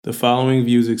The following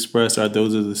views expressed are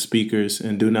those of the speakers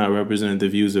and do not represent the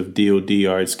views of DoD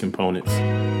or its components.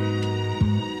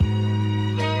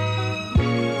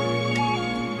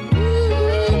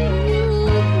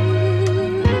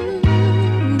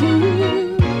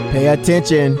 Pay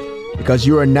attention because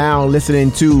you are now listening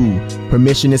to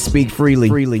Permission to Speak Freely.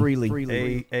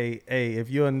 Hey, if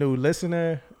you're a new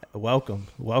listener, welcome.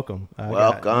 Welcome.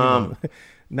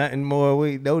 Nothing more.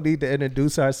 We don't need to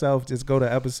introduce ourselves. Just go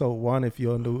to episode 1 if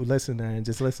you're a new listener and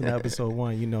just listen to episode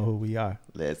 1. You know who we are.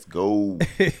 Let's go.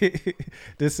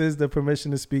 This is the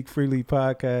Permission to Speak Freely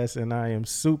podcast, and I am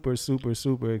super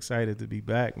excited to be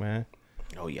back, man.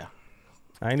 Oh, yeah.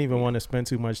 I ain't even want to spend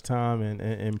too much time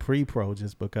in pre-pro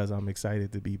just because I'm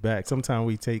excited to be back. Sometimes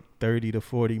we take 30 to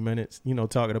 40 minutes,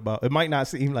 talking about, it might not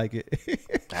seem like it.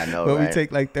 I know, but right? we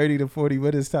take like 30 to 40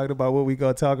 minutes talking about what we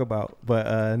going to talk about.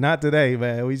 But not today,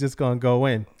 man. We just going to go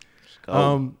in.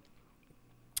 Go.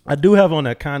 I do have on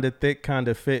a kind of thick, kind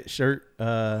of fit shirt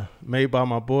made by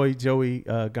my boy, Joey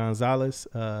Gonzalez,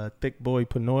 Thick Boy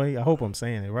Pinoy. I hope I'm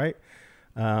saying it right.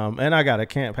 And I got a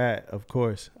camp hat, of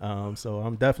course. So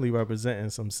I'm definitely representing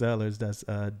some sellers that's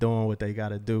doing what they got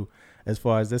to do as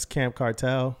far as this Camp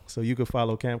Cartel. So you can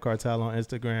follow Camp Cartel on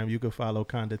Instagram. You can follow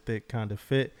Kinda Thick, Kinda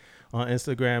Fit on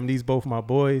Instagram. These both my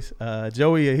boys.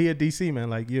 Joey, he a DC man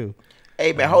like you.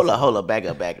 Hey, man, hold up. Back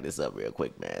this up real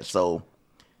quick, man. So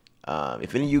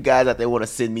if any of you guys out there want to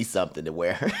send me something to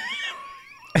wear,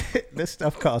 This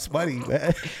stuff costs money,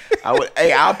 man.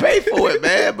 I'll pay for it,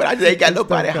 man. But I just ain't got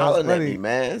nobody Stuff costs hollering at money. me,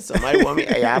 man. Somebody want me,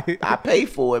 I pay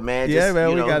for it, man. Yeah, Just, man,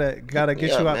 you we know, gotta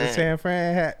get you out the man. San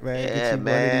Fran hat, man. Get Yeah, you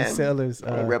man. one of these sellers. I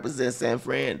don't represent San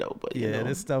Fran though, but you Yeah, know.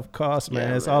 this stuff costs,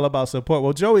 man. Yeah, It's man. all about support.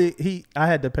 Well, Joey, I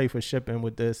had to pay for shipping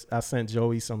with this. I sent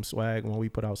Joey some swag when we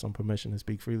put out some Permission to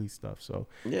Speak Freely stuff. So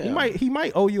Yeah. he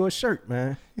might owe you a shirt,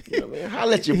 man. You know, man,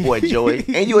 holla at your boy Joey.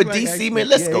 And you a DC man?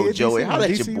 Let's go, Joey. Holla at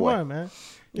your boy. DC1, man.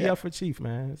 He Yeah. up for chief,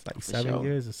 man. It's like For 7 sure.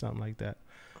 years or something like that.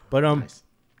 But Nice.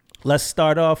 let's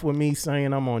start off with me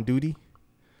saying I'm on duty.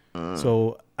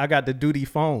 So I got the duty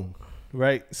phone,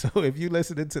 right? So if you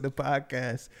listening to the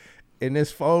podcast and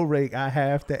this phone ring, I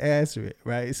have to answer it,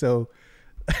 right? So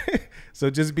so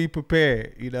just be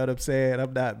prepared. You know what I'm saying?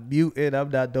 I'm not muting.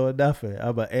 I'm not doing nothing.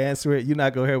 I'm going to answer it. You're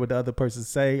not going to hear what the other person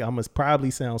say. I'm going to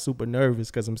probably sound super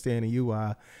nervous because I'm staying in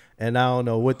UI and I don't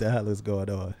know what the hell is going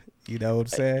on. You know what I'm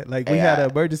saying? Like we had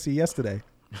an emergency yesterday.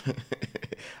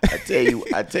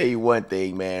 I tell you one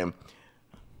thing, man.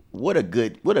 What a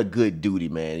good duty,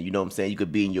 man. You know what I'm saying? You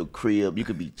could be in your crib, you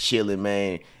could be chilling,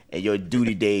 man, and your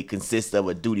duty day consists of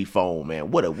a duty phone, man.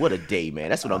 What a day, man.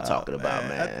 That's what I'm talking about,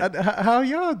 man. How are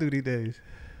y'all duty days?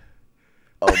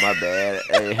 Oh, my bad.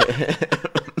 Hey.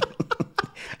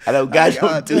 I don't got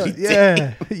your duty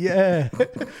day.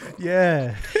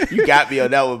 Yeah. You got me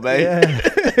on that one, man. Yeah.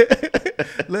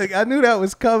 Look, I knew that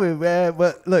was coming, man.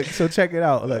 But look, so check it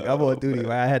out. Look, I'm on duty,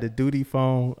 right? I had a duty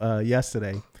phone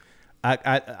yesterday.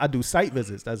 I do site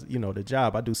visits. That's, the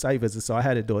job. I do site visits. So I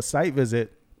had to do a site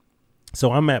visit.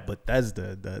 So I'm at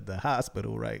Bethesda, the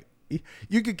hospital, right?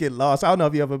 You could get lost. I don't know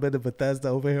if you ever been to Bethesda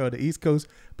over here on the East Coast,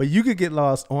 but you could get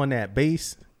lost on that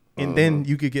base, and then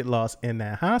you could get lost in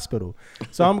that hospital.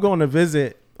 So I'm going to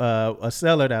visit a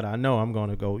seller that I know. I'm going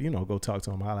to go talk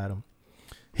to him, holler at him.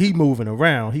 He moving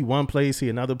around. He one place, he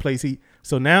another place.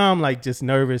 So now I'm like just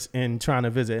nervous and trying to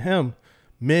visit him.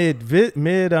 Mid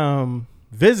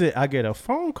visit, I get a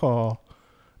phone call,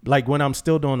 like when I'm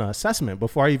still doing the assessment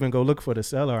before I even go look for the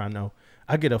seller. I know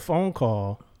I get a phone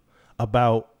call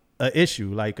about an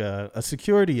issue, like a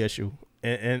security issue,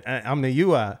 and I'm the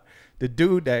UI. The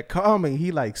dude that called me,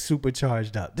 he like super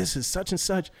charged up. This is such and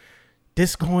such.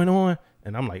 This going on.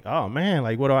 And I'm like, oh man,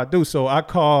 like what do I do? So I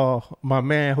call my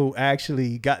man who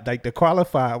actually got like the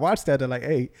qualified watch that. They're like,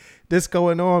 hey, this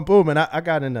going on, boom. And I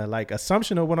got in a like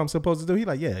assumption of what I'm supposed to do. He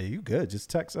like, yeah, you good.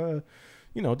 Just text,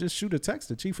 just shoot a text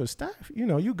to chief of staff.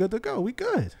 You good to go. We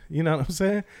good. You know what I'm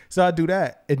saying? So I do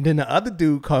that. And then the other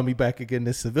dude called me back again,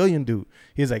 this civilian dude.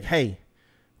 He's like, hey,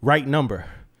 right number.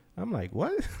 I'm like,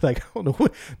 what? Like, I don't know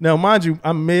what. Now, mind you,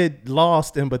 I'm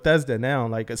lost in Bethesda now.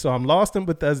 Like, so I'm lost in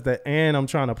Bethesda and I'm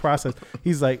trying to process.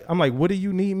 I'm like, what do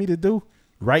you need me to do?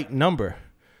 Right number.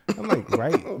 I'm like,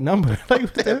 right number. Like,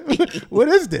 what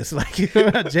is this? Like,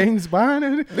 James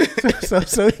Bond?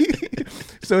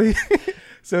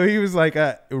 So he was like,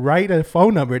 write a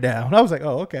phone number down. I was like,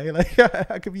 oh, okay. Like,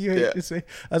 I could be here to say.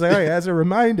 I was like, all right, as a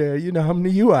reminder, I'm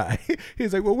the UI.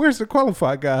 He's like, well, where's the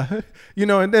qualified guy?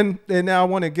 And now I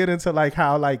want to get into like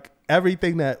how like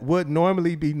everything that would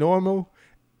normally be normal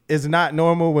is not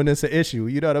normal when it's an issue.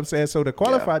 You know what I'm saying? So the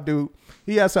qualified dude,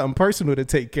 he has something personal to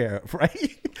take care of,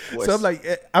 right? So I'm like,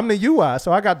 I'm the UI,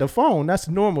 so I got the phone. That's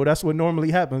normal. That's what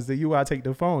normally happens. The UI take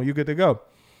the phone. You good to go.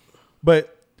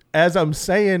 But as I'm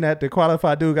saying that the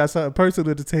qualified dude got something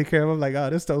personal to take care of, I'm like, oh,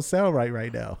 this don't sound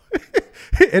right now.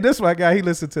 And this my guy, he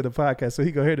listened to the podcast, so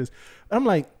he go hear this. I'm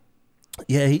like,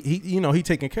 yeah, he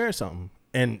taking care of something.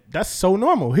 And that's so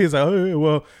normal. He's like,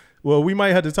 oh, well, we might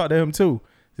have to talk to him too.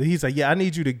 So he's like, yeah, I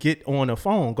need you to get on the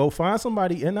phone. Go find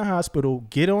somebody in the hospital,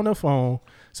 get on the phone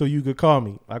so you could call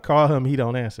me. I call him, he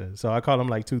don't answer. So I call him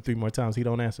like 2-3 more times, he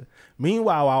don't answer.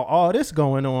 Meanwhile, while all this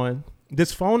going on,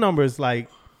 this phone number is like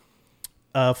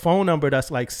a phone number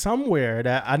that's like somewhere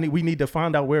that we need to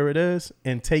find out where it is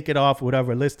and take it off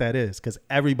whatever list that is, because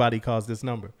everybody calls this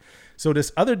number. So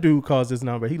this other dude calls this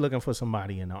number. He looking for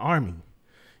somebody in the Army.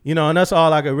 You know, and that's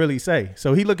all I could really say.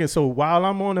 So he looking, so while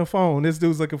I'm on the phone, this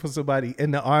dude's looking for somebody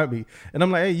in the Army. And I'm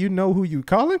like, hey, you know who you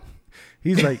calling?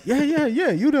 He's like, yeah.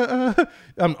 You the,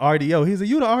 I'm RDO. He's like,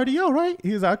 you the RDO, right?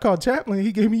 He's like, I called Chaplain.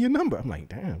 He gave me your number. I'm like,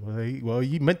 damn, well,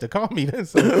 you meant to call me then.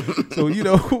 So you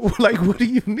know, like, what do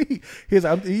you need? He's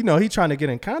like, you know, he trying to get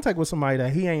in contact with somebody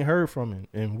that he ain't heard from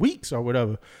in weeks or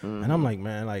whatever. Mm-hmm. And I'm like,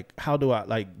 man, like, how do I,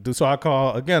 like, do, so I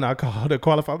call the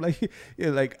qualified. I'm like,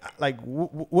 yeah,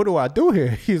 what do I do here?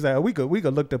 He's like, we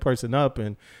could look the person up.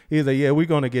 And he's like, yeah, we're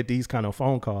going to get these kind of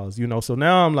phone calls, you know? So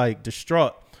now I'm like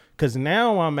distraught. Because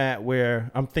now I'm at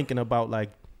where I'm thinking about like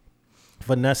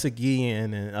Vanessa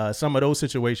Guillen and some of those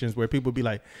situations where people be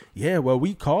like, yeah, well,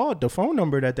 we called the phone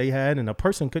number that they had and the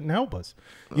person couldn't help us.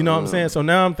 You know what I'm saying? So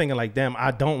now I'm thinking like, damn, I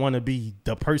don't want to be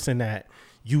the person that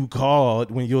you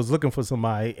called when you was looking for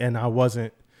somebody and I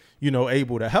wasn't, you know,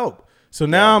 able to help. So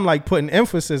now I'm like putting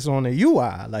emphasis on the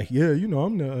UI. Like, yeah, you know,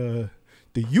 I'm the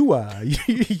UI.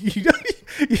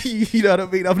 You know what I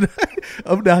mean?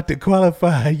 I'm not the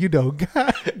qualified, you know,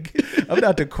 guy. I'm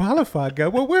not the qualified guy.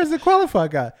 Well, where's the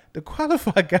qualified guy? The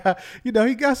qualified guy, you know,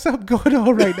 he got something going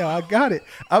on right now. I got it.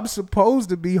 I'm supposed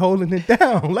to be holding it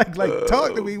down. Like,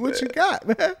 talk to me. What you got,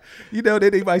 man? You know,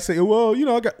 then they might say, well, you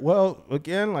know,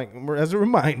 again, like, as a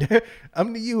reminder,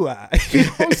 I'm the UI. You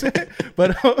know what I'm saying?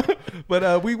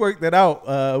 But we worked it out.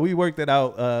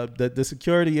 The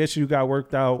security issue got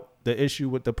worked out. The issue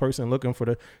with the person looking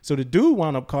for so the dude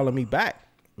wound up calling me back.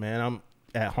 Man, I'm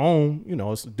at home, you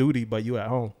know, it's a duty, but you at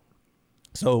home.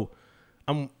 So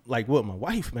I'm like with my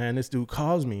wife, man, this dude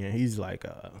calls me and he's like,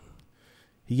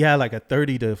 he had like a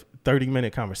 30 to 30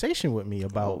 minute conversation with me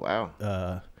about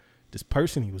this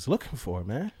person he was looking for,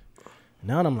 man.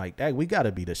 Now I'm like, dang, we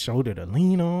gotta be the shoulder to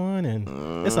lean on.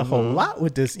 And it's a whole lot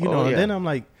with this, you know, and then I'm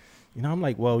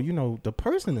like, well, you know, the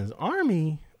person is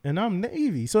Army and I'm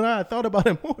Navy. So now I thought about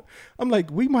it more. I'm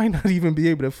like, we might not even be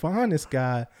able to find this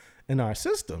guy in our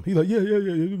system. He's like, yeah,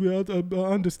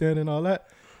 I understand and all that.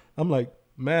 I'm like,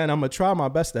 man, I'm going to try my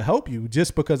best to help you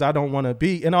just because I don't want to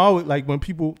be. And I always, like, when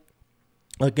people,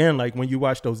 again, like when you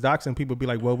watch those docs and people be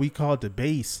like, well, we called the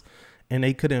base and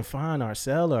they couldn't find our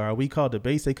seller, or we called the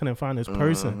base, they couldn't find this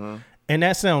person. Mm-hmm. And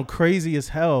that sounds crazy as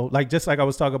hell. Like, just like I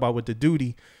was talking about with the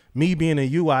duty, me being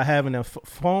a UI, having a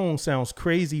phone sounds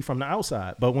crazy from the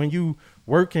outside. But when you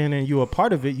working and you're a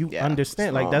part of it, you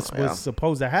understand. Like, that's what's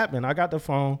supposed to happen. I got the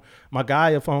phone. My guy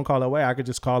a phone call away. I could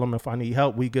just call him if I need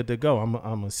help. We good to go.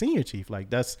 I'm a senior chief. Like,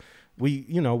 that's,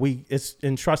 it's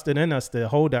entrusted in us to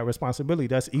hold that responsibility.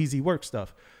 That's easy work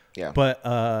stuff. Yeah.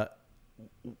 But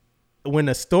when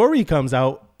the story comes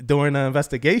out during the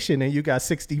investigation and you got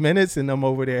 60 Minutes and them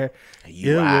over there,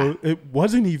 well, it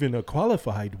wasn't even a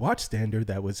qualified watchstander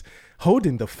that was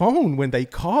holding the phone when they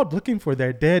called looking for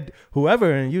their dead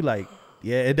whoever, and you like,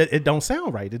 yeah, it don't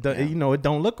sound right. It don't, you know, it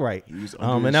don't look right.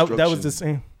 And that was the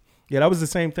same. Yeah, that was the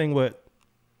same thing with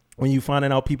when you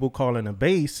finding out people calling a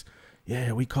base.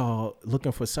 Yeah, we called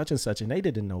looking for such and such, and they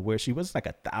didn't know where she was. Like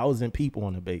 1,000 people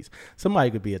on the base. Somebody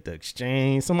could be at the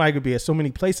exchange. Somebody could be at so many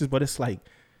places, but it's like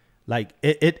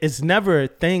it's never a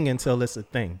thing until it's a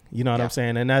thing. You know what I'm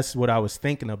saying? And that's what I was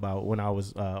thinking about when I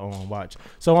was on watch.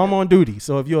 So I'm on duty.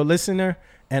 So if you're a listener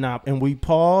and we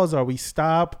pause or we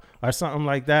stop or something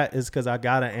like that, it's because I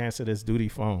gotta answer this duty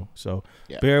phone. So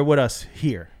bear with us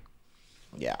here.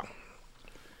 Yeah.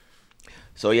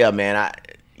 So yeah, man,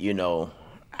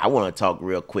 I want to talk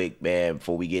real quick, man,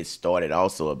 before we get started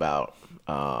also about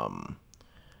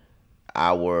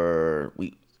our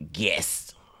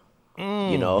guests.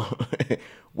 You know,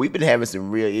 we've been having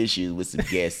some real issues with some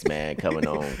guests, man, coming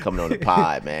on the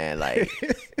pod, man. Like,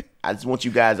 I just want you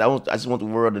guys, I just want the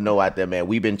world to know out there, man,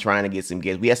 we've been trying to get some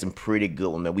guests. We had some pretty good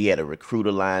ones, man. We had a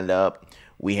recruiter lined up.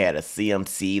 We had a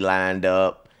CMC lined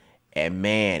up. And,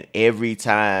 man, every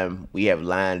time we have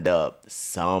lined up,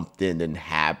 something didn't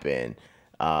happen.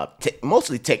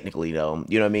 Mostly technically though.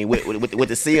 You know what I mean? With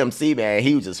the CMC, man,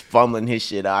 he was just fumbling his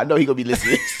shit out. I know he gonna be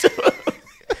listening to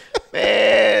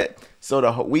man.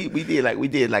 So we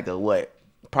did like a what?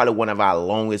 Probably one of our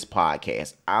longest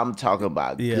podcasts. I'm talking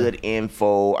about good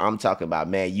info. I'm talking about,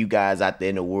 man, you guys out there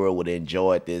in the world would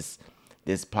enjoy this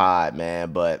pod,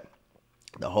 man. But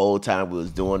the whole time we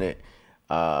was doing it,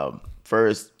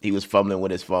 first he was fumbling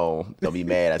with his phone. Don't be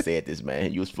mad I said this,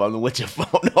 man. You was fumbling with your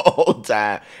phone the whole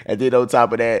time. And then on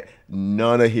top of that,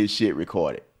 none of his shit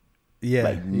recorded.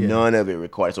 None of it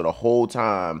recorded. So the whole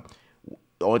time,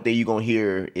 the only thing you're going to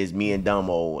hear is me and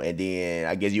Dumbo, and then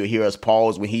I guess you'll hear us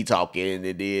pause when he talking, and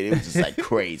then it was just like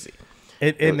crazy.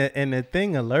 And the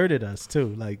thing alerted us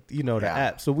too, like, you know, the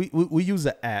app. So we use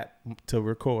an app to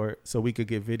record so we could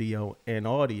get video and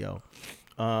audio.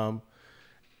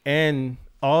 And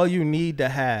all you need to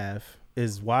have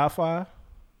is Wi-Fi,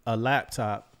 a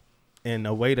laptop, and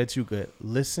a way that you could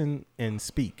listen and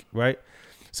speak, right?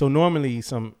 So normally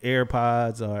some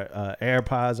AirPods or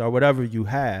AirPods or whatever you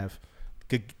have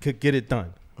could get it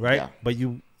done, right? Yeah. But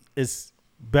it's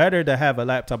better to have a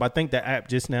laptop. I think the app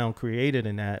just now created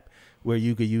an app where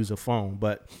you could use a phone,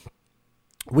 but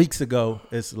weeks ago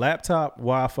it's laptop,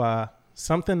 Wi-Fi,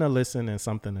 something to listen and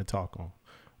something to talk on,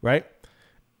 right?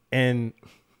 And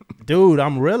dude,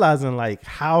 I'm realizing like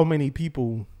how many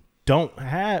people don't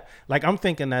have, like, I'm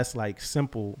thinking that's like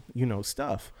simple, you know,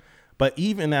 stuff. But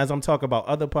even as I'm talking about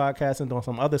other podcasts and doing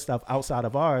some other stuff outside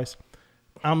of ours,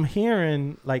 I'm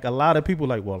hearing like a lot of people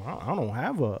like, well, I don't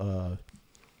have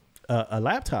a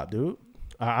laptop, dude.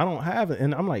 I don't have it.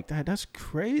 And I'm like, that's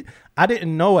crazy. I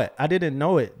didn't know it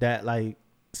that like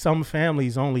some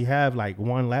families only have like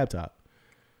one laptop.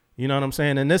 You know what I'm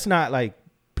saying? And it's not like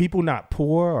people not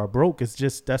poor or broke. It's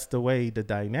just that's the way the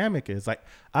dynamic is. Like,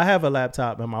 I have a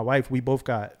laptop and my wife, we both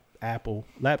got Apple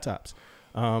laptops.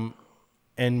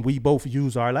 And we both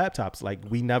use our laptops. Like,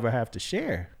 we never have to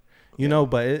share. You know,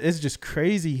 but it's just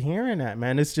crazy hearing that,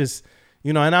 man. It's just,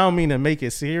 you know, and I don't mean to make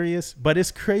it serious, but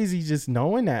it's crazy just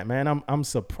knowing that, man. I'm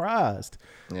surprised.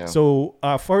 Yeah. So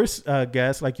our first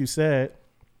guest, like you said,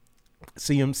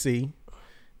 CMC,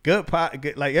 good pot,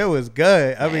 like it was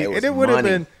good. I mean, it would have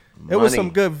been, it was some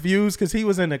good views because he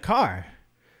was in the car.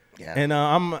 Yeah. And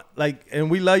I'm like, and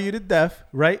we love you to death,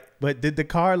 right? But did the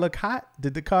car look hot?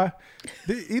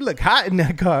 He looked hot in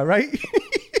that car, right?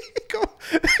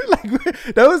 Like,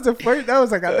 that was the first. That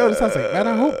was like, I noticed. I was like, man,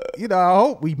 I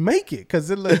hope we make it, because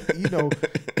it look, you know,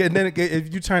 and then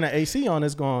if you turn the AC on,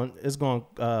 it's going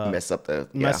mess up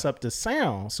the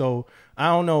sound. So I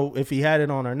don't know if he had it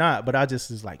on or not, but I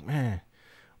just was like, man.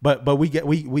 But we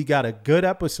got a good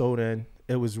episode in.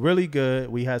 It was really good.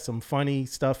 We had some funny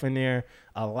stuff in there,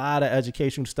 a lot of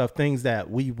educational stuff, things that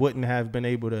we wouldn't have been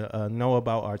able to know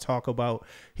about or talk about.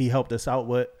 He helped us out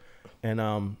with,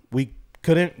 and we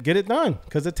couldn't get it done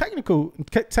because of technical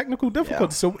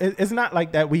difficulties. Yeah. So it's not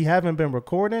like that we haven't been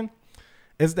recording.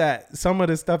 It's that some of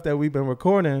the stuff that we've been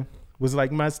recording was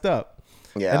like messed up.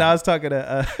 Yeah. And I was talking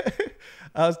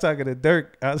to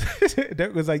Dirk.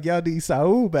 Dirk was like, y'all need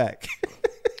Saul back.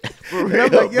 And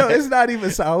I'm like, yo, it's not even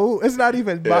Saul. It's not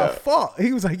even my fault.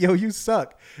 He was like, yo, you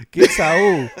suck. Get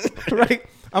Saul. Right?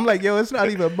 I'm like, yo, it's not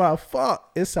even my fault.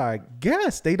 It's our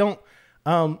guest. They don't,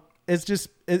 it's just,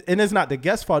 and it's not the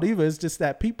guest fault either. It's just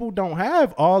that people don't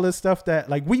have all this stuff that,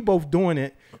 like, we both doing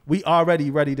it. We already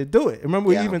ready to do it. Remember,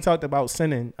 we even talked about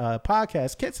sending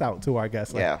podcast kits out to our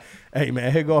guests. Like, hey,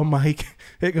 man, here go a mic.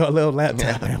 Here go a little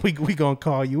laptop, man. We going to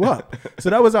call you up. So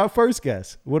that was our first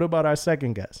guest. What about our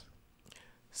second guest?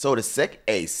 So the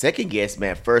second guest,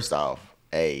 man, first off,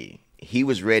 he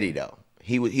was ready, though.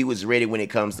 He was ready when it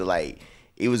comes to, like,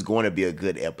 it was going to be a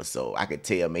good episode. I could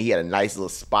tell, man. He had a nice little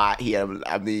spot. He had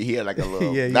like a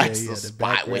little nice little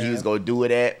spot where he was going to do it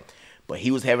at. But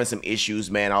he was having some issues,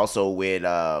 man, also with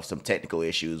some technical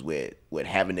issues with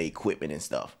having the equipment and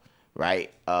stuff,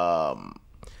 right? I'm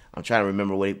trying to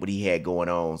remember what he had going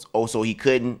on. Oh, so he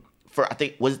couldn't, I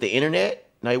think, was it the internet?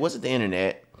 No, it wasn't the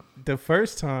internet. The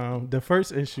first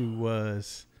issue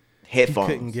was headphones.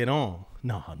 He couldn't get on.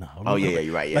 No. Oh yeah,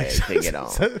 you're right. Yeah, he couldn't get on.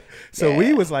 So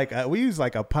we was like, we used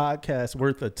like a podcast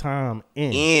worth of time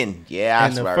in. Yeah,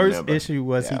 and the first issue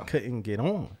was he couldn't get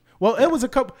on. Well, it was a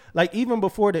couple, like, even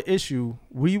before the issue,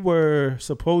 we were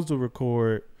supposed to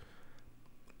record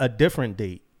a different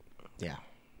date. Yeah.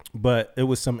 But it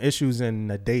was some issues in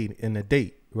the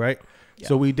date, right? Yeah.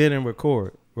 So we didn't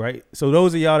record, right? So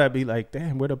those of y'all that be like,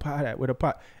 damn, where the pod at?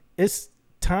 It's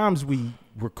times we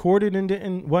recorded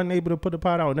and wasn't able to put the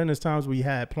pod out. And then there's times we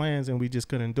had plans and we just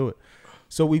couldn't do it.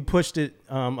 So we pushed it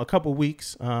a couple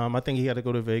weeks. I think he had to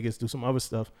go to Vegas, do some other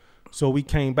stuff. So we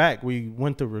came back. We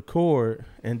went to record,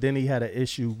 and then he had an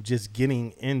issue just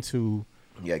getting into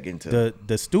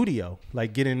the studio,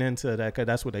 like getting into that. 'Cause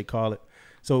that's what they call it.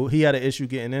 So he had an issue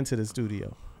getting into the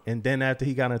studio. And then after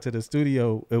he got into the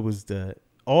studio, it was the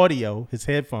audio, his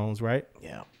headphones, right?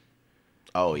 Yeah.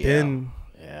 Oh, yeah. Then,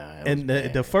 yeah. And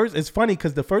the first, it's funny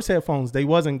because the first headphones, they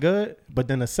wasn't good. But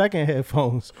then the second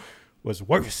headphones was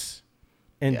worse.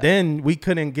 And then we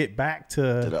couldn't get back to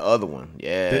the other one.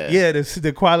 Yeah.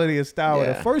 The quality of style of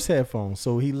the first headphones.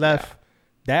 So he left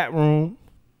that room,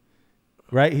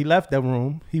 right? He left that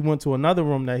room. He went to another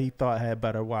room that he thought had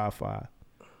better Wi-Fi.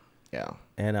 Yeah.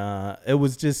 And it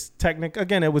was just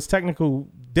it was technical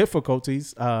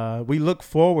difficulties. We look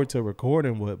forward to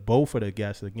recording with both of the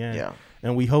guests again. Yeah.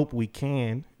 And we hope we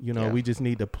can. We just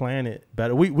need to plan it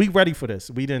better. We ready for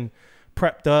this. We didn't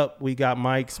prepped up. We got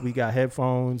mics. We got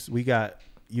headphones. We got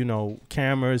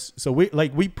cameras. So we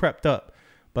prepped up,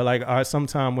 but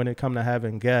sometime when it come to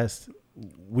having guests,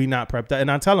 we not prepped up.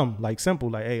 And I tell them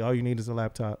simple, hey, all you need is a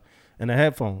laptop and a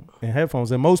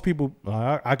headphones. And most people,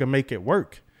 I can make it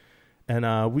work. And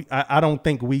I don't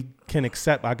think we can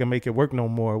accept I can make it work no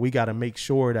more. We got to make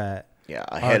sure that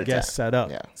our guests set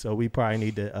up. Yeah. So we probably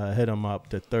need to hit them up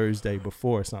the Thursday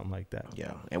before or something like that.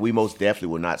 Yeah, and we most definitely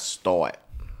will not start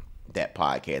that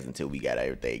podcast until we got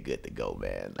everything good to go,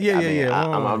 man.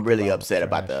 I'm really upset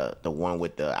about the one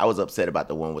with I was upset about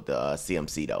the one with the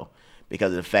CMC though,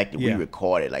 because of the fact that we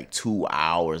recorded 2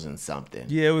 hours and something.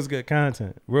 Yeah, it was good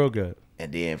content, real good.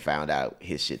 And then found out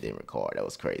his shit didn't record. That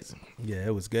was crazy. Yeah,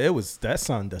 it was good. It was the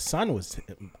sun was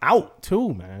out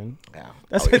too, man. Yeah.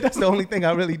 That's the only thing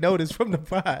I really noticed from the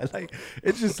pod.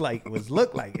 It just it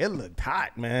looked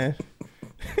hot, man.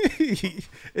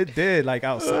 It did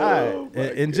outside.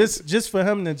 And just for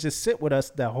him to just sit with us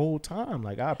that whole time,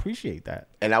 I appreciate that.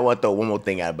 And I want to throw one more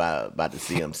thing out about the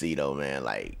CMC though, man.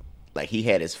 He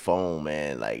had his phone,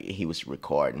 man, he was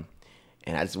recording.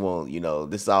 And I just want,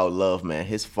 this is all love, man.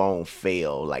 His phone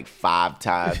failed 5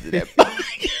 times in that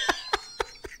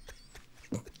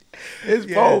His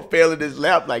phone failed in his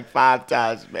lap 5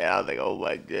 times, man. I was like, oh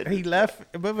my goodness. He left.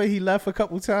 Remember, he left a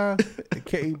couple times and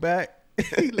came back.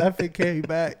 He left and came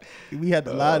back. We had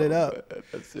to line it up.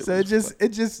 So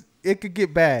it could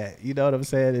get bad. You know what I'm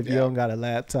saying? If you don't got a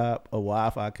laptop, a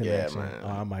Wi-Fi connection,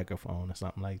 or a microphone or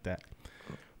something like that.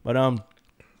 But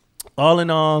all in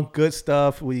all, good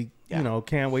stuff. We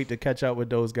can't wait to catch up with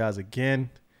those guys again.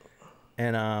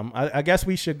 And I guess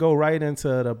we should go right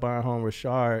into the Barham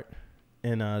Richard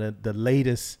and the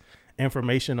latest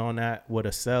information on that with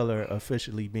a seller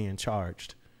officially being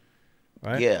charged.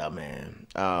 Right? Yeah, man.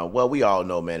 Well, we all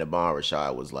know, man, the Barham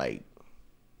Richard was like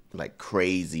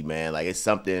crazy, man. It's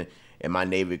something in my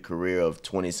Navy career of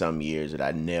 20-some years that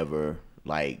I never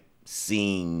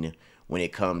seen when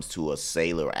it comes to a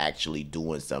sailor actually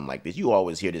doing something like this. You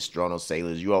always hear the Strono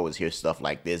sailors, you always hear stuff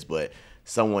like this, but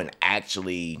someone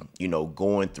actually,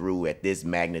 going through at this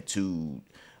magnitude,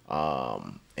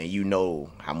 and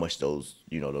how much those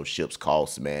ships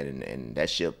cost, man, and that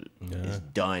ship is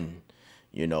done,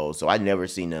 so I never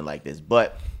seen nothing like this.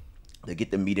 But to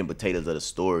get the meat and potatoes of the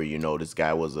story, this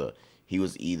guy was I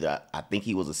think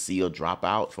he was a SEAL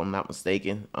dropout, if I'm not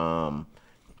mistaken.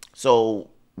 So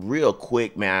real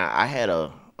quick, man, I had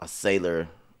a sailor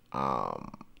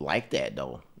like that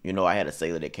though. I had a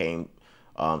sailor that came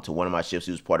to one of my ships.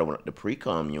 He was part of the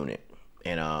pre-com unit,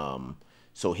 and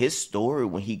so his story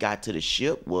when he got to the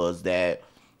ship was that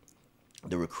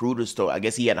the recruiter I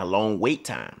guess he had a long wait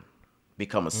time,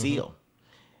 become a SEAL,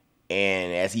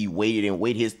 and as he waited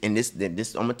this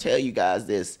I'm gonna tell you guys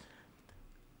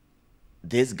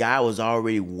this guy was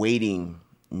already waiting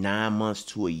 9 months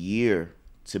to a year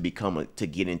to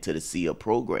get into the SEAL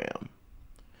program.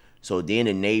 So then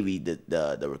the Navy,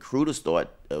 the recruiter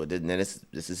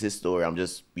this is his story. I'm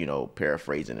just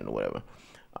paraphrasing it or whatever.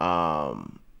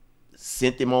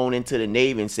 Sent him on into the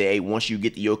Navy and said, hey, once you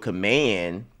get to your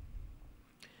command,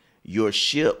 your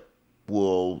ship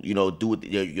will do it.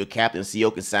 Your captain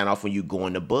CO can sign off when you go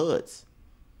into BUD/S.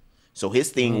 So his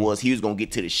thing was he was gonna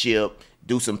get to the ship,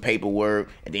 do some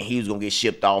paperwork, and then he was gonna get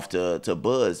shipped off to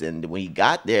BUD/S. And when he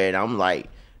got there, and I'm like,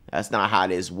 that's not how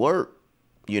this work.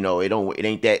 It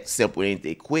ain't that simple, it ain't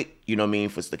that quick. You know what I mean?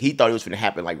 He thought it was gonna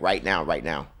happen right now. When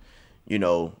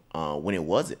it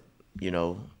wasn't.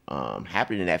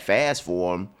 Happening that fast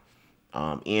for him.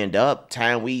 End up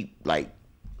time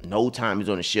no time he's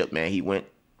on the ship, man.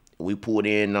 We pulled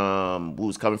in. We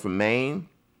was coming from Maine.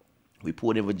 We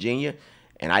pulled in Virginia.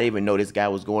 And I didn't even know this guy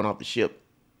was going off the ship.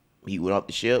 He went off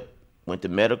the ship, went to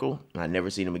medical, and I never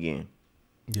seen him again.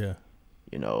 Yeah.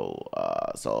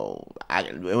 So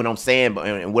what I'm saying,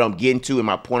 and what I'm getting to, and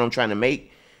my point I'm trying to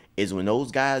make is when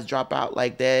those guys drop out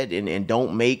like that and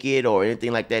don't make it or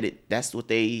anything like that, that's what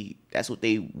they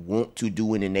want to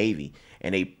do in the Navy,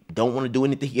 and they don't want to do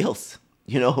anything else.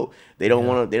 They don't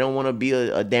want to be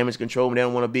a damage controlman. They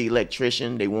don't want to be an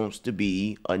electrician. They want to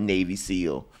be a Navy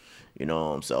SEAL.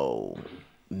 So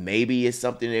maybe it's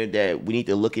something that we need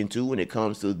to look into when it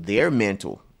comes to their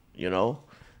mental.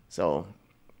 So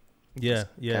yeah,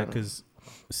 because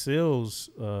SEALs,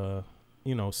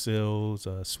 SEALs,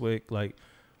 SWIC, like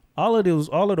all of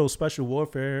those special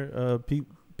warfare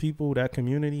people, that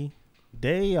community,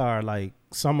 they are like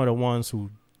some of the ones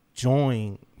who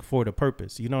join for the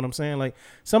purpose. You know what I'm saying? Like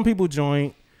some people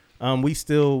join. We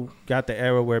still got the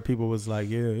era where people was like,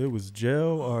 yeah, it was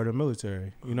jail or the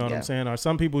military. You know what I'm saying? Or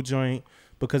some people joined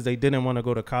because they didn't want to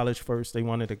go to college first. They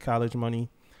wanted the college money.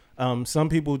 Some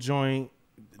people joined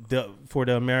for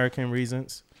the American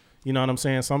reasons. You know what I'm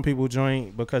saying? Some people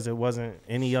joined because it wasn't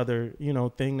any other,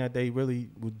 thing that they really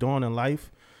were doing in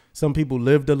life. Some people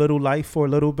lived a little life for a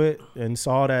little bit and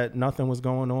saw that nothing was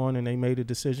going on and they made a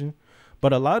decision.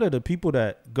 But a lot of the people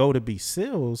that go to be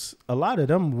SEALs, a lot of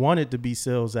them wanted to be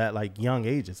SEALs at like young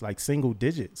ages, like single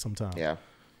digit sometimes. Yeah.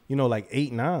 Like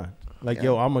 8, 9. Like,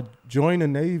 yo, I'm going to join the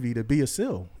Navy to be a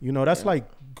SEAL. That's like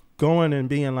going and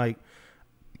being like,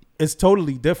 it's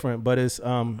totally different, but it's,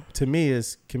 to me,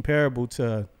 it's comparable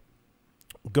to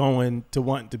going to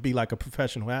want to be like a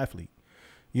professional athlete.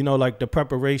 Like the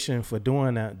preparation for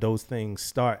doing those things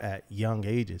start at young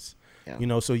ages.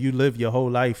 Yeah. So you live your whole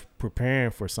life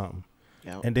preparing for something.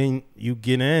 Yep. And then you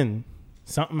get in,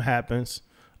 something happens,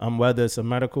 whether it's a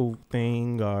medical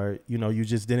thing or, you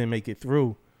just didn't make it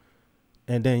through.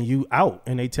 And then you out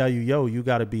and they tell you, yo, you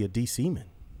got to be a DCman.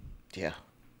 Yeah.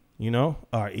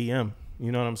 Or EM.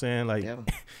 You know what I'm saying? Like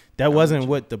that wasn't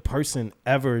what the person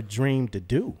ever dreamed to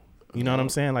do. You know what I'm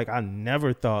saying? Like I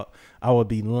never thought I would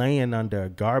be laying under a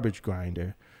garbage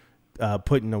grinder,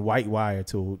 putting a white wire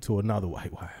to another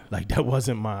white wire. Like that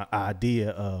wasn't my idea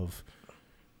of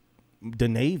the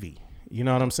Navy. You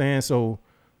know what I'm saying? So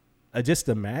I just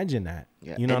imagine that.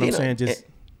 Yeah. You know what I'm saying?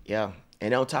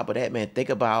 And on top of that, man, think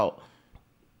about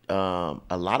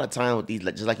a lot of time with these,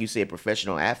 just like you said,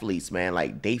 professional athletes, man,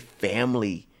 like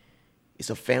it's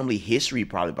a family history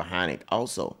probably behind it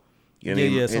also. You know what I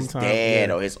mean? His dad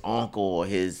or his uncle or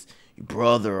his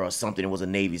brother or something was a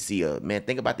Navy SEAL. Man,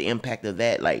 think about the impact of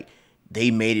that. Like they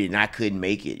made it and I couldn't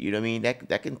make it. You know what I mean?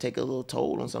 That can take a little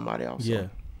toll on somebody else. Yeah.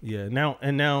 Yeah. Now,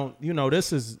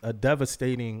 this is a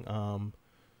devastating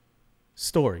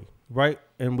story, right?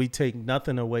 And we take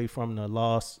nothing away from the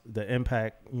loss, the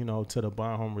impact, to the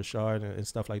Bonhomme Richard and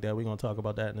stuff like that. We're going to talk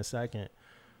about that in a second.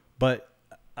 But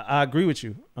I agree with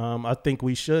you. I think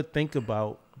we should think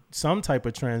about some type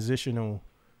of transitional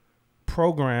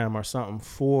program or something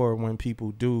for when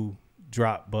people do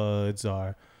drop buds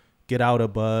or get out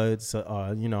of buds,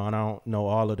 and I don't know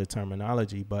all of the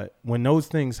terminology, but when those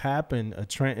things happen,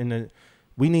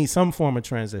 we need some form of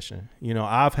transition.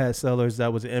 I've had sellers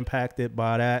that was impacted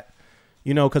by that,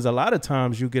 because a lot of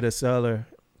times you get a seller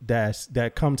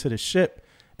that come to the ship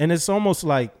and it's almost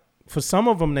like, for some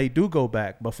of them, they do go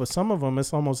back, but for some of them,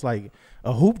 it's almost like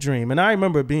a hoop dream. And I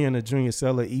remember being a junior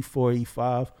seller, E4,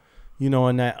 E5,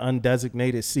 and that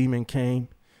undesignated seaman came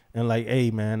and like,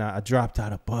 hey, man, I dropped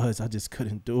out of buds. I just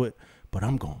couldn't do it, but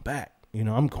I'm going back.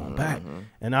 I'm going back.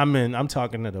 And I'm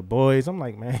talking to the boys. I'm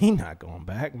like, man, he not going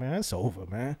back, man. It's over,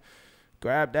 man.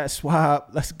 Grab that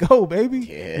swab. Let's go, baby.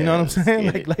 Yes, you know what I'm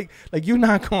saying? Like you're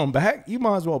not going back. You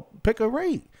might as well pick a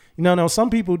rate. Some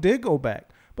people did go back,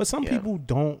 but some people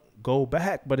don't go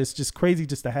back. But it's just crazy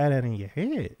just to have that in your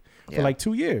head for like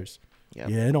 2 years. Yeah,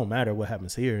 it don't matter what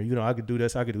happens here. I could do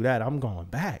this, I could do that. I'm going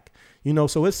back.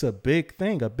 So it's a big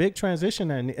thing, a big transition,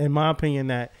 and in my opinion,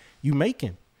 that you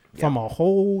making from your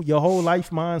whole life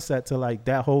mindset to like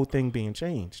that whole thing being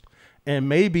changed. And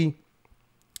maybe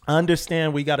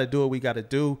understand we got to do what we got to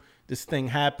do. This thing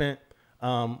happened.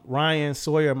 Ryan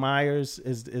Sawyer Myers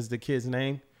is the kid's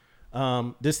name.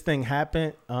 This thing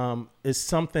happened. It's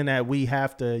something that we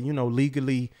have to,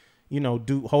 legally,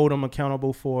 hold them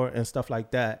accountable for and stuff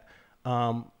like that.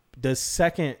 My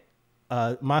second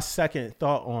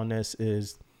thought on this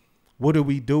is, what do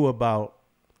we do about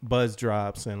buzz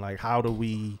drops and like, how do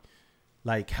we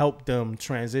like help them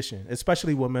transition,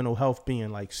 especially with mental health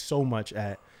being like so much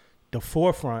at the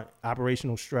forefront,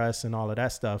 operational stress and all of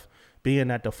that stuff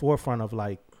being at the forefront of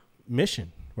like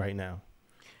mission right now.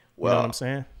 Well, you know what I'm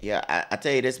saying? Yeah, I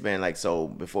tell you this, man. Like, so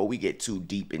before we get too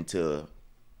deep into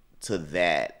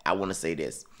that, I want to say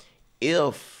this: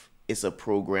 if it's a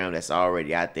program that's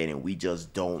already out there and we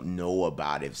just don't know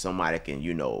about it, if somebody can,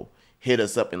 hit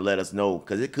us up and let us know,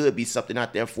 because it could be something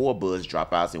out there for buzz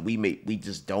dropouts, and we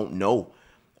just don't know.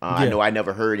 I know I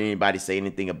never heard anybody say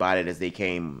anything about it as they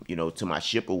came, to my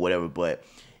ship or whatever. But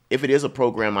if it is a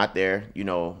program out there,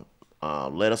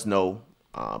 let us know,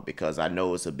 because I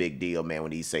know it's a big deal, man,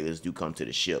 when these sailors do come to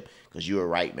the ship. Because you're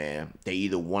right, man. They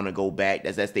either want to go back.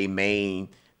 That's their main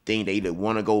thing. They either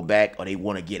want to go back or they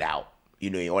want to get out,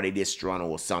 or they disgruntled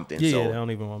or something. Yeah, so, they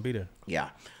don't even want to be there. Yeah.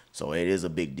 So it is a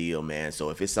big deal, man. So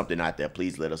if it's something out there,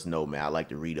 please let us know, man. I like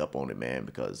to read up on it, man,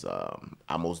 because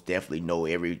I most definitely know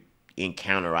every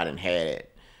encounter I done had.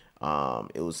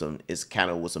 It's kind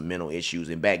of with some mental issues,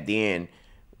 and back then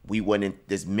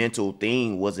this mental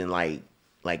thing wasn't like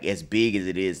as big as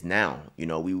it is now.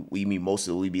 We mean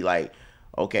mostly we be like,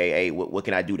 okay, hey, what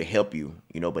can I do to help you?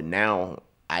 But now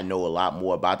I know a lot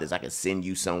more about this. I can send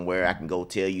you somewhere. I can go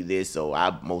tell you this. So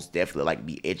I most definitely like to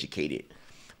be educated,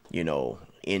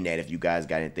 in that, if you guys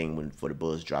got anything for the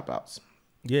buzz dropouts.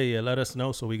 Yeah, let us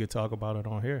know so we could talk about it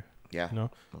on here. Yeah.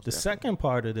 The second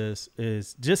part of this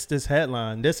is just this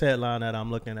headline that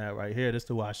I'm looking at right here. This is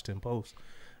the Washington Post.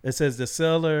 It says the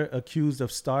sailor accused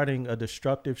of starting a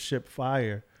destructive ship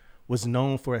fire was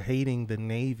known for hating the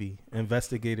Navy,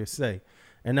 investigators say.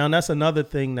 And now that's another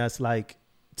thing that's like,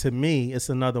 to me, it's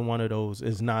another one of those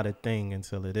is not a thing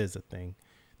until it is a thing.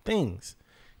 Things.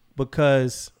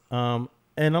 Because, and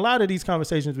a lot of these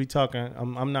conversations we talking,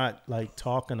 I'm not like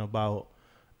talking about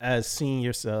as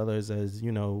senior sailors, as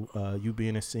you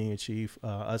being a senior chief,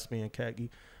 us being khaki.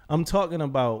 I'm talking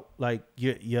about like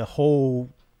your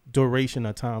whole duration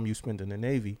of time you spent in the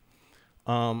Navy.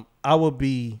 I would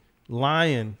be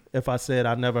lying if I said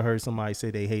I never heard somebody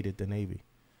say they hated the Navy.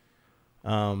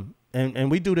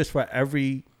 And we do this for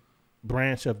every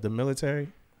branch of the military.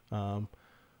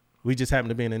 We just happen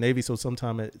to be in the Navy, so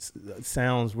sometimes it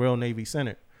sounds real Navy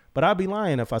centered. But I'd be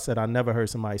lying if I said I never heard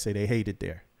somebody say they hated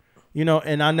there.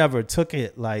 And I never took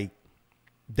it like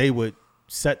they would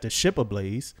set the ship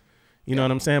ablaze. You know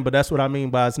what I'm saying? But that's what I mean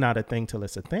by it's not a thing till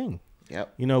it's a thing.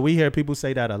 Yep. We hear people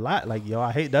say that a lot. Like, yo,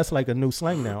 I hate, that's like a new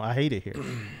slang now. I hate it here.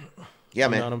 Yeah,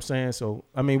 man. You know what I'm saying? So,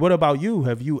 I mean, what about you?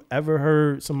 Have you ever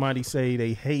heard somebody say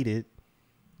they hated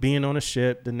being on a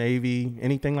ship, the Navy,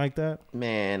 anything like that?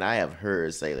 Man, I have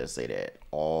heard sailors say that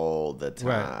all the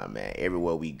time, man.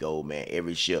 Everywhere we go, man,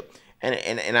 every ship. And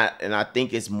I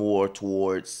think it's more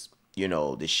towards,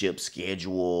 the ship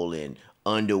schedule and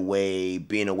underway,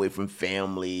 being away from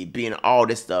family, being all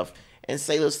this stuff. And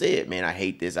sailors said, man, I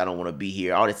hate this. I don't want to be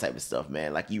here. All this type of stuff,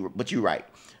 man. But you're right.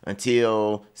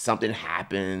 Until something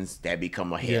happens, that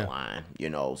become a headline,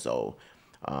 So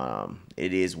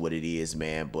it is what it is,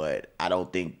 man. But I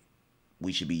don't think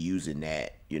we should be using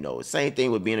that. Same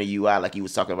thing with being a UI, like you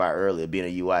was talking about earlier. Being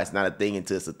a UI, it's not a thing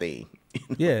until it's a thing.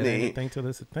 Yeah, anything till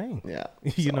it's a thing. Yeah.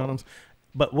 You know what I'm saying?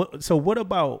 But what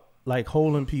about like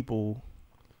holding people?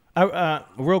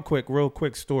 Real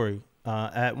quick story.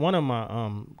 At one of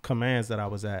my commands that I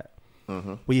was at,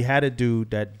 we had a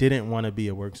dude that didn't want to be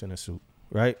a works in a suit,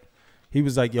 right? He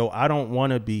was like, yo, I don't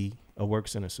want to be a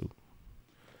works in a suit.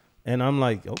 And I'm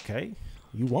like, okay,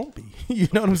 you won't be. You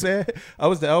know what I'm saying? I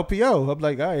was the LPO. I'm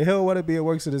like, all right, he'll want to be a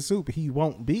works in a suit, but he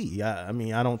won't be. I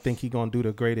mean, I don't think he's going to do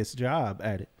the greatest job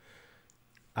at it.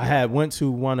 I had went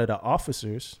to one of the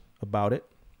officers about it,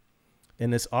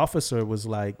 and this officer was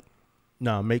like,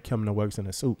 no, make him the works in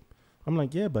a suit. I'm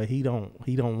like, yeah, but he don't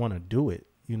want to do it.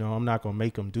 I'm not going to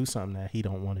make him do something that he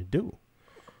don't want to do.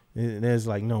 And there's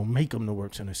like, no, make him the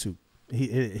works in a suit.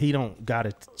 He don't got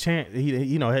a chance.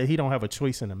 He don't have a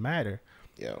choice in the matter.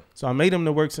 Yeah. So I made him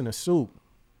the works in a suit.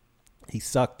 He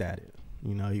sucked at it.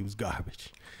 He was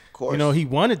garbage. Of course. He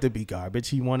wanted to be garbage.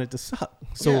 He wanted to suck.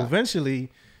 So eventually,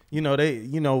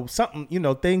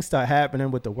 things start happening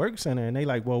with the work center, and they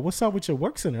like, well, what's up with your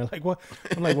work center? Like, what?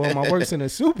 I'm like, well, my work center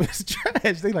soup is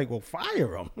trash. They like, well,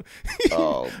 fire him.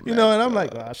 And I'm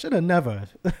like, well, I should have never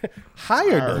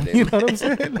hired him. You know what I'm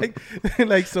saying?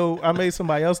 Like, so I made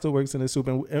somebody else that works in the soup,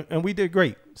 and we did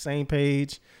great. Same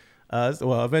page.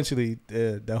 Eventually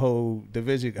the whole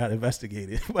division got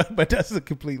investigated, but that's a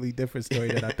completely different story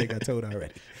that I think I told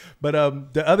already. But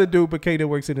the other dude, Bacada,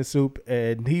 works in the soup,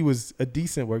 and he was a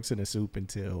decent works in the soup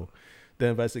until the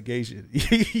investigation.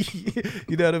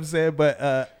 You know what I'm saying?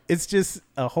 But it's just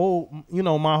a whole,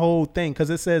 my whole thing, because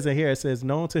it says in here, it says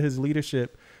known to his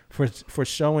leadership for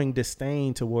showing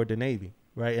disdain toward the Navy,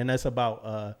 right? And that's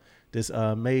about this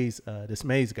Mays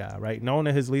guy, right? Known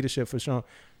to his leadership for showing.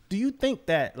 Do you think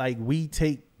that like we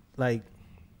take like,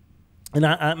 and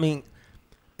I mean,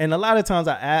 and a lot of times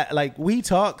we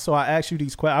talk, so I ask you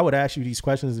these questions. I would ask you these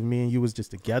questions if me and you was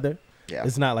just together. Yeah.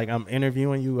 It's not like I'm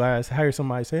interviewing you. I hire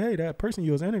somebody say, hey, that person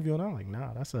you was interviewing. I'm like,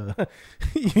 nah, that's a,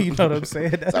 you know what I'm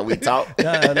saying? That's how we talk.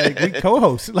 Nah, like we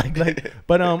co-host.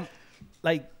 But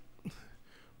like,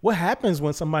 what happens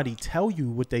when somebody tell you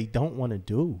what they don't want to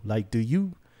do? Like, do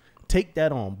you take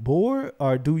that on board,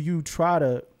 or do you try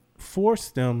to force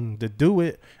them to do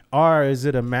it, or is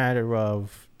it a matter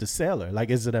of the seller? Like,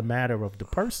 is it a matter of the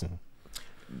person?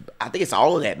 I think it's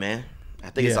all of that, man. I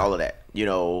think it's all of that. You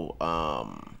know,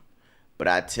 but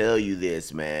I tell you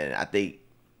this, man. I think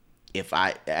if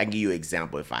I can give you an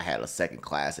example. If I had a second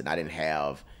class and I didn't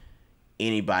have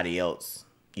anybody else,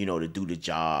 you know, to do the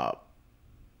job,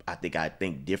 I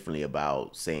think differently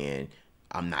about saying,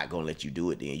 I'm not going to let you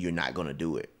do it, then you're not going to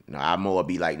do it. Now, I'm more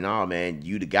be like, no, man,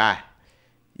 you the guy.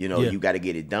 You know, you got to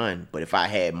get it done. But if I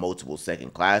had multiple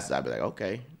second classes, I'd be like,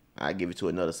 okay, I give it to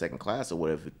another second class or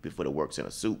whatever before it works in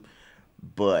a soup.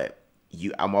 But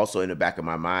I'm also in the back of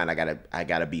my mind, I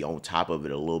gotta be on top of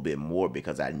it a little bit more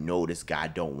because I know this guy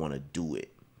don't want to do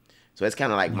it. So it's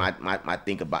kind of like my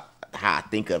think about how I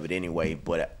think of it anyway.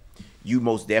 But you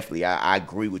most definitely, I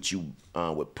agree with you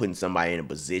with putting somebody in a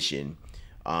position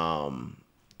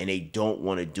and they don't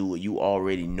want to do it. You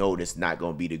already know that's not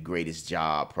gonna be the greatest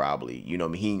job, probably. You know what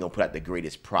I mean? He ain't gonna put out the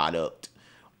greatest product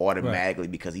automatically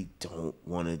because he don't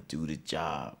want to do the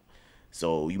job.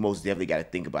 So you most definitely got to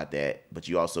think about that, but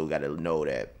you also got to know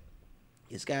that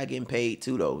this guy getting paid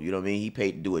too, though. You know what I mean? He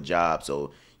paid to do a job,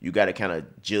 so you got to kind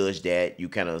of judge that. You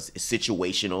kind of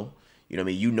situational. You know what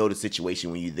I mean? You know the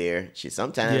situation when you're there. Shit,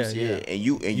 sometimes, and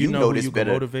you know this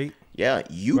better. Motivate. Yeah,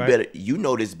 you right? better. You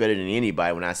know this better than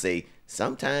anybody. When I say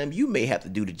sometimes you may have to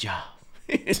do the job.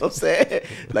 You know what I'm saying?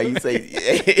 Like you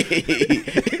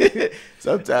say,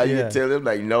 sometimes you tell him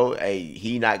like, no, hey,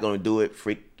 he not gonna do it.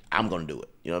 Freak, I'm gonna do it.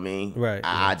 You know what I mean? Right.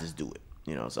 I just do it.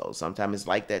 You know, so sometimes it's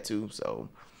like that too. So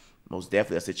most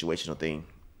definitely a situational thing.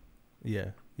 Yeah.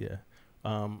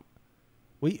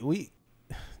 We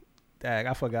Dag,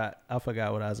 I forgot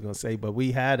what I was gonna say, but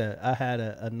I had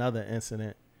another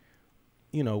incident,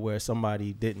 you know, where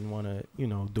somebody didn't want to, you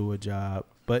know, do a job,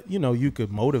 but you know, you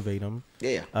could motivate them.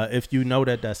 Yeah. If you know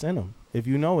that's in them. If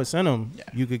you know it's in them,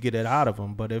 you could get it out of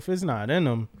them. But if it's not in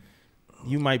them,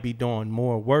 you might be doing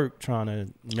more work trying to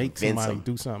make somebody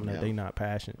do something that they not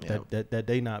passionate that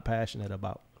they not passionate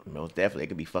about. Most definitely, it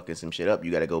could be fucking some shit up.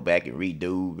 You got to go back and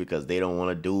redo because they don't want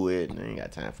to do it. And they ain't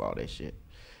got time for all that shit.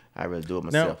 I rather do it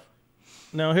myself.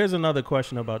 Now here's another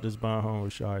question about this Bonhomme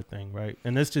Richard thing, right?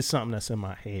 And it's just something that's in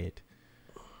my head.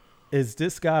 Is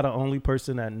this guy the only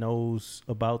person that knows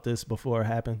about this before it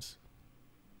happens?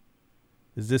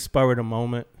 Is this spur of the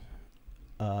moment,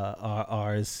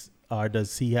 or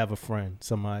does he have a friend,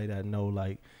 somebody that know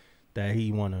like that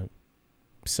he want to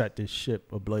set this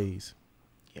ship ablaze?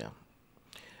 Yeah,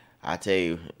 I tell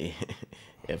you,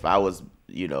 if I was,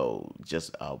 you know,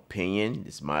 just opinion,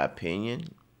 it's my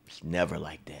opinion. It's never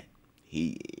like that.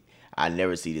 I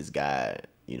never see this guy,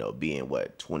 you know, being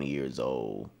 20 years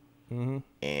old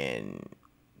and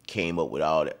came up with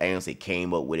all. I don't say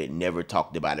came up with it, never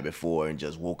talked about it before, and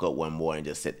just woke up one morning and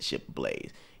just set the ship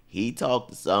ablaze. He talked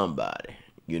to somebody.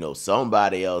 You know,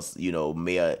 somebody else, you know,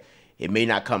 it may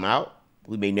not come out.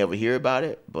 We may never hear about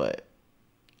it, but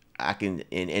I can,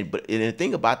 and the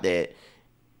thing about that,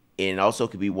 and it also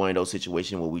could be one of those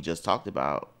situations where we just talked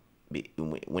about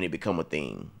when it become a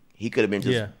thing. He could have been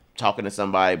just talking to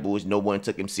somebody, bullshit, no one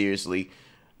took him seriously,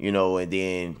 you know, and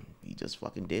then he just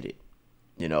fucking did it,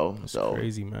 you know. That's so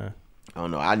crazy, man. I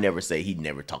don't know. I never say he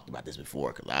never talked about this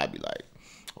before because I'd be like,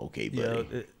 okay,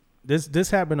 buddy. This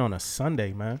happened on a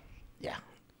Sunday, man. Yeah.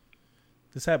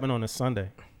 This happened on a Sunday.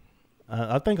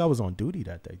 I think I was on duty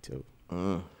that day too.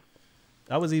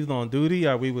 I was either on duty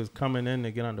or we was coming in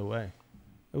to get underway.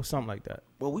 It was something like that.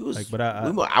 Well, we was, like, but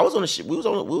I was on the ship. We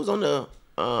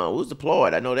was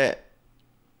deployed. I know that.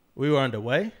 We were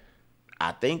underway.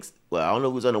 I think. Well, I don't know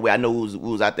who was on the way. I know who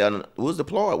was out there. Who was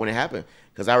deployed when it happened?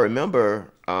 Because I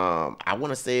remember. I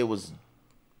want to say it was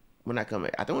when I come.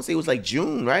 I don't say it was like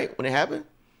June, right, when it happened.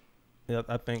 Yeah,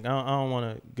 I think. I don't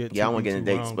want to get. Yeah, I don't want to get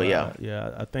into dates, but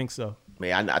yeah, I think so.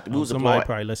 Man, we was somebody deployed.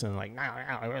 probably listening like,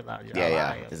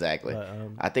 yeah, exactly. But,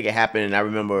 I think it happened, and I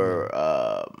remember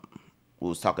we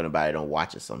was talking about it on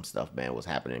Watch or some stuff. Man, was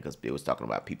happening because it was talking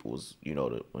about people was, you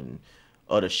know, when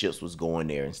other ships was going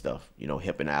there and stuff, you know,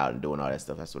 helping out and doing all that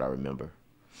stuff. That's what I remember.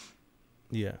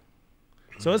 Yeah.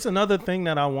 So it's another thing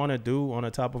that I want to do on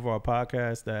the top of our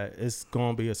podcast that it's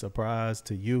going to be a surprise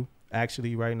to you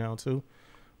actually right now too.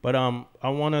 But I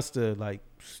want us to like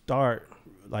start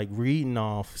like reading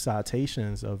off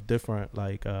citations of different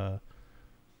like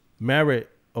merit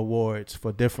awards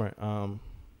for different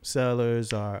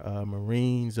sailors or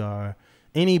Marines or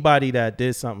anybody that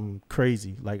did something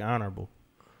crazy, like honorable.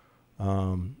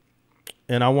 And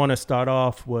I want to start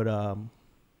off with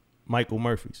Michael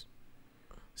Murphy's.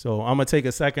 So I'm going to take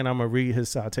a second. I'm going to read his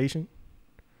citation.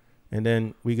 And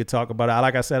then we could talk about it.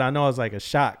 Like I said, I know it's like a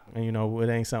shock. And, you know, it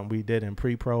ain't something we did in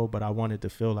pre-pro, but I wanted to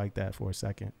feel like that for a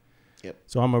second. Yep.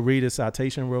 So I'm going to read his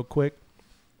citation real quick.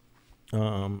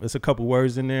 It's a couple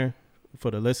words in there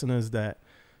for the listeners that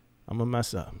I'm going to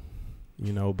mess up,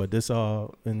 you know, but this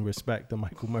all in respect to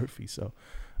Michael Murphy. So,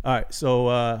 all right.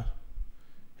 So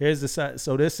here's the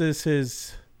so this is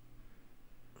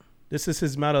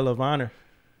his Medal of Honor.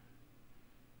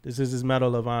 This is his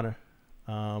Medal of Honor.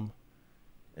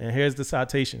 And here's the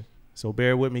citation. So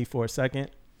bear with me for a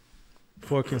second.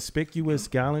 For conspicuous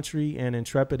gallantry and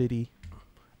intrepidity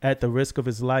at the risk of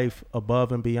his life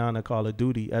above and beyond the call of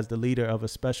duty as the leader of a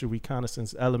special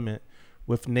reconnaissance element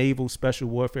with Naval Special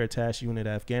Warfare Task Unit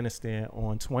Afghanistan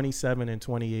on 27 and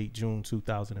 28 June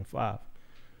 2005.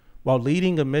 While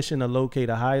leading a mission to locate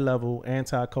a high-level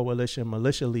anti-coalition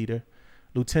militia leader,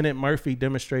 Lieutenant Murphy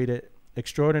demonstrated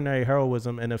extraordinary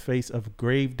heroism in the face of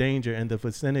grave danger in the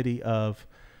vicinity of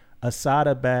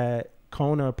Asadabad,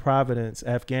 Kona Providence,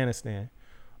 Afghanistan.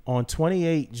 On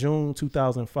 28 June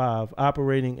 2005,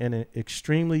 operating in an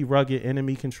extremely rugged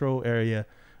enemy-controlled area,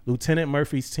 Lieutenant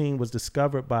Murphy's team was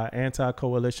discovered by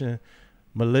anti-coalition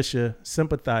militia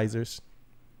sympathizers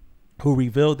who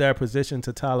revealed their position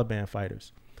to Taliban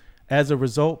fighters. As a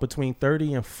result, between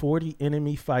 30 and 40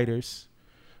 enemy fighters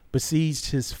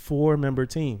besieged his 4-member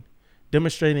team.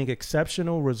 Demonstrating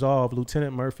exceptional resolve,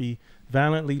 Lieutenant Murphy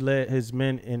valiantly led his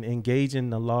men in engaging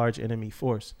the large enemy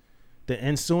force. The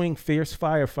ensuing fierce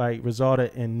firefight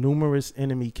resulted in numerous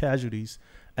enemy casualties,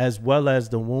 as well as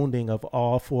the wounding of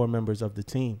all 4 members of the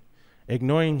team.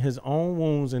 Ignoring his own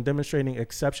wounds and demonstrating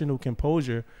exceptional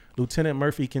composure, Lieutenant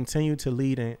Murphy continued to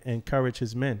lead and encourage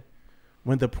his men.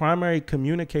 When the primary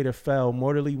communicator fell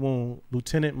mortally wounded,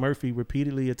 Lieutenant Murphy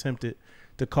repeatedly attempted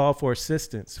to call for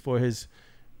assistance for his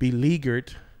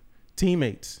beleaguered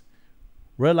teammates.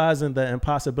 Realizing the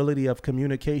impossibility of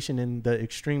communication in the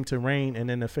extreme terrain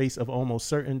and in the face of almost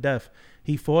certain death,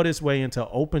 he fought his way into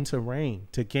open terrain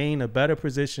to gain a better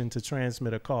position to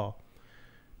transmit a call.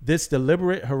 This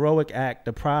deliberate, heroic act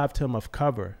deprived him of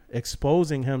cover,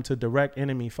 exposing him to direct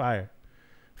enemy fire.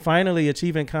 Finally,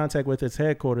 achieving contact with his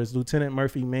headquarters, Lieutenant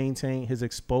Murphy maintained his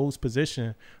exposed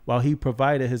position while he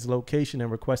provided his location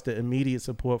and requested immediate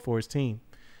support for his team.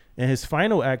 In his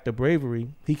final act of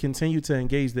bravery, he continued to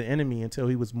engage the enemy until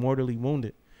he was mortally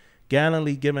wounded,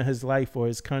 gallantly giving his life for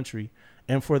his country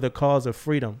and for the cause of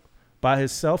freedom. By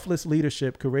his selfless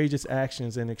leadership, courageous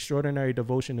actions, and extraordinary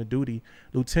devotion to duty,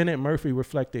 Lieutenant Murphy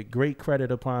reflected great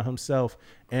credit upon himself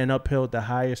and upheld the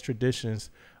highest traditions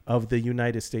of the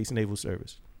United States Naval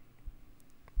Service.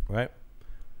 Right?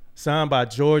 Signed by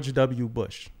George W.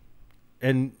 Bush.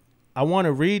 And I want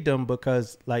to read them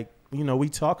because, like, you know, we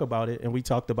talk about it, and we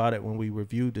talked about it when we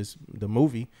reviewed the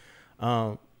movie.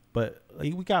 But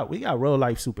like, we got real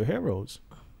life superheroes.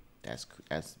 That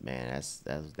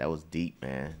was deep,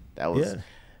 man. That was,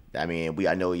 yeah. I mean,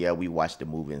 we watched the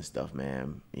movie and stuff,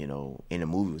 man. You know, and the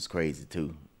movie was crazy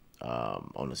too.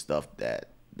 On the stuff that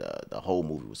the whole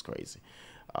movie was crazy.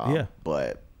 Yeah.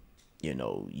 But you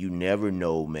know, you never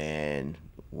know, man,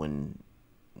 when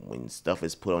stuff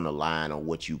is put on the line on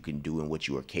what you can do and what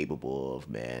you are capable of,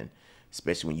 man.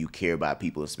 Especially when you care about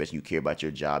people, especially you care about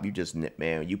your job. You just,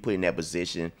 man, you put in that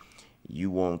position,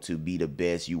 you want to be the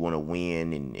best, you want to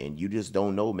win, and you just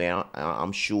don't know, man.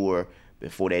 I'm sure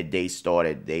before that day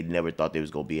started, they never thought they was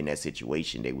going to be in that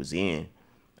situation they was in.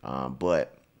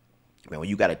 But, man, when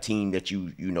you got a team that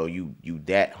you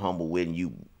that humble with, and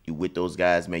you with those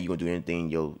guys, man, you're going to do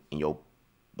anything in your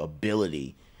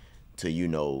ability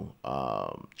to,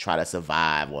 try to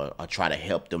survive or try to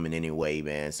help them in any way,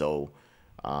 man. So,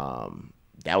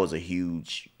 that was a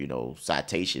huge,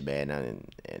 citation, man. And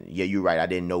yeah, you're right. I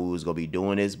didn't know we was gonna be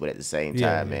doing this, but at the same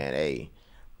time, man, hey,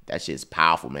 that shit's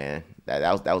powerful, man.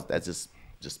 That's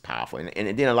just powerful.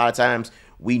 And then a lot of times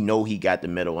we know he got the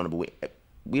medal on it, but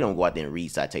we don't go out there and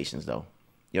read citations though.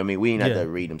 You know what I mean? We ain't have to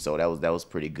read them, so that was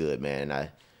pretty good, man.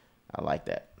 I like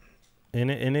that.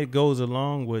 And it goes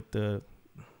along with the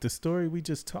story we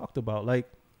just talked about. Like,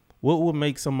 what would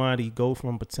make somebody go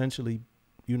from potentially,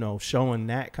 showing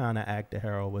that kind of act of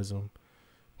heroism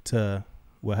to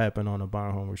what happened on the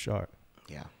Barnholm Richard?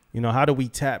 Yeah. How do we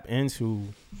tap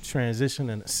into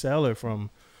transitioning a sailor from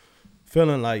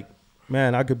feeling like,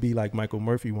 man, I could be like Michael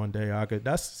Murphy one day.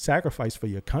 That's sacrifice for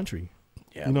your country.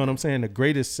 Yeah, you know what I'm saying? The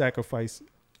greatest sacrifice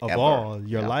of all,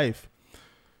 your life.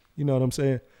 You know what I'm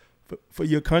saying? For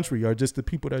your country or just the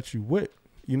people that you with.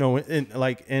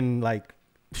 In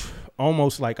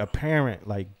almost like apparent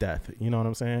like death. You know what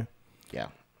I'm saying? Yeah.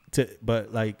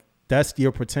 But like that's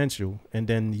your potential, and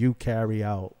then you carry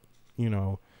out,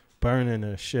 burning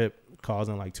a ship,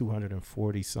 causing like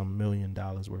 $240 some million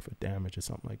worth of damage or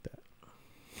something like that.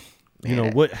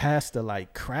 Man. What has to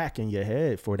like crack in your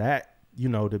head for that,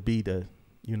 to be the,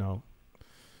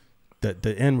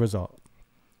 the end result.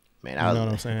 Man, you know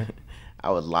what I'm saying?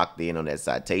 I was locked in on that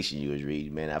citation you was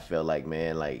reading, man. I felt like,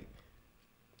 man, like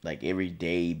every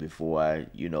day before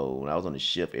when I was on the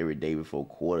ship, every day before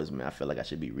quarters, man, I felt like I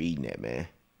should be reading that, man.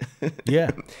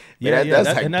 Yeah. Man,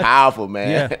 that's powerful,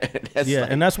 man. Yeah,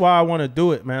 and that's why I want to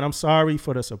do it, man. I'm sorry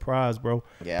for the surprise, bro.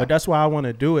 Yeah. But that's why I want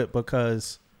to do it,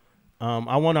 because I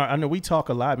know we talk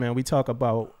a lot, man. We talk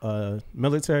about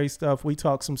military stuff. We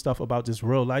talk some stuff about just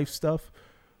real life stuff.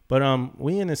 But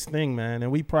we in this thing, man,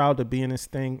 and we proud to be in this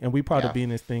thing, and we proud to be in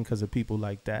this thing because of people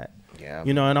like that. Yeah.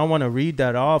 And I want to read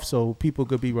that off so people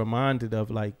could be reminded of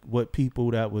like what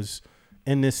people that was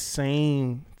in this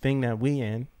same thing that we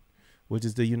in, which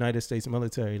is the United States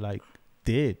military, like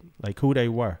did, like who they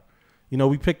were.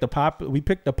 We picked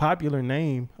the popular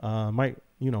name,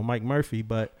 Mike Murphy,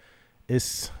 but that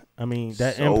so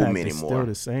impact many is more. still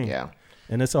the same. Yeah.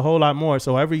 And it's a whole lot more.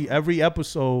 So every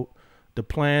episode, the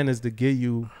plan is to give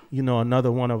you,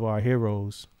 another one of our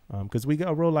heroes. Because we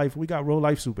got real life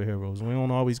superheroes. We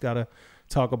don't always gotta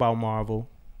talk about Marvel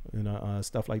and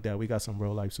stuff like that. We got some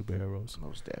real life superheroes.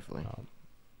 Most definitely.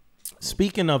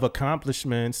 Speaking of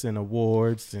accomplishments and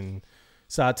awards and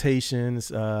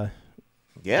citations, we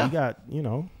got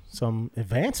some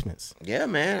advancements. Yeah,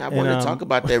 man. I want to talk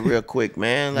about that real quick,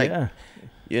 man. Like,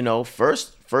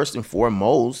 first and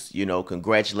foremost,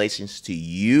 congratulations to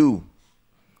you.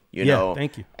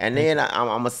 Thank you. And then I'm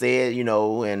gonna say it,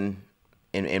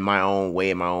 in my own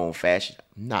way, in my own fashion.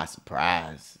 I'm not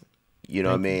surprised. You know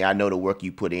what I mean? I know the work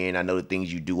you put in. I know the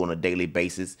things you do on a daily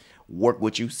basis. Work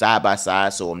with you side by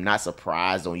side. So I'm not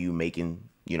surprised on you making,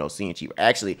 Seeing Cheaper.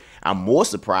 Actually, I'm more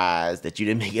surprised that you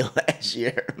didn't make it last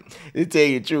year, to tell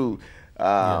you the truth.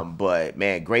 But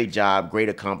man, great job, great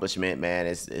accomplishment, man.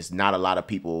 It's not a lot of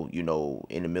people,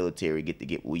 in the military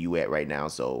get where you at right now.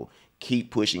 So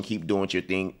keep pushing, keep doing your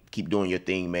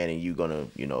thing, man, and you're gonna,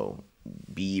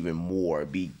 be even more,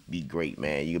 be great,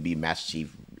 man. You'll be Master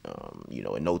Chief,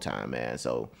 in no time, man.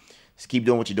 So just keep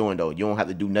doing what you're doing, though. You don't have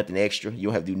to do nothing extra. You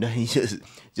don't have to do nothing.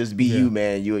 Just be you,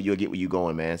 man. You'll get where you're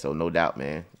going, man. So no doubt,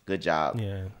 man. Good job.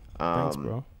 Yeah. Thanks,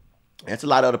 bro. There's a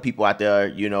lot of other people out there,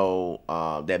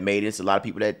 that made it. It's a lot of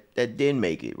people that didn't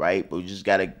make it, right? But we just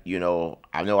gotta,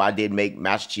 I know I did make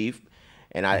Master Chief.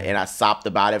 And I sopped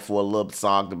about it for a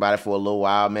little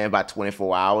while, man, about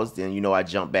 24 hours. Then, I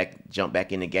jumped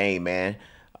back in the game, man.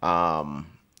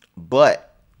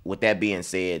 But with that being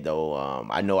said, though,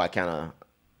 I know I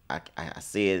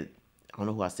said, I don't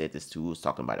know who I said this to. I was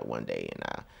talking about it one day, and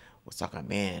I was talking,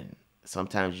 man,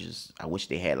 sometimes I wish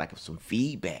they had like some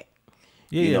feedback.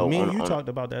 Yeah, me and you talked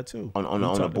about that too.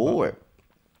 On the board.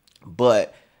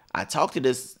 But I talked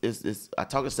to I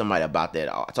talked to somebody about that.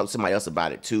 I talked to somebody else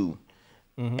about it too.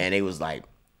 Mm-hmm. And they was like,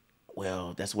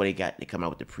 well, that's what they got. They come out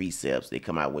with the precepts. They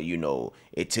come out with,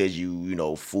 it tells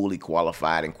you, fully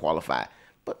qualified and qualified.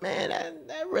 But man,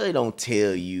 that really don't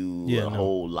tell you a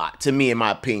whole lot. To me, in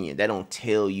my opinion, that don't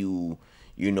tell you,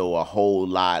 a whole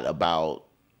lot about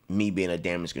me being a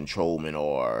damage controlman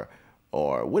or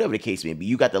whatever the case may be.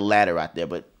 You got the ladder out there,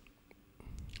 but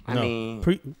I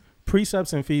mean,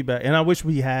 precepts and feedback. And I wish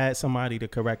we had somebody to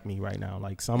correct me right now,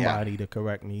 like somebody to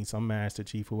correct me, some Master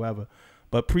Chief, whoever.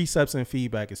 But precepts and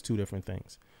feedback is two different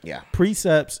things. Yeah.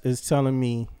 Precepts is telling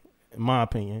me, in my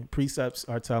opinion, precepts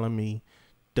are telling me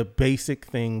the basic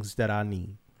things that I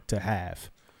need to have.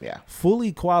 Yeah.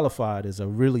 Fully qualified is a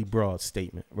really broad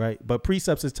statement, right? But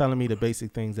precepts is telling me the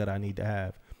basic things that I need to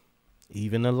have.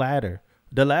 Even the ladder.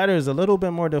 The ladder is a little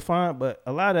bit more defined, but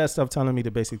a lot of that stuff telling me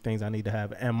the basic things I need to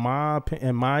have. In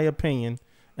my opinion,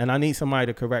 and I need somebody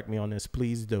to correct me on this,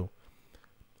 please do.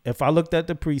 If I looked at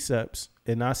the precepts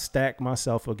and I stack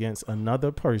myself against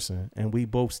another person and we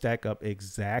both stack up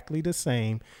exactly the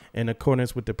same in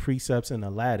accordance with the precepts and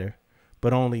the ladder,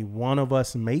 but only one of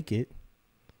us make it,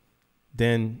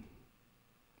 then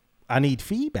I need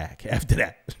feedback after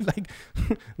that.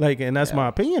 And that's my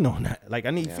opinion on that. Like,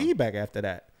 I need feedback after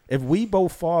that. If we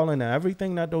both fall into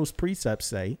everything that those precepts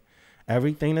say,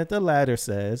 everything that the ladder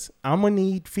says, I'm going to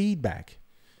need feedback.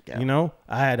 Yeah.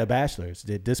 I had a bachelor's.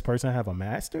 Did this person have a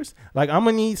master's? Like, I'm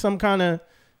going to need some kind of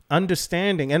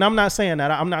understanding. And I'm not saying that.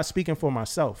 I'm not speaking for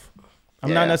myself.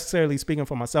 I'm not necessarily speaking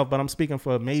for myself, but I'm speaking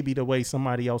for maybe the way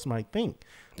somebody else might think.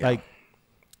 Yeah. Like,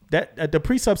 that the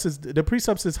precepts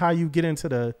is how you get into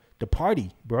the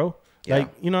party, bro. Yeah. Like,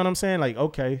 you know what I'm saying? Like,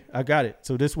 okay, I got it.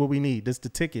 So this is what we need. This the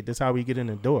ticket. This how we get in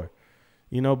the door.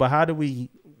 You know, but how do we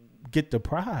get the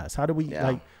prize? How do we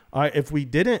like, all right, if we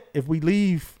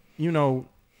leave, you know,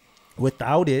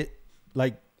 without it,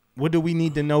 like, what do we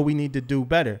need to know we need to do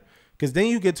better? Because then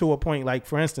you get to a point, like,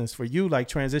 for instance, for you, like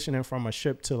transitioning from a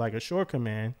ship to like a shore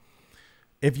command,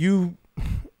 if you,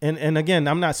 and again,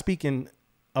 I'm not speaking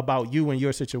about you and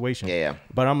your situation,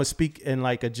 but I'm gonna speak in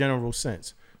like a general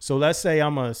sense. So let's say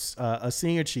I'm a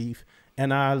senior chief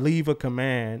and I leave a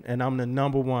command and I'm the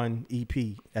number one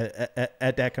EP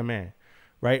at that command,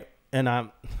 right? And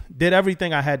I did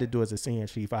everything I had to do as a senior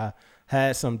chief. I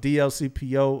had some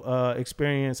DLCPO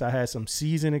experience. I had some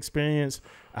season experience.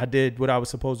 I did what I was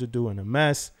supposed to do in a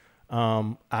mess.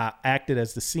 I acted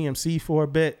as the CMC for a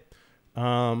bit.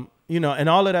 You know, and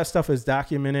all of that stuff is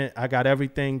documented. I got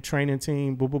everything, training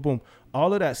team, boom, boom, boom.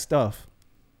 All of that stuff,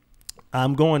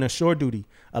 I'm going to shore duty.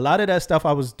 A lot of that stuff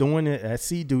I was doing it at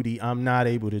sea duty, I'm not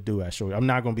able to do at shore. I'm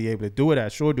not going to be able to do it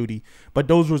at shore duty. But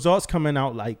those results coming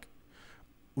out like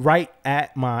right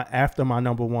at after my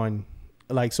number one.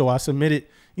 Like, so I submitted,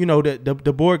 you know, the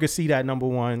board could see that number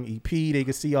one EP. They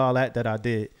could see all that I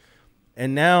did.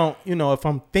 And now, you know, if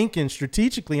I'm thinking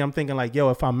strategically, I'm thinking like, yo,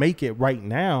 if I make it right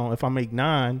now, if I make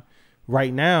 9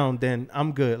 right now, then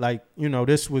I'm good. Like, you know,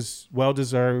 this was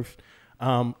well-deserved.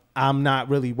 I'm not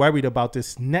really worried about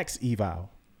this next eval.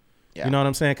 Yeah. You know what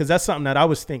I'm saying? Because that's something that I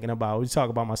was thinking about. We talk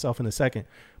about myself in a second.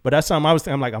 But that's something I was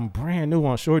thinking. I'm like, I'm brand new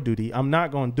on shore duty. I'm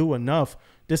not going to do enough.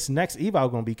 This next eval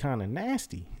going to be kind of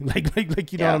nasty. Like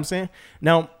you know what I'm saying?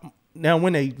 Now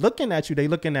when they looking at you, they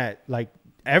looking at like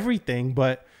everything.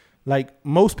 But like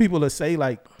most people will say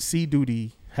like sea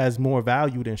duty has more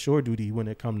value than shore duty when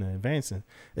it comes to advancing,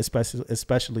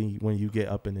 especially when you get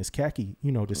up in this khaki,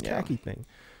 you know, this khaki thing.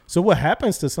 So what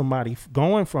happens to somebody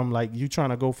going from like you trying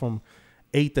to go from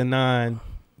 8 to 9,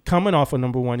 coming off a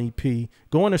number one EP,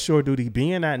 going to shore duty,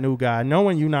 being that new guy,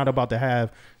 knowing you're not about to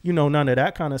have, you know, none of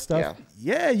that kind of stuff.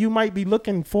 Yeah, you might be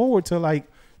looking forward to like,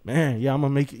 man, I'm going to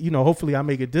make it, you know, hopefully I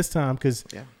make it this time because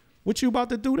what you about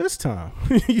to do this time?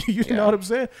 you know what I'm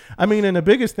saying? I mean, and the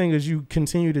biggest thing is you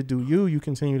continue to do you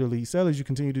continue to lead sellers, you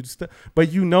continue to do stuff,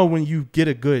 but you know when you get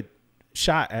a good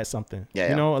shot at something,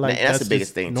 you know, like and that's the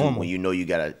biggest thing too. When you know you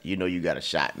got a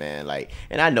shot, man. Like,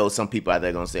 and I know some people out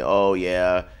there gonna say, "Oh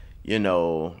yeah, you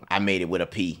know, I made it with a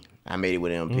P, I made it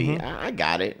with an MP." Mm-hmm. I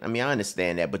got it. I mean, I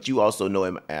understand that, but you also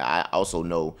know, I also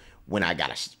know when I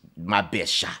got my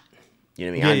best shot. You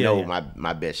know what I mean? I know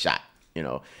my best shot. You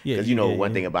know, because you know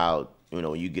one thing about, you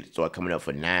know, you start coming up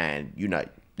for 9,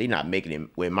 they're not making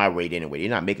it with my rate anyway. They're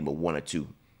not making but 1 or 2.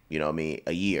 You know what I mean?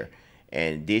 A year,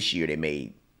 and this year they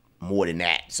made more than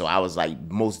that. So I was like,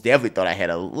 most definitely thought I had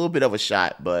a little bit of a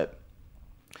shot, but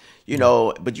you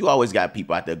know, but you always got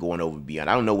people out there going over and beyond.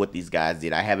 I don't know what these guys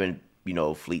did. I haven't, you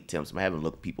know, fleet temps. I haven't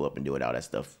looked people up and doing all that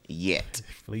stuff yet.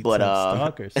 Fleet temp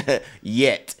stalkers.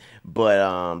 Yet.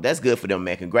 But that's good for them,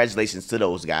 man. Congratulations to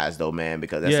those guys though, man,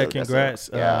 because congrats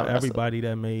everybody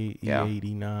that made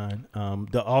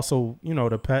E89. Also, you know,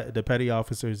 the petty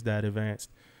officers that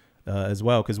advanced as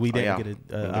well, because we didn't get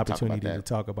an opportunity to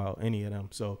talk about any of them.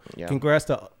 So congrats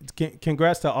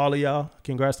to all of y'all.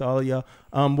 Congrats to all of y'all.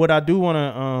 What I do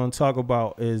want to talk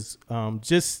about is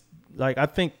just like, I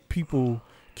think people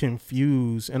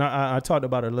confuse, and I talked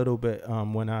about it a little bit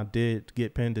when I did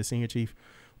get pinned to senior chief,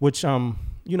 which I'm,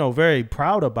 you know, very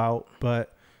proud about.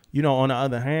 But, you know, on the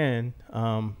other hand,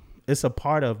 it's a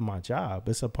part of my job.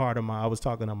 It's a part of I was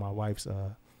talking to my wife's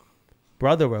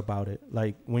brother about it.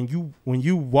 Like when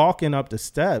you walking up the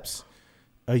steps,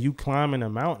 you climbing a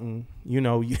mountain, you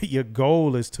know, your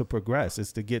goal is to progress.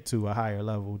 It's to get to a higher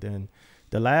level than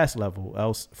the last level.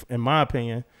 Else, in my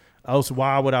opinion,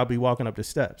 why would I be walking up the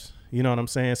steps? You know what I'm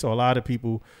saying? So a lot of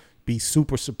people be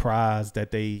super surprised that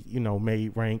they, you know,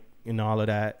 made rank and all of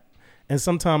that. And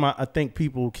sometimes I think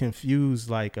people confuse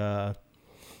like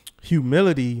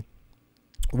humility.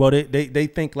 Well, they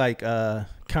think like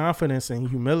confidence and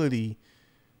humility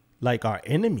like our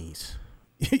enemies.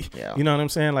 You know what I'm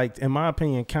saying? Like, in my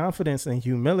opinion, confidence and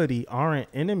humility aren't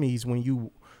enemies when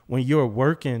you're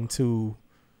working to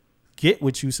get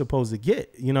what you're supposed to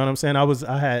get. You know what I'm saying?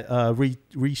 I had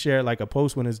reshared like a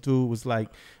post when this dude was like,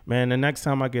 man, the next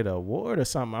time I get an award or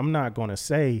something, I'm not going to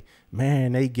say,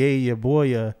 man, they gave your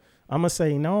boy I'm going to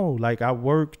say, no, like I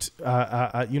worked,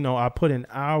 I put in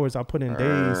hours, I put in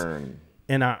days,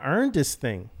 and I earned this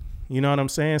thing. You know what I'm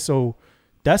saying? So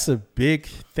that's a big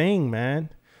thing, man.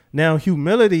 Now,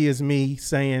 humility is me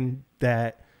saying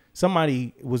that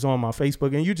somebody was on my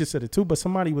Facebook, and you just said it too, but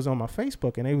somebody was on my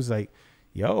Facebook and they was like,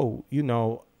 yo, you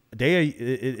know,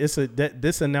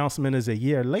 this announcement is a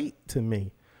year late to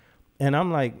me. And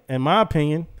I'm like, in my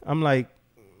opinion, I'm like,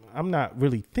 I'm not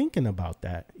really thinking about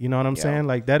that. You know what I'm saying?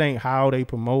 Like, that ain't how they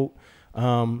promote.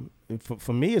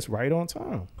 For me, it's right on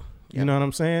time. You know what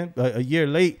I'm saying? A year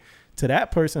late to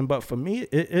that person, but for me,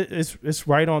 it's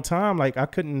right on time. Like, I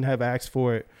couldn't have asked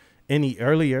for it any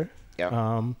earlier.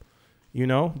 Yeah. You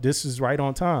know, this is right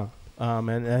on time.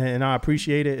 And I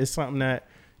appreciate it. It's something that,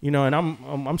 you know, and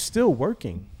I'm still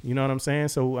working. You know what I'm saying?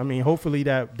 So I mean, hopefully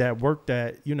that work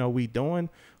that, you know, we doing,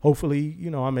 hopefully,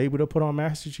 you know, I'm able to put on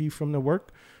Master Chief from the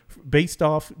work based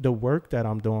off the work that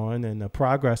I'm doing and the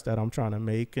progress that I'm trying to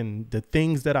make and the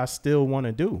things that I still want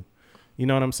to do. You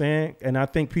know what I'm saying? And I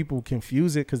think people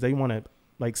confuse it because they want to,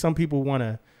 like, some people want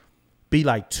to be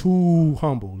like too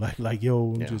humble, like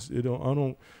yo, just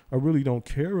I really don't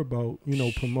care about, you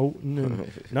know, promoting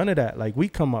and none of that. Like, we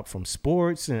come up from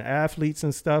sports and athletes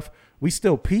and stuff. We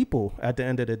still people at the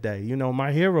end of the day. You know,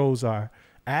 my heroes are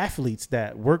athletes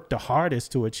that work the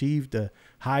hardest to achieve the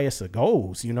highest of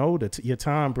goals. You know, your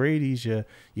Tom Brady's, your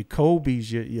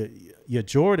Kobe's, your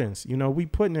Jordans. You know, we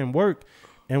putting in work,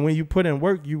 and when you put in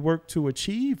work, you work to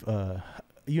achieve,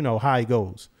 you know, high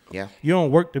goals. Yeah. You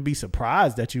don't work to be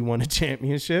surprised that you won a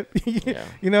championship.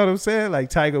 You know what I'm saying? Like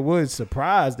Tiger Woods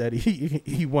surprised that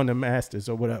he won the Masters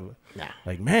or whatever. Nah.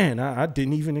 Like, man, I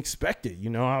didn't even expect it. You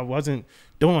know, I wasn't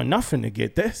doing nothing to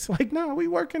get this. Like, no, we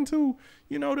working to,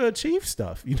 you know, to achieve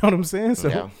stuff. You know what I'm saying?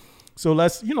 So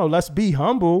let's be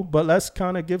humble, but let's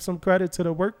kind of give some credit to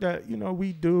the work that, you know,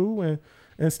 we do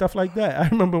and stuff like that. I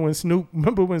remember when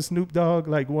Snoop Dogg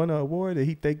like won an award and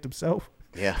he thanked himself.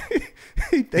 Yeah.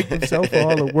 He thanked himself for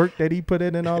all the work that he put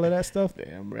in and all of that stuff.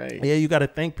 Damn right. Yeah, you got to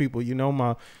thank people. You know,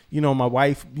 my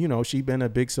wife, you know, she been a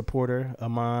big supporter of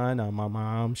mine. My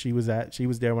mom, she was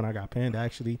there when I got pinned.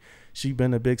 Actually, she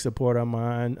been a big supporter of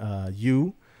mine.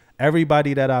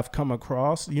 Everybody that I've come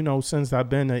across, you know, since I've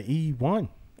been an E1.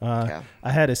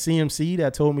 I had a CMC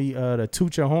that told me to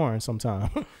toot your horn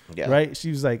sometime. Right? She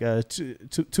was like,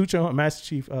 toot your horn, Master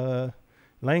Chief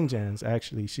Langjans,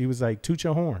 actually. She was like, toot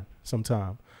your horn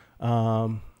sometime.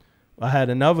 I had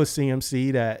another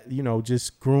CMC that, you know,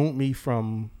 just groomed me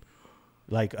from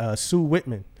like Sue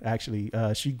Whitman, actually.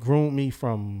 She groomed me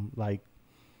from like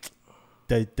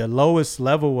the lowest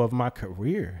level of my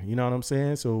career. You know what I'm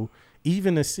saying? So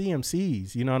even the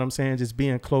CMCs, you know what I'm saying? Just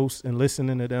being close and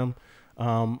listening to them.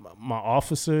 My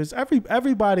officers,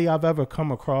 everybody I've ever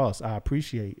come across, I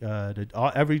appreciate.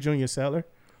 Every junior seller,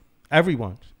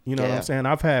 everyone. You know what I'm saying?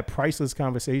 I've had priceless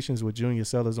conversations with junior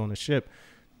sellers on the ship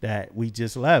that we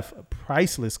just left.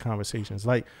 Priceless conversations.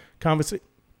 Like,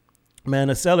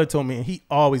 man, a seller told me, and he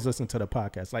always listened to the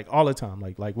podcast, like all the time,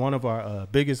 like one of our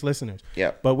biggest listeners.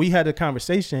 Yeah. But we had a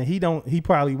conversation. He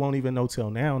probably won't even know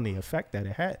till now the effect that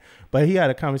it had. But he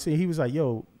had a conversation. He was like,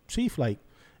 yo, Chief, like,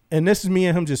 and this is me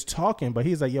and him just talking, but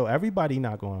he's like, yo, everybody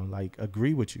not going to like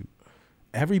agree with you.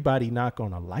 Everybody not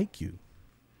going to like you.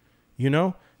 You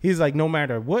know? He's like, no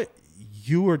matter what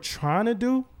you are trying to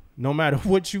do, no matter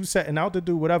what you setting out to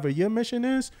do, whatever your mission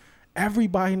is,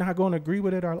 everybody not going to agree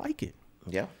with it or like it.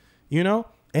 Yeah. You know?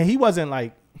 And he wasn't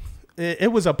like,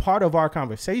 it was a part of our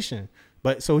conversation,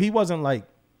 but so he wasn't like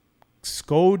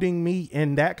scolding me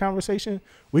in that conversation.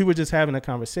 We were just having a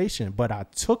conversation, but I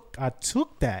took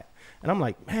that and I'm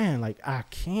like, man, like I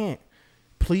can't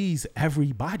please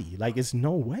everybody. Like, it's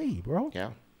no way, bro.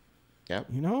 Yeah. Yeah.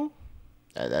 You know?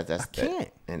 I can't.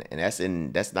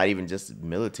 And that's not even just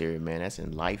military, man. That's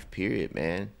in life, period,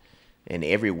 man. In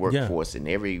every workforce and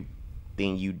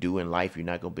everything you do in life, you're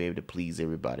not gonna be able to please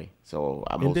everybody. So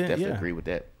I most definitely agree with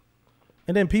that.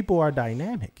 And then people are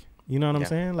dynamic. You know what I'm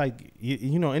saying? Like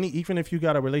you know, even if you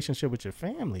got a relationship with your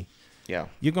family,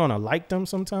 you're gonna like them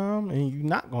sometime, and you're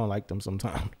not gonna like them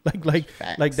sometime. like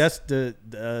that's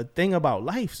the thing about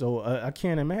life. So I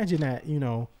can't imagine that, you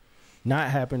know, not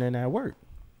happening at work.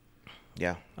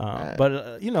 Yeah.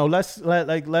 But you know, let's you know,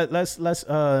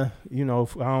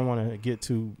 I don't want to get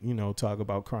to, you know, talk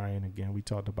about crying again. We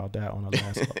talked about that on the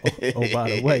last by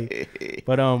the way.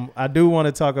 But I do want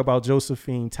to talk about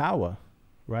Josephine Tower,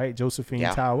 right? Josephine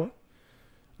Tower.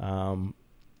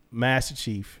 Master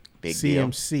Chief, Big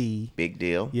CMC. Deal. Big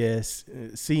deal. Yes,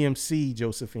 CMC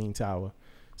Josephine Tower.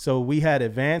 So we had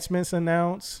advancements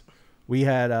announced. We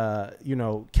had, you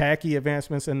know, khaki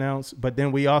advancements announced, but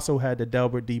then we also had the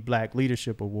Delbert D. Black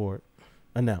Leadership Award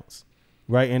announced,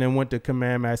 right? And then went to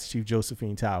Command Master Chief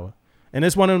Josephine Tower. And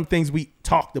it's one of them things we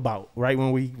talked about, right,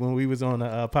 when we was on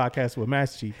a podcast with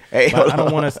Master Chief. Hey, I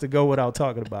don't want us to go without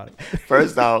talking about it.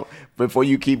 First off, before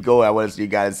you keep going, you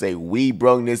got to say, we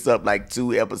brung this up like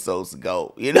 2 episodes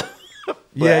ago, you know?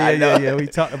 Yeah. We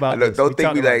talked about this. Don't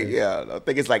think don't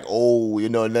think it's like, you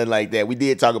know, nothing like that. We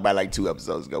did talk about like 2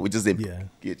 episodes ago. We just didn't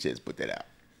get a chance to put that out.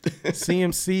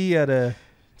 CMC at a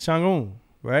Chang'un,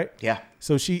 right? Yeah.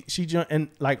 So she and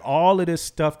like all of this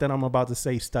stuff that I'm about to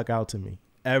say stuck out to me,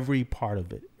 every part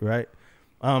of it, right?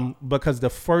 Because the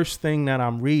first thing that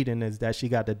I'm reading is that she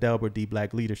got the Delbert D.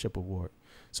 Black Leadership Award.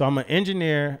 So I'm an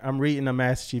engineer. I'm reading the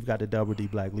Master Chief got the Delbert D.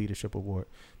 Black Leadership Award.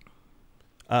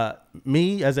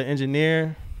 Me as an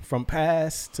engineer, from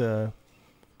past to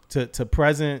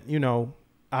present, you know,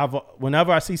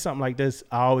 whenever I see something like this,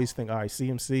 I always think, all right,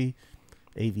 CMC,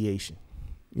 aviation.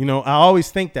 You know, I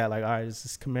always think that, like, all right, this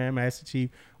is Command Master Chief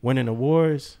winning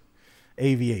awards,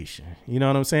 aviation. You know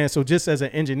what I'm saying? So just as an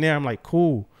engineer, I'm like,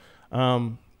 cool.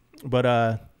 But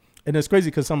and it's crazy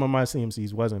because some of my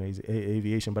CMCs wasn't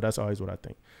aviation, but that's always what I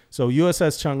think. So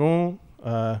USS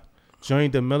Chang'un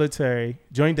joined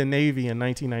the Navy in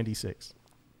 1996.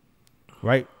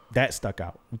 Right? That stuck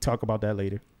out. We talk about that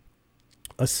later.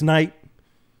 A snipe,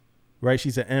 right?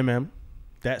 She's an MM.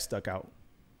 That stuck out.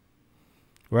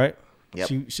 Right?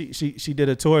 Yep. She did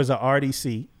a tour as a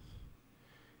RDC.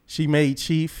 She made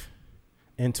chief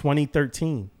in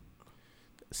 2013.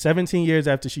 17 years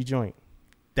after she joined.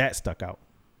 That stuck out.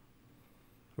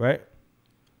 Right?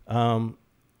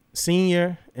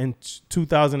 Senior in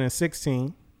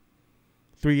 2016,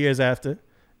 3 years after.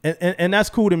 And that's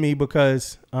cool to me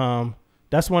because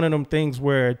that's one of them things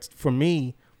where, for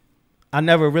me, I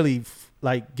never really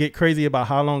like get crazy about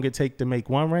how long it take to make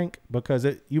one rank, because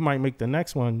you might make the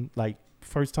next one like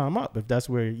first time up if that's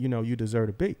where, you know, you deserve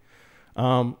to be.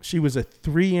 She was a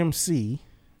 3MC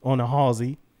on a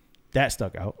Halsey. That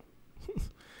stuck out.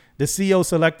 The CO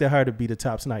selected her to be the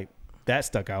top snipe. That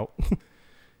stuck out.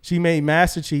 She made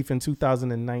Master Chief in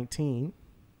 2019.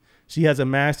 She has a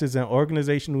master's in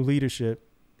organizational leadership,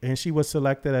 and she was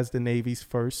selected as the Navy's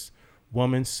first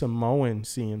woman Samoan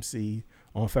CMC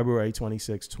on February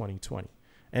 26, 2020.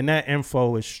 And that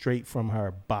info is straight from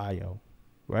her bio,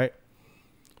 right?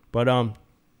 But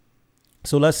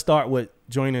so let's start with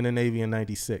joining the Navy in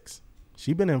 96.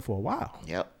 She's been in for a while.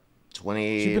 Yep.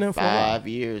 25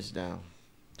 years now.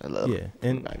 I love it. Yeah,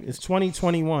 and it's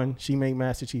 2021. She made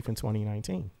Master Chief in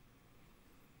 2019.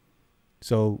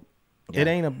 So it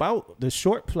ain't about the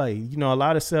short play. You know, a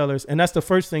lot of sellers, and that's the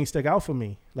first thing stick out for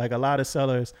me. Like a lot of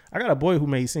sellers, I got a boy who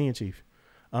made Senior Chief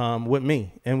with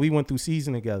me, and we went through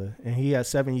season together, and he had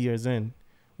 7 years in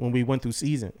when we went through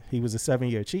season. He was a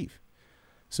 7-year chief.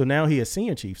 So now he a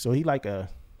Senior Chief. So he like a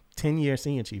 10-year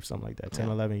Senior Chief, something like that, 10,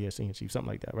 11-year Senior Chief, something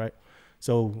like that, right?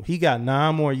 So he got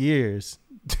 9 more years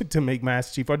to make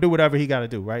Master Chief or do whatever he got to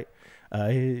do, right?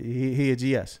 He a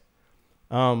GS.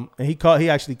 And he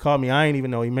actually called me. I ain't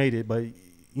even know he made it, but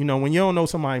you know, when you don't know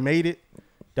somebody made it,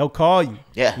 they'll call you.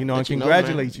 Yeah. You know, and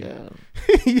congratulate you. Yeah.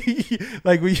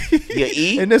 Like we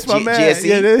E? and this my man. GSE?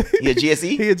 Yeah, He a GSE?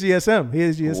 He a GSM. He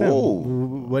is GSM.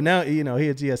 Whoa. Well, now, you know, he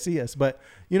a GSCS. But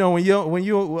you know, when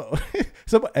you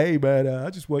somebody, hey man, I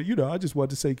just want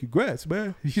to say congrats,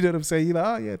 man. You know what I'm saying? You're like,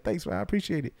 oh yeah, thanks, man. I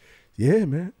appreciate it. Yeah,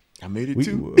 man. I made it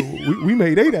too. We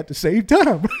made 8 at the same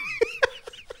time.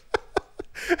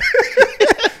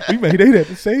 We made 8 at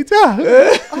the same time.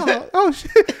 Oh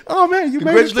shit! Oh man, you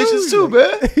Congratulations made it too,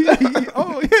 man.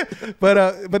 Oh yeah,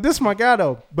 but this is my guy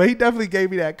though. But he definitely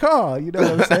gave me that call. You know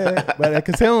what I'm saying? But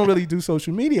because he don't really do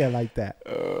social media like that.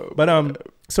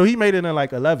 So he made it in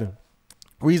like 11.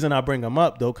 Reason I bring him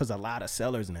up though, because a lot of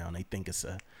sellers now they think it's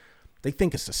a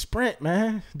sprint,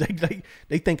 man.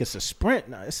 They think it's a sprint.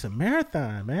 No, it's a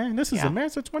marathon, man. This is a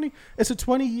marathon. It's a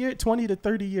 20 to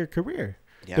 30 year career.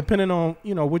 Yeah. Depending on,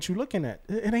 you know, what you're looking at.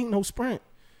 It ain't no sprint.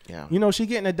 Yeah. You know, she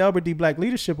getting a Delbert D. Black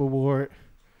Leadership Award,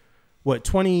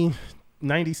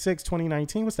 2096,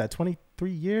 2019? What's that,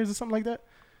 23 years or something like that?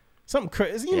 Something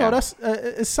crazy. You know, that's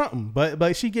it's something.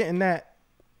 But she getting that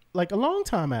like a long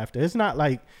time after. It's not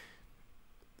like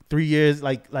 3 years.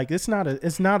 Like it's not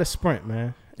a sprint,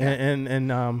 man. Yeah.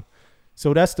 And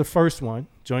so that's the first one.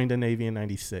 Joined the Navy in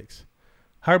 96.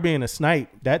 Her being a snipe,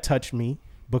 that touched me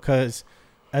because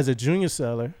as a junior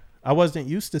seller, I wasn't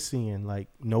used to seeing like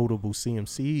notable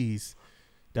CMCs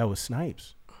that was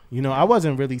snipes. You know, I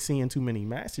wasn't really seeing too many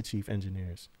Master Chief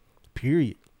engineers,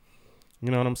 period.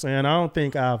 You know what I'm saying? I don't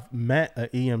think I've met an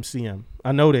EMCM.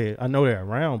 I know they're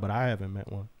around, but I haven't met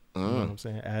one. You know what I'm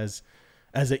saying? As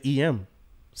an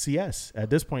EMCS. At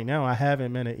this point now, I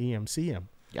haven't met an EMCM.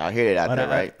 Y'all hear that out there,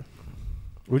 right?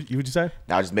 What'd you say?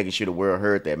 I was just making sure the world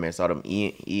heard that, man. Saw them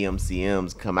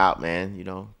EMCMs come out, man, you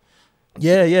know.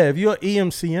 Yeah. If you're an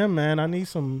EMCM, man, I need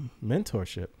some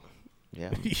mentorship.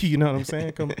 Yeah. You know what I'm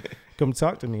saying? Come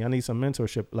talk to me. I need some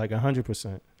mentorship, like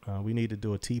 100%. We need to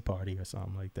do a tea party or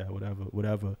something like that.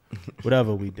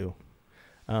 Whatever we do.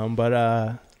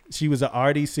 But she was an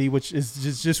RDC, which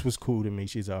is just was cool to me.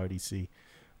 She's an RDC.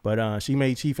 But she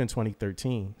made chief in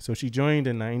 2013. So she joined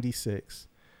in 96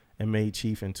 and made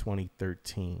chief in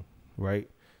 2013, right?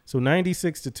 So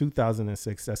 96 to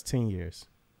 2006, that's 10 years,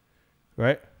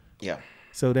 right? Yeah.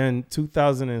 So then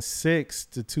 2006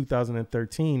 to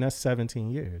 2013, that's 17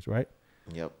 years, right?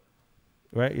 Yep.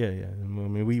 Right? Yeah. I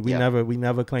mean, we Yeah.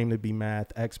 never claimed to be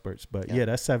math experts, but yeah,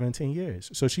 that's 17 years.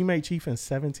 So she made chief in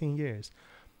 17 years.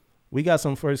 We got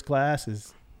some first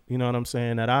classes, you know what I'm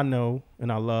saying, that I know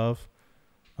and I love.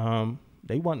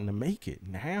 They wanting to make it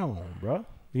now, bro.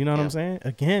 You know what I'm saying?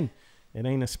 Again, it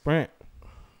ain't a sprint.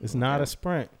 It's not a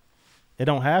sprint. It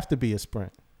don't have to be a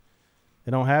sprint. It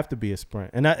don't have to be a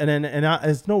sprint. And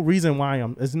there's no reason why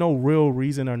there's no real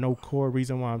reason or no core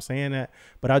reason why I'm saying that.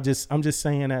 But I'm just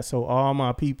saying that so all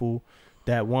my people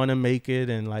that want to make it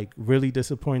and like really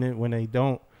disappointed when they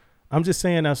don't, I'm just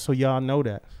saying that so y'all know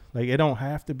that. Like, it don't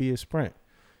have to be a sprint.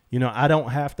 You know, I don't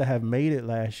have to have made it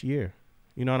last year.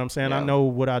 You know what I'm saying? Yeah. I know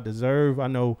what I deserve. I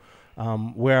know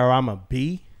where I'm going to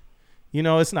be. You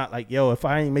know, it's not like, yo, if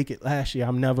I ain't make it last year,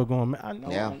 I'm never going to. I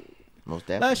know. Yeah. Most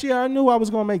definitely. Last year, I knew I was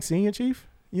going to make senior chief.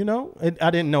 You know,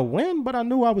 I didn't know when, but I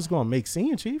knew I was going to make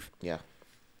senior chief. Yeah.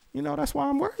 You know, that's why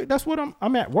I'm working. That's what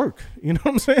I'm at work. You know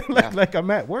what I'm saying? Like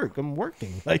I'm at work. I'm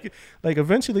working. Like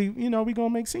eventually, you know, we going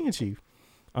to make senior chief.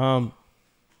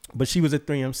 But she was at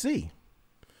 3MC.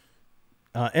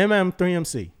 MM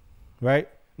 3MC, right?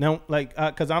 Now, like,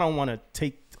 because I don't want to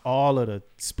take all of the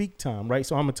speak time, right?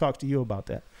 So I'm going to talk to you about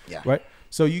that. Yeah. Right?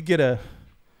 So you get a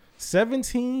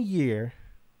 17-year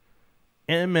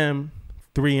MM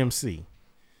 3MC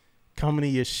coming to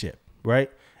your ship,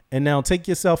 right? And now take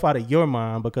yourself out of your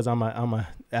mind, because I'm going to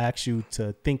ask you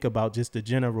to think about just the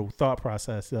general thought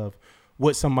process of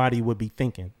what somebody would be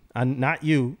thinking. Not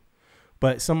you,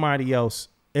 but somebody else.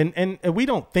 And we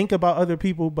don't think about other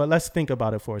people, but let's think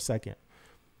about it for a second.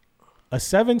 A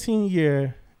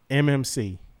 17-year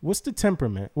MMC, what's the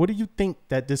temperament? What do you think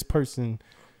that this person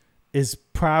is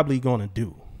probably going to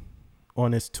do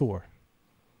on this tour?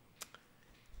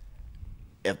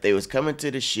 If they was coming to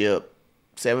the ship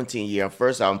 17 year,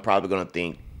 first I'm probably going to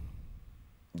think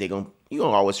you're going to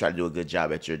always try to do a good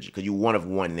job at your, because you one of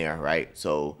one there, right?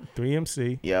 So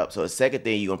 3MC. Yep. So the second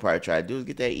thing you're going to probably try to do is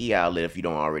get that E outlet if you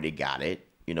don't already got it.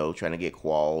 You know, trying to get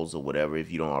quals or whatever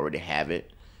if you don't already have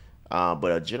it.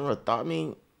 But a general thought, I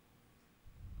mean,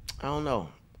 I don't know.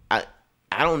 I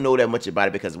don't know that much about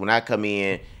it, because when I come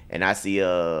in and I see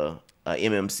a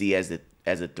MMC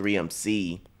as a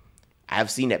 3MC, I've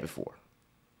seen that before.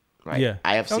 Right? Yeah.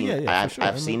 I have seen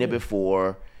I've seen it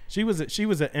before. She was an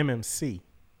MMC.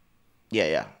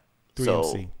 Yeah. 3MC.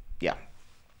 So, yeah.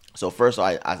 So first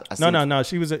I seen No.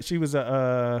 She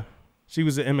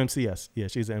was a MMCS. Yeah,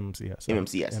 she's an MMCS.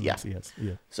 MMCS,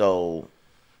 yeah. So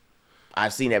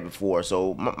I've seen that before.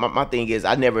 So my thing is,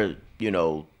 I never,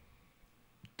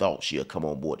 thought she'd come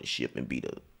on board the ship and be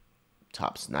the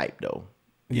top snipe though.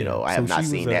 You know, I have not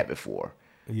seen that before.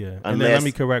 Yeah. And then let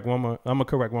me correct one more. I'm gonna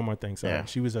correct one more thing. Sorry. Yeah.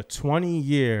 She was a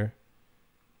 20-year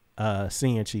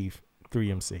senior chief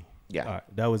 3MC. Yeah. All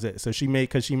right, that was it. So she made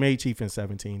chief in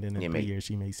 17, and in 3 years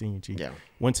she made senior chief. Yeah.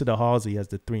 Went to the Halsey as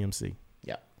the 3MC.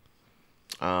 Yeah.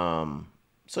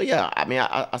 So yeah, I mean,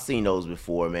 I seen those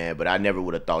before, man, but I never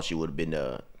would have thought she would have been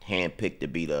the handpicked to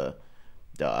be the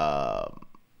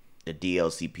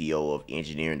DLCPO of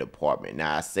engineering department.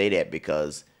 Now I say that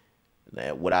because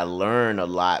what I learned a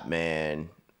lot, man,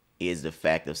 is the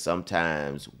fact that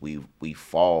sometimes we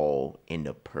fall in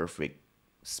the perfect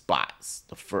spots,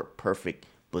 the perfect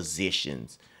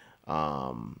positions,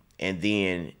 and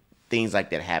then things like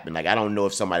that happen. Like, I don't know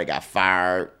if somebody got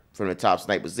fired from the top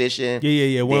snipe position.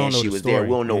 Yeah. We don't know she the was story. there. We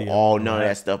don't know none of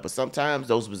that stuff. But sometimes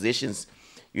those positions,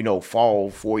 fall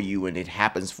for you, and it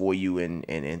happens for you,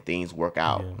 and things work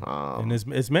out. Yeah. And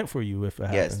it's meant for you if it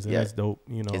happens. And it's dope.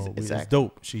 It's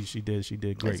dope. She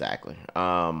did great. Exactly.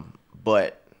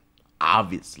 But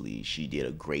obviously she did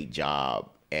a great job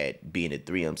at being a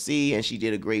 3MC, and she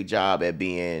did a great job at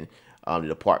being the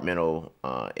departmental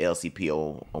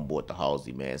LCPO on board the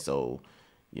Halsey, man. So,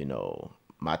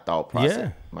 my thought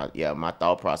process, my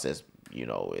thought process,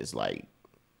 is like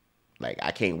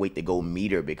I can't wait to go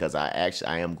meet her, because I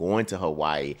am going to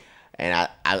Hawaii, and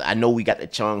I know we got the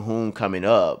Chung Hoon coming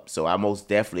up, so I most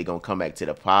definitely gonna come back to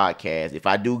the podcast. If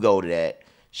I do go to that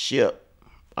ship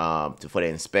for the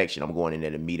inspection, I'm going in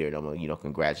there to meet her, and I'm gonna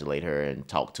congratulate her and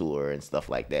talk to her and stuff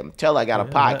like that. Tell her I got a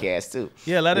podcast too.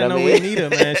 Yeah, let her know we need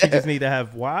her, man. She just need to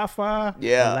have Wi-Fi, a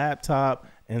laptop,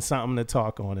 and something to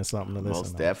talk on and something to listen.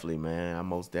 Most definitely, man. I'm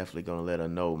most definitely gonna let her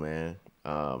know, man.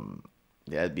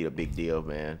 That'd be a big deal,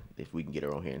 man, if we can get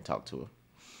her on here and talk to her.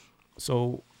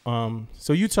 So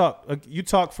So you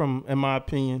talk from, in my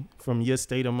opinion, from your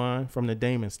state of mind, from the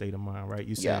Damon state of mind, right?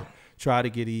 You said try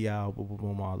to get E out, boom, boom,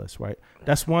 boom, all this, right?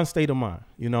 That's one state of mind,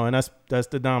 you know, and that's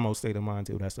the Damo state of mind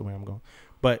too. That's the way I'm going.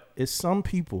 But it's some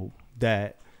people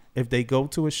that if they go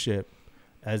to a ship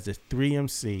as the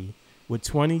 3MC with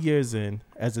 20 years in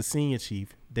as a senior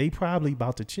chief, they probably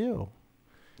about to chill.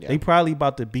 Yeah. They probably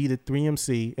about to be the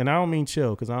 3MC, and I don't mean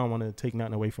chill because I don't want to take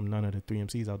nothing away from none of the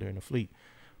 3MCs out there in the fleet.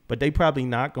 But they probably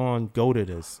not going to go to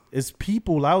this. It's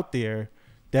people out there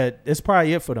that it's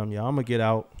probably it for them, y'all. I'm going to get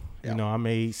out. Yeah. You know, I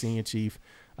made senior chief.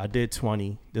 I did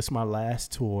 20. This is my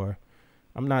last tour.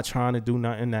 I'm not trying to do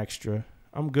nothing extra.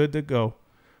 I'm good to go.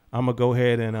 I'm going to go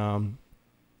ahead and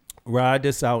ride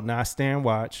this out, not stand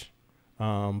watch.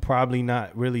 Probably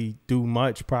not really do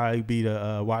much. Probably be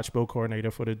the watch bill coordinator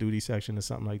for the duty section or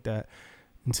something like that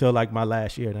until like my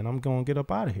last year. Then I'm going to get up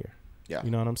out of here. Yeah.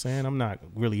 You know what I'm saying? I'm not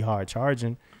really hard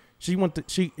charging.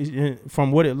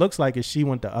 From what it looks like is she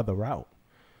went the other route.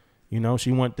 You know,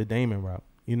 she went the Damon route,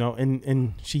 you know,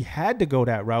 and she had to go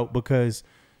that route because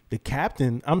the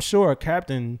captain, I'm sure a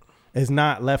captain is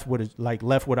not left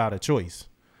without a choice.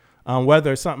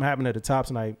 Whether something happened at the top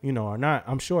tonight, you know, or not,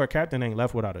 I'm sure a captain ain't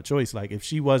left without a choice. Like if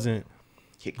she wasn't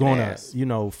going to, you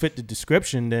know, fit the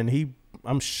description, then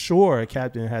I'm sure a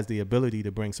captain has the ability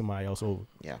to bring somebody else over.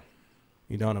 Yeah.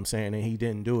 You know what I'm saying? And he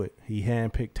didn't do it. He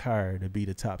handpicked her to be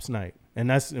the top snipe. And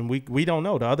we don't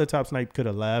know. The other top snipe could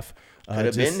have left. Could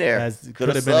have been there.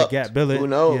 Could have been a gap billet. Who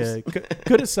knows? Yeah,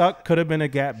 could have sucked. Could have been a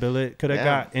gap billet. Could have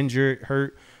got injured,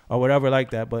 hurt, or whatever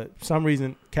like that. But for some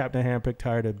reason, Captain handpicked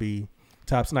her to be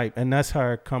top snipe. And that's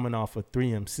her coming off a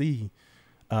 3MC.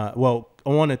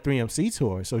 On a 3MC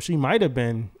tour. So she might have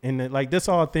been in the, like, this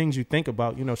all things you think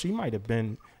about. You know, she might have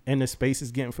been in the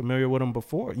spaces getting familiar with them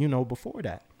before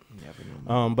that.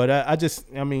 But I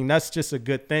mean, that's just a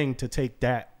good thing to take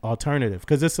that alternative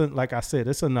because like I said,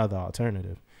 it's another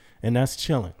alternative, and that's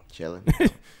chilling.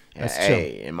 That's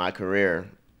chilling. In my career,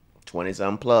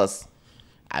 20-something plus,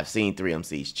 I've seen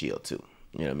 3MCs chill too.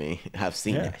 You know what I mean? I've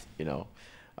seen that. You know,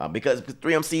 because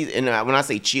 3MCs, and when I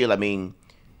say chill, I mean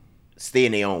stay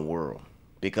in their own world.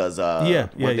 Because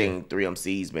one thing,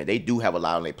 3MCs, man, they do have a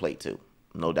lot on their plate too.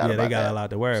 No doubt about that. Yeah, they got a lot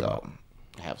to worry about.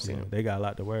 I have seen them. They got a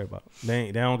lot to worry about.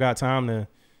 They don't got time to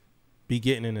be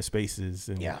getting into spaces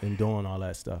and doing all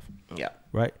that stuff. Yeah.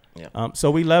 Right? Yeah.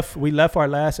 So we left our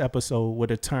last episode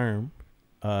with a term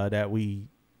that we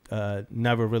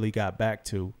never really got back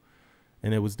to,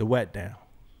 and it was the wet down.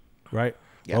 Right?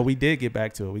 Yeah. Well, we did get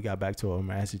back to it. We got back to our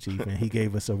Master Chief, and he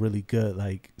gave us a really good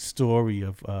like story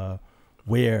of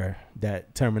where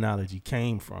that terminology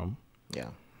came from. Yeah.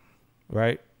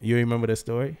 Right? You remember the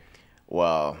story?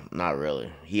 Well, not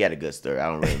really. He had a good story. I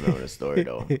don't really remember the story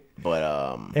though. But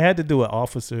it had to do with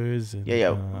officers. And,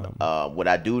 what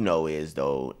I do know is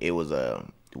though it was the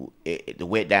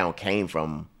wet down came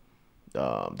from the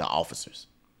officers,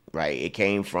 right? It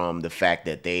came from the fact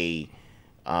that they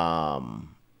wanted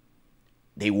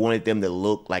them to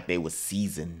look like they were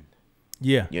seasoned.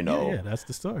 Yeah, you know. Yeah, that's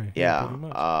the story. Yeah.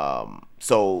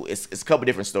 So it's a couple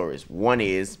different stories. One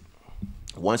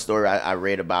story I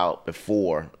read about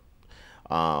before.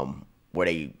 Where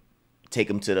they take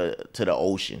them to the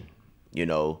ocean, you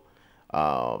know.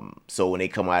 So when they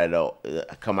come out of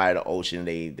the ocean,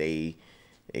 they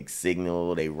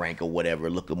signal, they rank or whatever,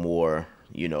 looking more,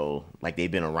 you know, like they've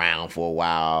been around for a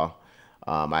while.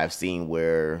 I've seen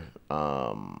where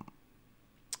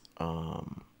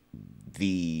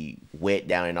the wet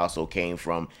down and also came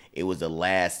from. It was the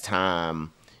last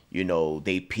time, you know,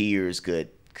 they peers could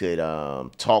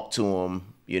talk to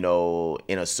them, you know,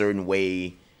 in a certain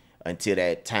way until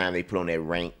that time they put on that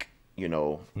rank, you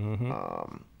know.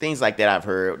 Mm-hmm. Things like that I've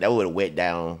heard. That would have wet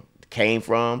down came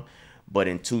from. But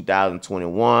in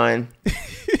 2021,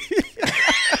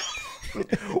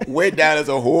 wet down is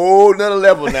a whole nother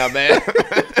level now, man.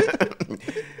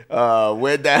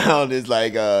 Wet down is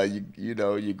like, you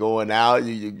know, you're going out,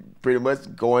 you pretty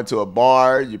much going to a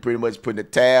bar, you're pretty much putting a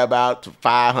tab out to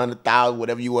 $500,000,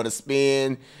 whatever you want to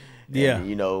spend. Yeah, and,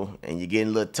 you know, and you're getting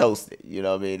a little toasted. You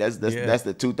know what I mean? That's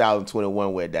the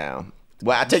 2021 wet down.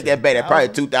 Well, I take that back. That probably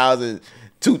 2000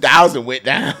 wet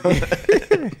down.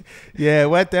 Yeah,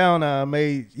 wet down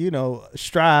made, you know,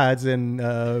 strides in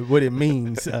what it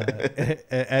means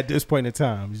at this point in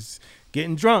time. Just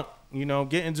getting drunk,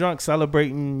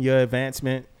 celebrating your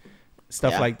advancement,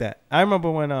 stuff like that. I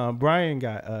remember when Brian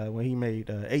got when he made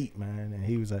 8, man, and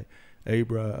he was like, "Hey,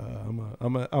 bro,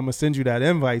 I'm gonna send you that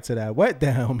invite to that wet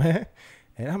down, man."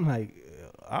 And I'm like,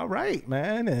 all right,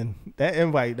 man. And that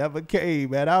invite never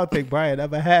came, man. I don't think Brian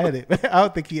ever had it. I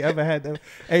don't think he ever had them.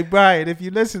 Hey, Brian, if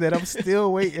you listening, I'm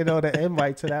still waiting on the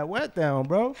invite to that wet down,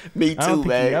 bro. Me I don't too, think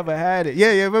man. he ever had it.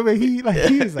 Yeah. Remember he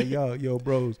was like, yo,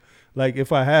 bros. Like,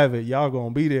 if I have it, y'all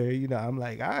gonna be there. You know, I'm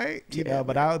like, all right, you know,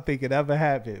 but I don't think it ever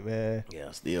happened, man.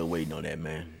 Yeah, still waiting on that,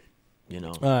 man. You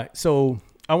know. All right, so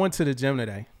I went to the gym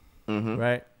today, Mm-hmm.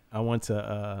 right? I went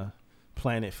to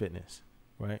Planet Fitness,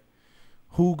 right?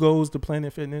 Who goes to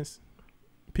Planet Fitness?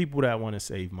 People that want to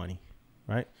save money,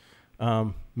 right?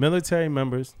 Military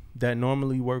members that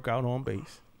normally work out on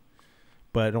base,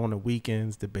 but on the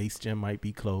weekends, the base gym might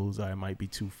be closed or it might be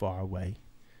too far away,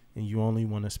 and you only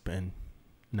want to spend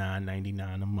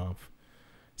 $9.99 a month,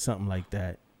 something like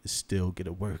that, to still get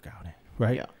a workout in,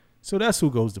 right? Yeah. So that's who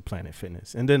goes to Planet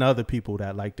Fitness. And then other people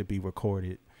that like to be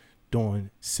recorded doing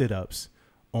sit-ups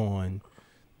on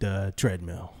the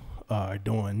treadmill or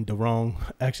doing the wrong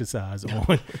exercise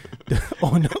on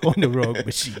the wrong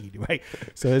machine, right?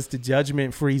 So it's the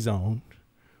judgment-free zone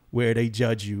where they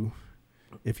judge you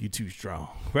if you're too strong,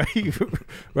 right?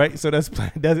 Right? So that's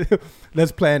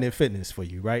Planet Fitness for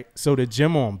you, right? So the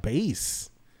gym on base,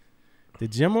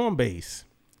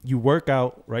 you work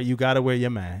out, right? You got to wear your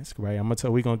mask, right?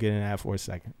 We're going to get in that for a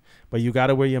second. But you got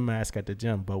to wear your mask at the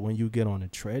gym. But when you get on a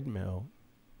treadmill,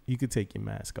 you could take your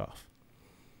mask off,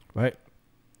 right?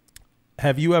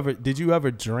 Did you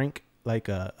ever drink like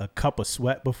a cup of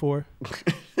sweat before?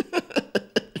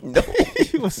 No.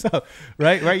 What's up?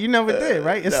 Right? You never did,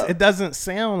 right? No. It doesn't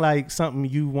sound like something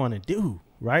you want to do,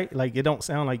 right? Like it don't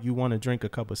sound like you want to drink a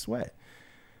cup of sweat.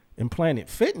 In Planet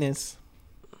Fitness,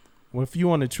 if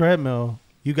you on a treadmill,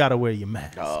 you got to wear your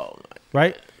mask, Oh,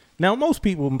 right? Now, most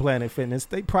people in Planet Fitness,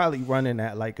 they probably running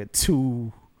at like a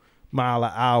 2 mile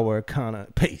an hour kind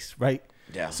of pace, right?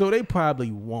 Yeah. So they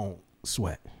probably won't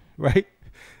sweat, right?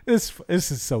 This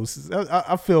is so.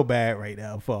 I feel bad right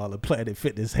now for all the Planet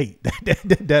Fitness hate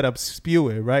that I'm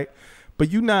spewing, right?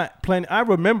 But you not planning. I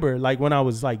remember like when I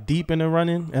was like deep in the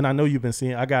running, and I know you've been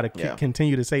seeing. I gotta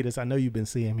continue to say this. I know you've been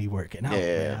seeing me working out.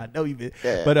 Yeah. Man. I know you've been.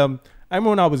 Yeah. But I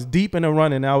remember when I was deep in the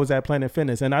running, I was at Planet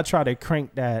Fitness, and I tried to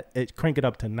crank it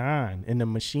up to 9, and the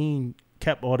machine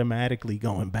kept automatically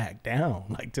going back down,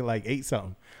 like to like 8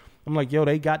 something. I'm like, yo,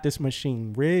 they got this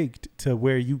machine rigged to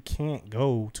where you can't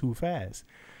go too fast.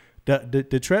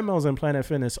 The treadmills in Planet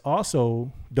Fitness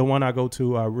also, the one I go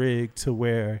to, are rigged to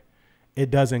where it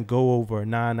doesn't go over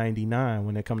 999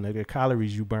 when it comes to the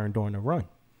calories you burn during the run.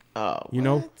 Oh, you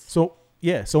know? So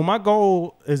yeah, so my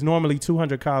goal is normally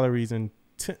 200 calories and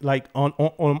like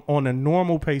on a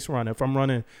normal pace run. If I'm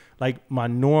running like my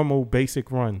normal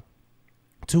basic run,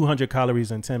 200 calories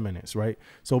in 10 minutes, right?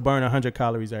 So burn 100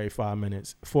 calories every 5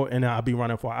 minutes and I'll be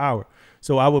running for an hour.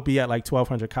 So I would be at like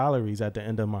 1,200 calories at the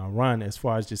end of my run as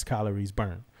far as just calories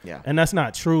burned. Yeah. And that's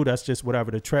not true. That's just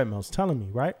whatever the treadmill's telling me,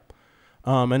 right?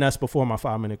 And that's before my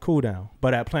 5-minute cool down.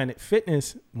 But at Planet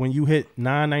Fitness, when you hit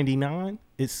 999,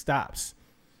 it stops.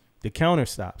 The counter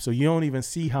stops. So you don't even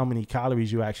see how many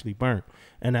calories you actually burn.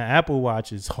 And the Apple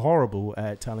Watch is horrible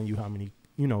at telling you how many,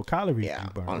 calories you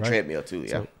burn. On right? treadmill too,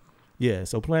 yeah.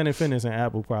 So Planet Fitness and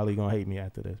Apple probably going to hate me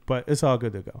after this. But it's all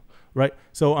good to go, right?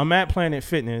 So I'm at Planet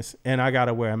Fitness, and I got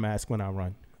to wear a mask when I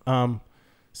run.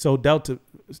 So Delta,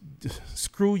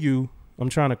 screw you. I'm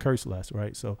trying to curse less,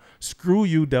 right? So screw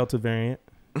you, Delta variant.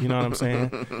 You know what I'm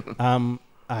saying?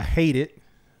 I hate it.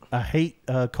 I hate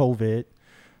COVID.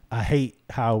 I hate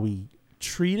how we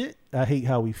treat it. I hate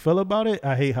how we feel about it.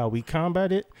 I hate how we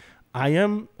combat it. I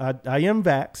am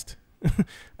vaxxed.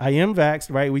 I am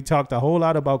vaxxed, right? We talked a whole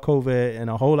lot about COVID in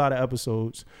a whole lot of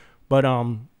episodes, but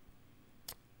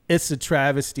it's a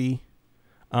travesty.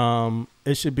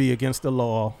 It should be against the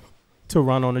law to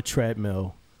run on a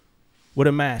treadmill with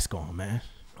a mask on, man.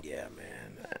 Yeah,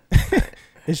 man.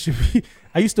 It should be.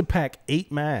 I used to pack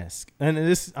 8 masks,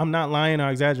 and I'm not lying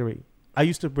or exaggerating. I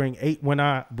used to bring 8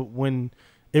 when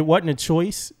it wasn't a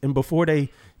choice, and before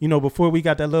we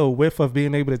got that little whiff of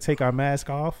being able to take our mask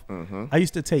off, I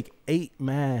used to take 8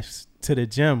 masks to the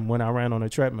gym when I ran on a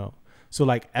treadmill. So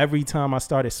like every time I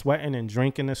started sweating and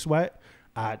drinking the sweat,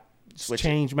 I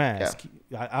change mask.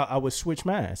 Yeah. I would switch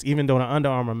masks, even though the Under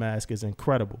Armour mask is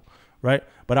incredible, right?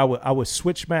 But I would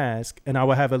switch mask, and I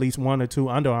would have at least 1 or 2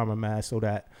 Under Armour masks so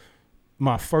that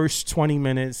my first 20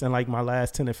 minutes and like my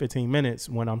last 10 to 15 minutes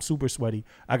when I'm super sweaty,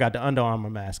 I got the Under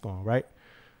Armour mask on, right?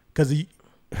 Because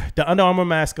the Under Armour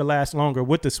mask will last longer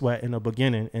with the sweat in the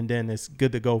beginning, and then it's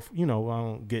good to go. I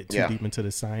don't get too deep into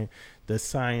the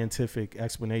scientific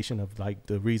explanation of like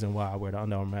the reason why I wear the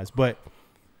Under Armour mask. But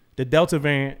the Delta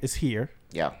variant is here.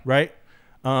 Yeah. Right?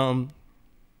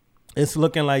 It's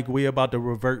looking like we're about to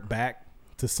revert back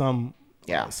to some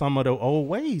Yeah. some of the old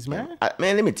ways, man.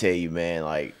 Man, let me tell you, man,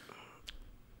 like,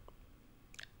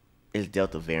 it's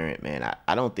Delta variant, man.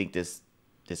 I don't think this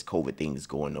COVID thing is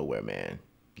going nowhere, man.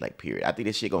 Like, period. I think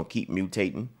this shit gonna keep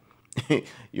mutating. You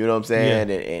know what I'm saying?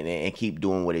 Yeah. And keep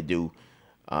doing what it do.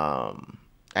 I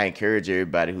encourage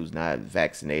everybody who's not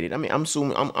vaccinated. I mean,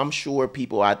 I'm sure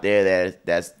people out there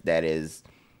that's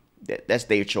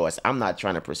their choice. I'm not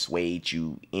trying to persuade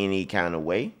you any kind of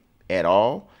way at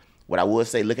all. What I will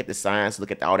say, look at the science,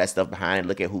 look at all that stuff behind it,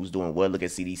 look at who's doing what, look at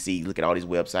CDC, look at all these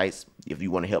websites. If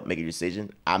you want to help make a decision,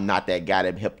 I'm not that guy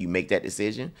to help you make that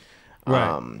decision.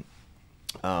 Right.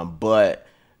 But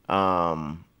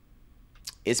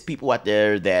it's people out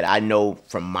there that I know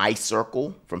from my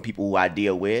circle, from people who I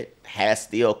deal with, has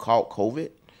still caught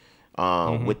COVID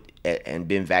with and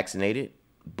been vaccinated.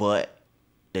 But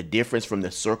the difference from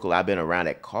the circle I've been around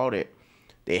that caught it,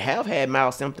 they have had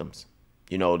mild symptoms.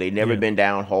 You know, they never been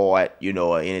down hard, you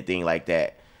know, or anything like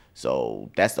that.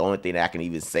 So that's the only thing that I can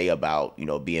even say about, you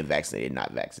know, being vaccinated,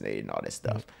 not vaccinated, and all that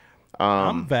stuff.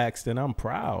 I'm vaxxed and I'm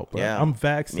proud, bro. Yeah, I'm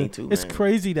vaxxed. me too, It's man.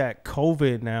 crazy that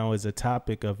COVID now is a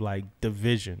topic of like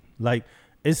division. Like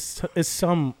it's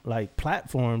some like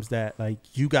platforms that like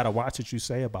you got to watch what you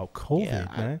say about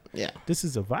COVID, man. This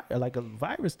is a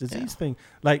virus disease thing.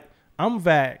 Like I'm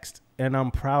vaxxed and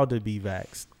I'm proud to be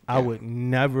vaxxed. I would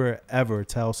never ever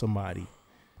tell somebody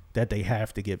that they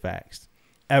have to get vaxxed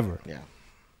ever. Yeah.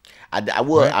 I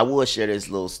will share this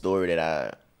little story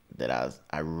that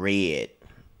I read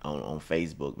on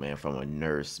Facebook, man, from a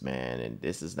nurse, man, and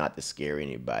this is not to scare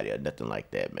anybody or nothing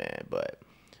like that, man, but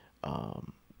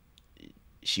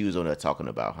she was on there talking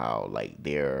about how like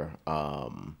their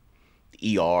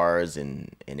ERs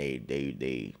and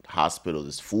they hospitals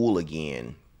is full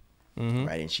again,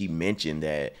 right? And she mentioned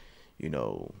that, you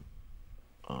know,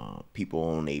 people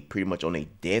on pretty much on a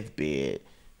deathbed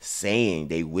saying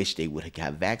they wish they would have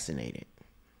got vaccinated.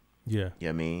 Yeah. You know what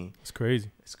I mean? It's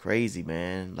crazy. It's crazy,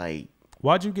 man. Like,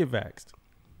 why'd you get vaxxed?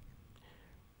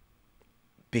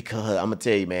 Because I'm gonna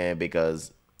tell you, man,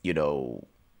 because, you know,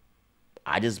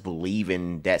 I just believe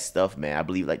in that stuff, man. I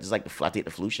believe like just like I take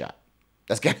the flu shot.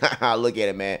 That's kind of how I look at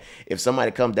it, man. If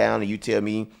somebody come down and you tell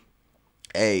me,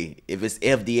 hey, if it's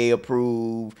FDA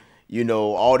approved, you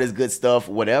know, all this good stuff,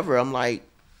 whatever, I'm like,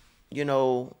 you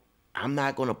know, I'm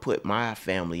not gonna put my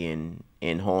family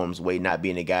in harm's way, not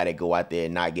being the guy that go out there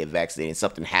and not get vaccinated and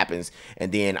something happens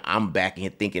and then I'm back in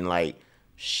here thinking like,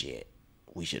 shit,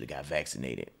 we should have got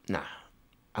vaccinated. Nah,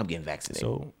 I'm getting vaccinated.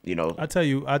 So, you know, I tell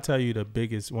you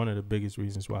one of the biggest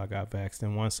reasons why I got vaxxed.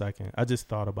 In 1 second, I just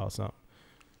thought about something.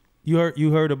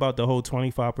 You heard about the whole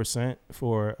 25%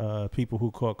 for people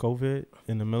who caught COVID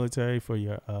in the military for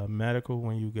your medical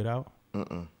when you get out?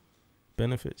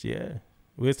 Benefits, yeah.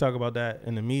 We was talking about that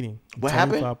in the meeting. What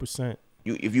happened? 25%.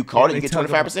 If you caught it, you get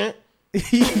 25%?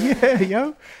 Yeah,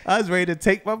 yo. I was ready to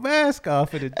take my mask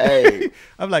off. Hey.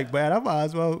 I'm like, man, I might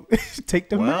as well take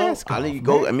the mask off. I need to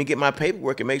go. Let me get my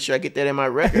paperwork and make sure I get that in my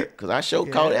record because I sure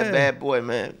caught that bad boy,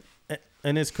 man.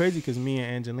 And it's crazy because me and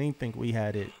Angeline think we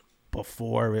had it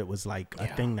before it was like a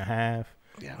thing to have.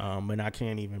 Yeah. And I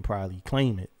can't even probably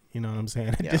claim it. You know what I'm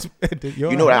saying? Yeah.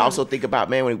 You know what I also think about,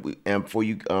 man, before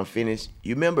you finish?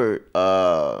 You remember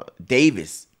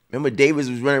Davis? Remember Davis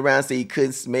was running around saying he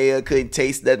couldn't smell, couldn't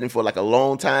taste nothing for like a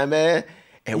long time, man?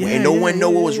 And no one know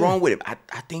what was wrong with him.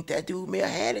 I think that dude may have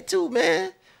had it too,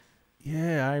 man.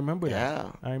 Yeah, I remember that.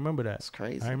 Yeah. I remember that. It's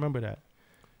crazy. I remember that.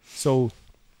 So,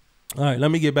 all right, let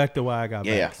me get back to why I got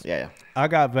vaxxed. Yeah. I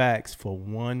got vaxxed for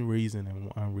one reason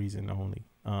and one reason only.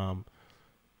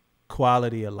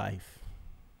 Quality of life.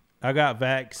 I got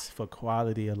vaxxed for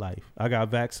quality of life. I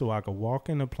got vaxxed so I could walk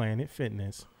into Planet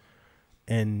Fitness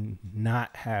and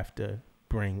not have to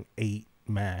bring 8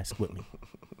 masks with me.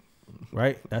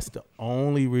 Right? That's the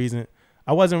only reason.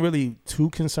 I wasn't really too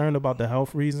concerned about the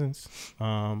health reasons.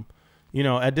 You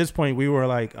know, at this point we were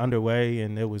like underway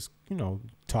and there was, you know,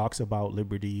 talks about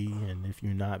liberty and if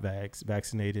you're not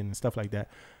vaccinated and stuff like that.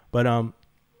 But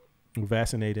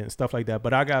vaccinated and stuff like that.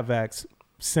 But I got vaxxed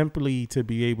simply to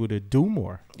be able to do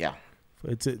more. Yeah.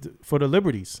 For the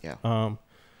liberties. Yeah.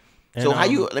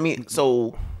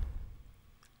 So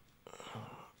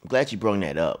I'm glad you brought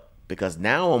that up because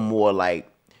now I'm more like,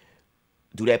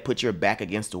 do that put your back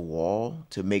against the wall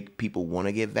to make people want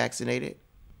to get vaccinated?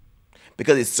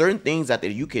 Because there's certain things out there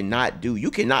you cannot do.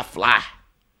 You cannot fly.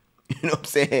 You know what I'm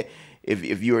saying?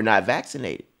 If you're not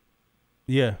vaccinated.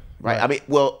 Yeah. Right. I mean,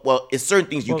 well, it's certain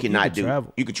things you cannot do.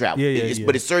 Travel. You can travel. Yeah.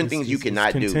 But it's certain things you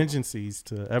cannot do. Contingencies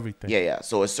to everything. Yeah.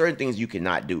 So it's certain things you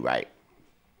cannot do, right?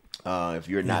 If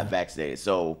you're not vaccinated.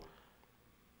 So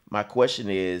my question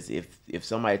is, if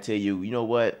somebody tell you, you know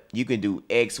what, you can do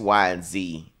X, Y, and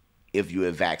Z, if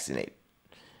you're vaccinated,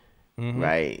 Mm-hmm.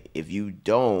 right? If you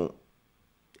don't,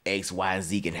 X, Y, and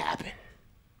Z can happen,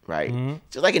 right? Mm-hmm.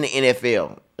 Just like in the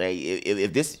NFL, like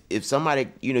if somebody,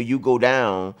 you know, you go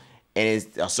down and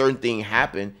it's a certain thing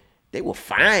happen, they will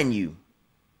fine you.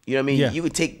 You know what I mean? Yeah. You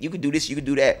could do this, you could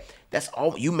do that. That's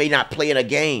all. You may not play in a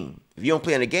game. If you don't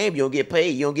play in a game, you don't get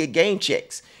paid. You don't get game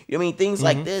checks. You know what I mean? Things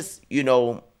like this, you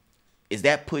know, is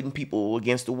that putting people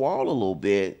against the wall a little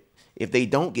bit if they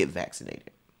don't get vaccinated?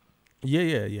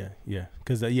 Yeah.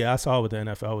 Because I saw what the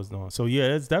NFL was doing. So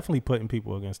yeah, it's definitely putting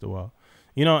people against the wall.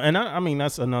 You know, and I mean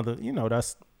that's another. You know,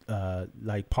 that's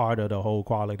like part of the whole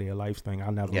quality of life thing. I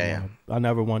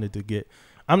never wanted to get.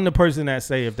 I'm the person that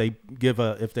say if they give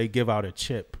out a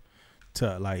chip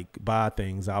to like buy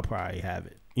things, I'll probably have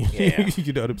it. Yeah.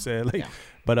 You know what I'm saying? Like,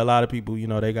 but a lot of people, you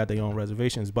know, they got their own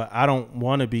reservations. But I don't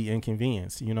want to be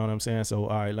inconvenienced. You know what I'm saying? So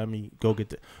all right, let me go get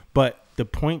the. But the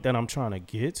point that I'm trying to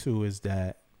get to is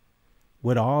that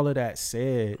with all of that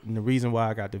said, and the reason why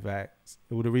I got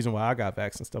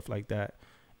vaxxed and stuff like that,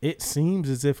 it seems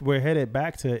as if we're headed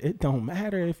back to it don't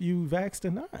matter if you vaxxed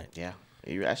or not. Yeah,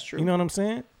 that's true. You know what I'm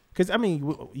saying? Because I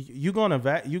mean, you're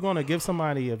gonna give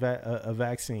somebody a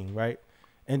vaccine, right?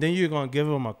 And then you're gonna give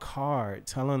them a card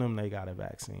telling them they got a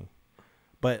vaccine.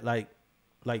 But like,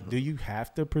 do you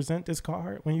have to present this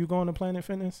card when you go on to Planet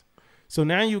Fitness? So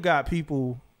now you got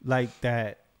people like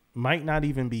that might not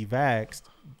even be vaxxed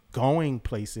going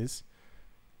places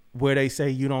where they say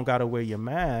you don't got to wear your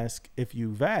mask if you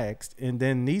vaxxed, and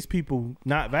then these people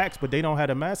not vaxxed but they don't have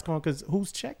a mask on because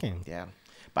who's checking? Yeah,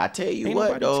 but I tell you Ain't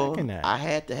what though, that. I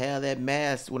had to have that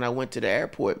mask when I went to the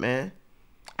airport, man.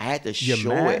 I had to Your show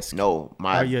mask? it. No,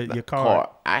 my your card.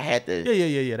 I had to.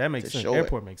 Yeah. That makes sense.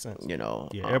 Airport makes sense. You know.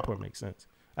 Yeah, airport makes sense.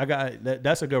 I got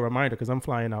that's a good reminder because I'm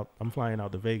flying out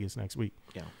to Vegas next week.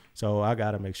 Yeah. So I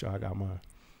gotta make sure I got mine.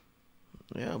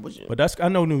 Yeah, but I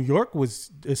know New York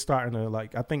is starting to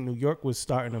like. I think New York was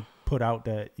starting to put out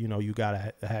that, you know, you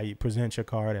gotta have you present your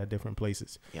card at different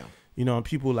places. Yeah. You know, and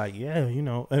people like, yeah, you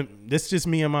know, and this is just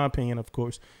me in my opinion, of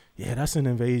course. Yeah, that's an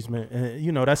invasion.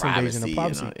 You know, that's invasion of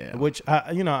privacy, you know, which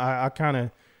I kind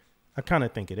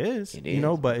of think it is. You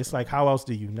know, but it's like, how else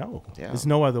do you know? Yeah. There's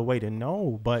no other way to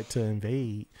know but to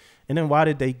invade. And then why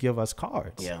did they give us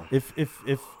cards? Yeah.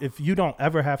 If you don't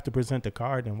ever have to present the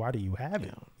card, then why do you have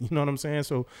it? You know what I'm saying?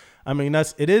 So, I mean,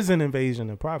 it is an invasion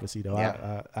of privacy, though.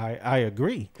 Yeah. I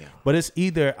agree. Yeah. But it's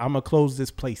either I'm gonna close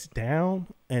this place down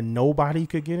and nobody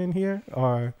could get in here,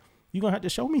 or you're gonna have to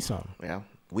show me something. Yeah.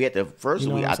 We had to first. You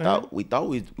know I thought we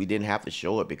didn't have to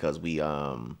show it because we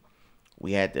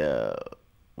had to,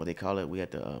 what they call it, we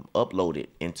had to upload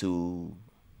it into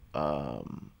the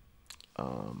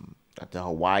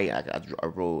Hawaii. I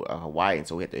wrote Hawaiian,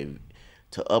 so we had to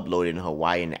upload it in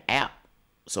Hawaiian app.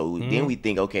 So then we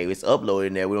think, okay, it's uploaded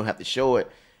in there. We don't have to show it.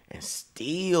 And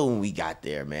still, when we got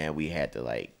there, man, we had to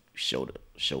like show it.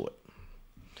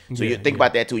 So you think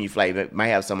about that too when you fly. You might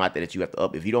have some out there that you have to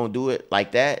up. If you don't do it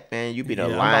like that, man, you be in a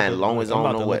line long as I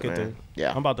don't know what, man.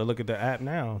 I'm about to look at the app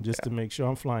now just to make sure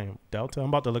I'm flying Delta. I'm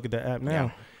about to look at the app now.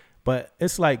 Yeah. But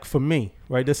it's like, for me,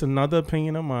 right, this is another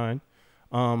opinion of mine.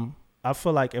 I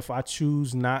feel like if I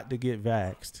choose not to get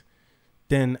vaxxed,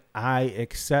 then I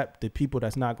accept the people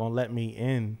that's not going to let me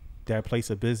in their place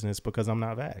of business because I'm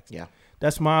not vaxxed. Yeah.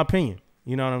 That's my opinion.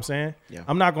 You know what I'm saying? Yeah.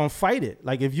 I'm not going to fight it.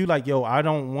 Like, if you like, yo, I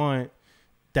don't want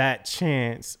that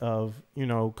chance of, you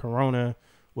know, corona,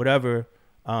 whatever,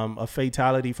 a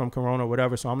fatality from corona,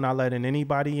 whatever. So I'm not letting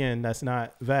anybody in that's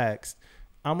not vaxxed.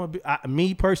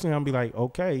 Me personally, I'm be like,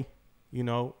 okay, you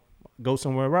know, go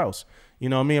somewhere else. You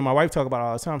know, me and my wife talk about it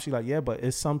all the time. She's like, yeah, but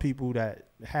it's some people that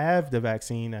have the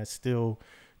vaccine that still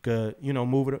could, you know,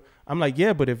 move it. I'm like,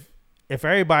 yeah, but if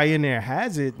everybody in there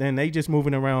has it, then they just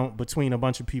moving around between a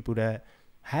bunch of people that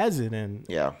has it. And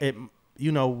it,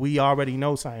 you know, we already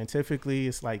know scientifically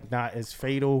it's like not as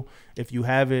fatal if you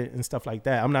have it and stuff like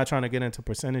that. I'm not trying to get into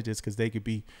percentages because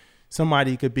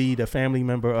somebody could be the family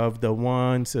member of the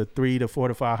 1 to 3 to 4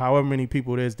 to 5, however many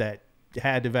people it is that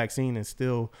had the vaccine and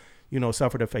still, you know,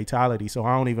 suffered a fatality. So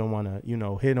I don't even want to, you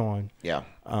know, hit on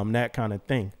that kind of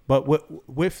thing. But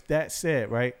with that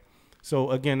said, right? So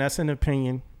again, that's an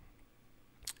opinion,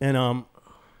 and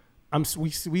we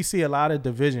see a lot of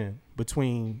division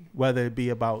between whether it be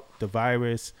about the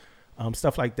virus,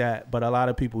 stuff like that. But a lot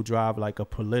of people drive like a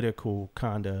political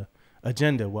kind of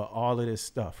agenda with all of this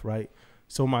stuff, right?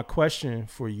 So my question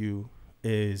for you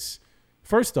is,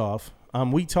 first off,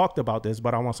 we talked about this,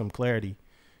 but I want some clarity.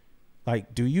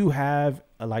 Like, do you have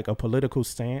like a political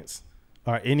stance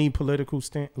or any political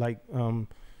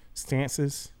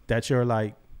stances that you're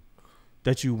like,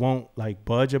 that you won't like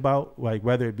budge about, like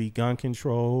whether it be gun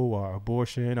control or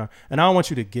abortion, or, and I don't want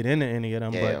you to get into any of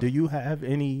them, Yeah. but do you have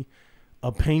any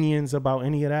opinions about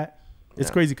any of that? It's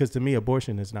crazy because to me,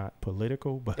 abortion is not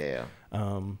political, but Yeah.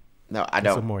 no, I it's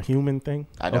a don't. more human thing.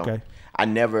 I don't. Okay. I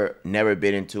never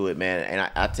been into it, man. And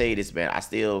I tell you this, man. I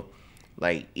still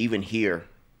like even here.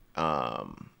 I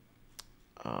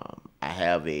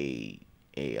have a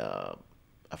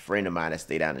friend of mine that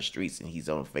stay down the streets, and he's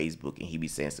on Facebook, and he be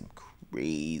saying some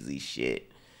crazy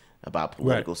shit about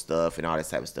political stuff and all this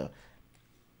type of stuff.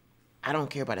 I don't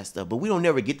care about that stuff, but we don't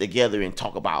never get together and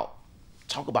talk about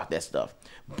that stuff.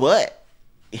 But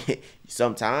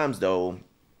sometimes though,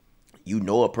 you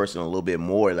know a person a little bit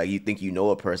more. Like you think you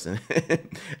know a person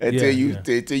until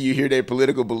you hear their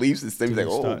political beliefs and stuff. You're like,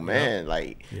 oh man,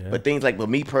 like. Yeah. But things like, but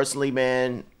me personally,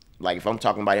 man, like if I'm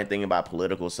talking about anything about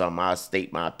political something, I'll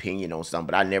state my opinion on something.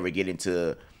 But I never get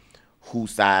into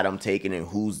whose side I'm taking and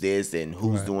who's this and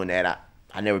who's doing that.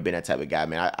 I never been that type of guy,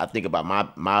 man. I think about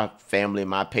my family,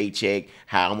 my paycheck,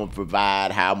 how I'm gonna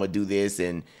provide, how I'm gonna do this,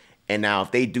 and now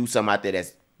if they do something out there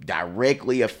that's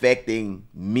directly affecting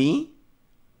me,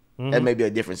 that may be a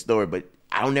different story. But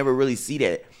I don't never really see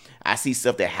that. I see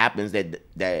stuff that happens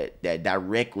that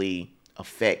directly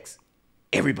affects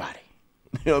everybody.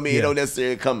 You know what I mean? It don't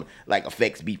necessarily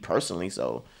affects me personally.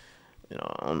 So,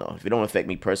 I don't know. If it don't affect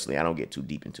me personally, I don't get too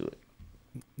deep into it.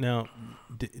 Now,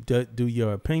 do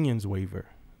your opinions waver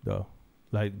though?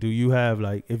 Like, do you have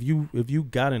like if you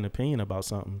got an opinion about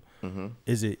something,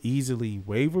 is it easily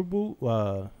waverable?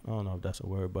 I don't know if that's a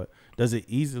word, but does it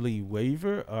easily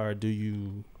waver, or do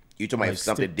you? You talking about if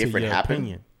something different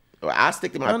happened? Or I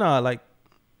stick to my. No,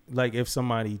 like if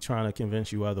somebody trying to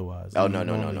convince you otherwise. Oh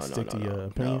no, stick to your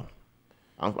opinion. No.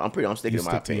 I'm sticking to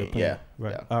my opinion. Yeah.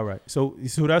 Right. Yeah. All right. So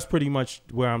that's pretty much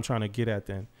where I'm trying to get at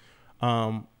then.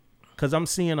 Cause I'm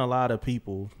seeing a lot of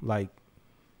people like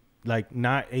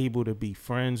not able to be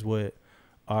friends with,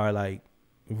 are like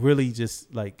really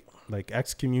just like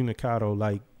excommunicado,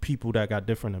 like people that got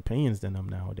different opinions than them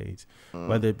nowadays,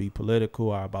 whether it be political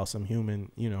or about some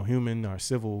human or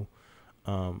civil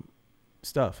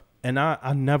stuff. And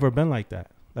I never been like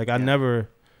that. Like I never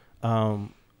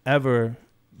ever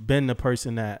been the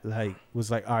person that like was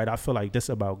like, all right, I feel like this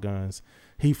about guns.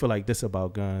 He feel like this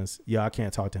about guns. Yeah, I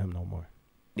can't talk to him no more.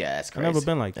 Yeah, that's crazy. I've never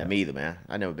been like that. Me either, man.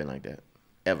 I never been like that.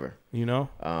 Ever.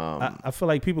 I feel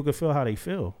like people could feel how they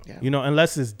feel. Yeah.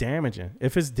 Unless it's damaging.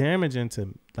 If it's damaging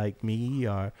to like me,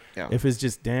 or if it's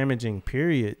just damaging,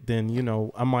 period,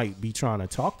 then I might be trying to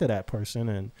talk to that person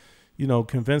and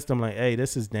convince them like, hey,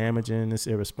 this is damaging, it's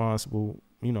irresponsible.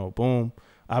 Boom.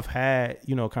 I've had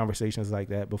conversations like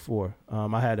that before.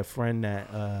 I had a friend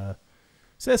that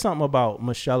said something about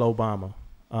Michelle Obama,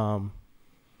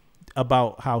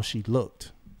 about how she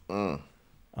looked. And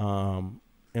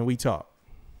we talked.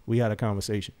 We had a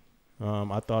conversation.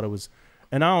 I thought it was,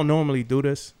 and I don't normally do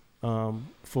this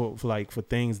for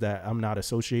things that I'm not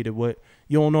associated with.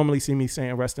 You don't normally see me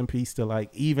saying rest in peace to like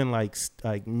even like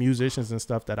musicians and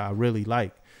stuff that I really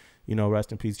like.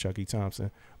 Rest in peace, Chucky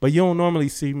Thompson. But you don't normally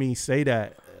see me say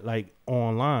that like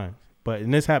online.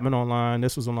 And this happened online.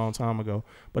 This was a long time ago.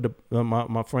 But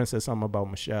my friend said something about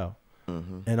Michelle.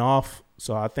 And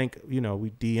so I think we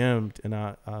DM'd, and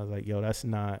I was like, yo, that's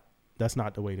not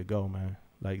the way to go, man.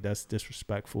 Like that's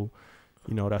disrespectful.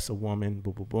 That's a woman.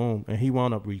 Boom, boom, boom. And he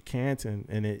wound up recanting,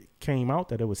 and it came out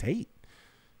that it was hate.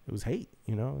 It was hate.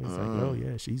 It's like, oh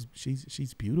yeah,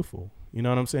 she's beautiful. You know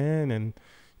what I'm saying? And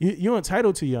you're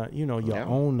entitled to your your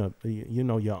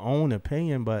own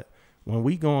opinion, but when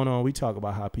we going on, we talk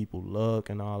about how people look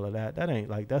and all of that. That ain't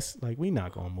like, that's like, we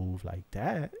not gonna move like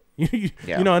that.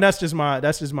 And that's just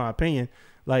my opinion.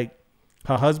 Like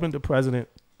her husband, the president,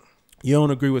 you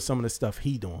don't agree with some of the stuff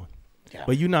he doing,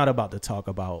 but you're not about to talk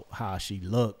about how she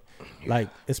looked. Like,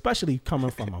 especially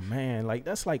coming from a man, like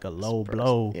that's like a low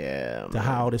blow to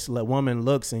how this woman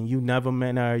looks, and you never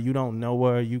met her, you don't know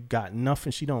her, you got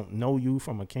nothing, she don't know you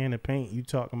from a can of paint. You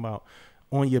talking about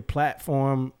on your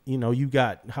platform, you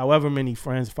got however many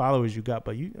friends, followers you got,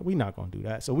 but we not gonna do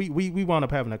that. So we wound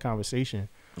up having a conversation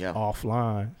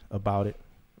offline about it.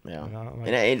 Yeah,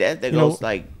 and that goes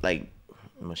like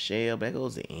Michelle. That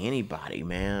goes to anybody,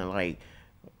 man. Like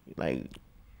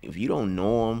if you don't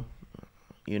know them,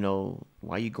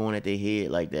 why you going at their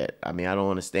head like that? I mean, I don't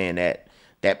understand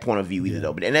that point of view either,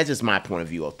 though. But and that's just my point of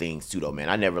view of things too, though, man.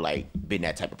 I never been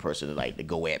that type of person to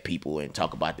go at people and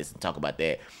talk about this and talk about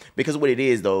that, because what it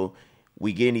is, though,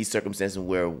 we get in these circumstances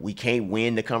where we can't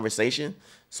win the conversation,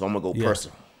 so I'm gonna go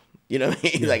personal. You know what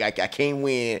I mean? Like I can't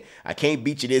win, I can't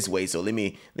beat you this way, so let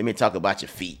me talk about your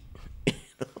feet. You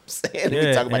know what I'm saying?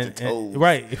 We talk about your toes.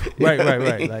 Right.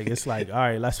 Like it's like, all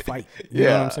right, let's fight. You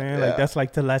know what I'm saying? Yeah. Like that's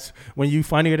like when you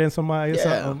funnier than somebody or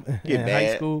something Get in mad.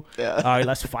 high school. Yeah. All right,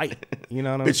 let's fight. You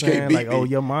know what I'm Bitch can't saying? beat Like, me. oh,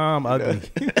 your mom ugly.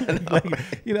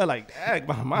 Like, dang,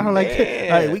 my mom like,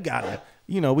 Man. all right, we gotta,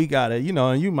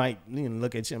 and you might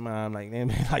look at your mom like, man,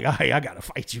 like, all right, I gotta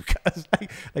fight you, cause like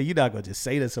you're not gonna just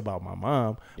say this about my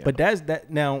mom. Yeah. But that's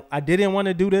that. Now, I didn't want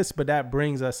to do this, but that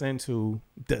brings us into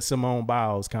the Simone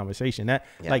Biles conversation. That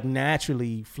like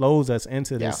naturally flows us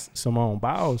into this Simone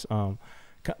Biles.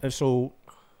 So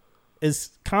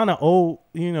it's kind of old,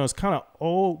 it's kind of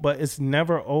old, but it's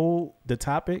never old. The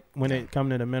topic when it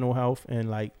comes to the mental health and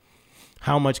like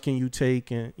how much can you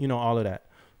take and all of that.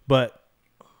 But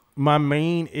my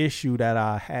main issue that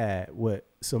I had with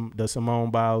the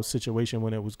Simone Biles situation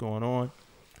when it was going on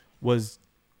was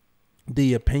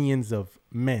the opinions of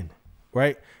men,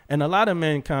 right? And a lot of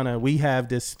men we have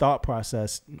this thought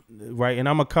process, right? And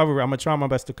I'm gonna try my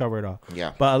best to cover it all.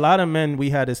 Yeah. But a lot of men,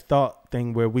 we had this thought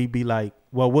thing where we be like,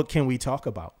 well, what can we talk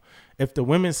about? If the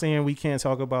women saying we can't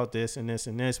talk about this and this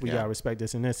and this, we gotta respect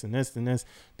this and this and this and this,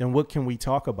 then what can we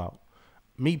talk about?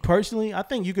 Me personally, I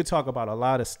think you could talk about a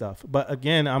lot of stuff, but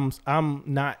again, I'm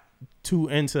not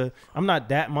I'm not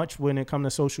that much when it comes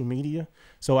to social media,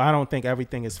 so I don't think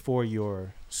everything is for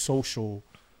your social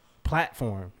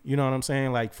platform. You know what I'm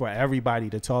saying? Like for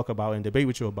everybody to talk about and debate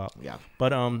with you about. Yeah.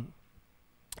 But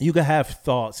you can have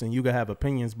thoughts and you can have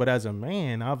opinions, but as a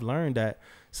man, I've learned that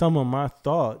some of my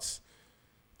thoughts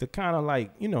to kind of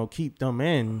like keep them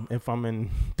in if I'm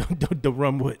in the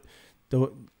room with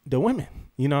the women.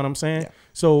 You know what I'm saying? Yeah.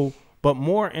 So, but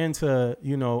more into,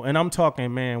 and I'm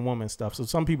talking man, woman stuff. So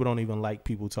some people don't even like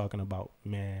people talking about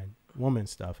man, woman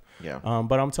stuff. Yeah.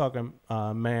 But I'm talking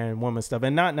man, woman stuff,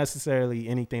 and not necessarily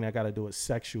anything that got to do with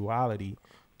sexuality,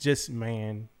 just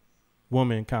man,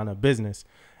 woman kind of business.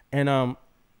 And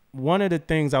one of the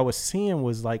things I was seeing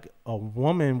was like a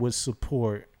woman would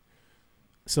support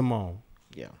Simone.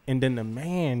 Yeah. And then the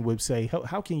man would say,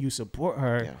 how can you support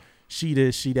her? Yeah. She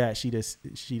this, she that, she this,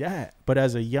 she that. But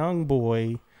as a young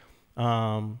boy,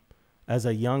 as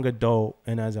a young adult,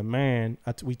 and as a man,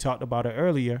 we talked about it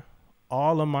earlier,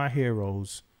 all of my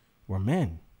heroes were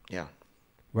men. Yeah.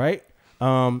 Right?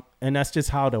 And that's just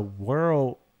how the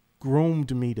world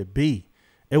groomed me to be.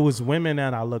 It was women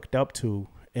that I looked up to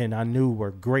and I knew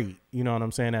were great. You know what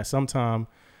I'm saying? At some time,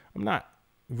 I'm not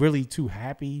really too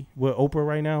happy with Oprah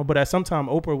right now, but at some time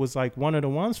Oprah was like one of the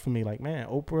ones for me. Like, man,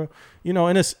 Oprah,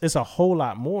 and it's a whole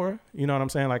lot more. You know what I'm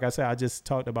saying? Like I said, I just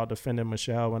talked about defending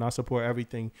Michelle, and I support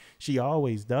everything she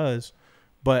always does.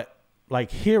 But like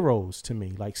heroes to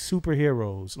me, like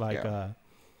superheroes, like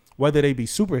whether they be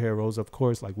superheroes, of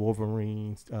course, like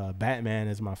Wolverine, Batman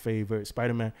is my favorite,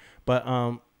 Spider-Man,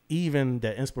 but even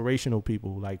the inspirational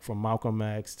people, like from Malcolm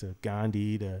X to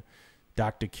Gandhi to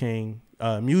Dr. King,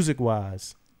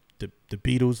 music-wise, the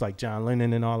Beatles, like John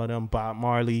Lennon and all of them, Bob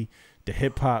Marley, the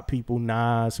hip-hop people,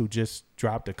 Nas, who just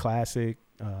dropped a classic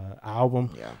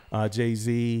album,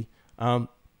 Jay-Z,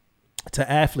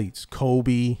 to athletes,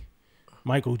 Kobe,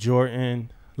 Michael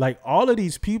Jordan, like all of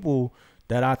these people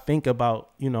that I think about,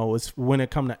 it's when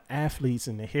it comes to athletes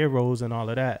and the heroes and all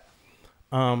of that.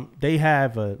 They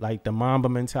have like the Mamba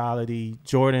mentality.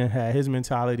 Jordan had his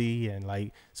mentality, and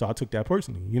like, so I took that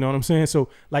personally. You know what I'm saying? So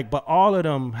like, but all of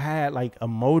them had like a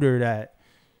motor that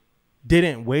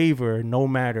didn't waver no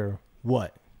matter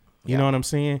what. You know what I'm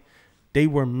saying? They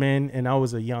were men and I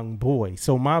was a young boy.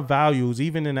 So my values,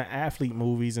 even in the athlete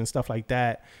movies and stuff like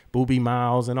that, Booby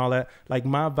Miles and all that, like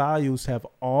my values have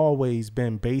always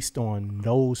been based on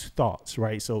those thoughts,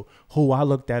 right? So who I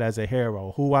looked at as a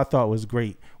hero, who I thought was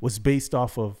great, was based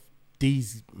off of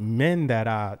these men that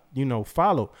I,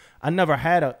 follow.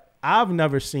 I've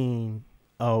never seen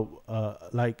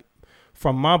like,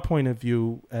 from my point of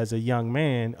view as a young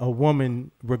man, a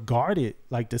woman regarded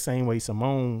like the same way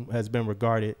Simone has been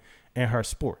regarded in her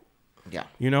sport. Yeah.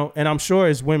 And I'm sure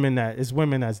it's women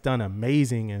that's done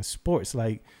amazing in sports,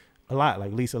 like a lot,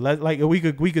 like Lisa, like we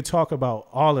could talk about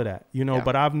all of that,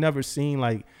 but I've never seen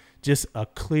like just a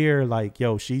clear, like,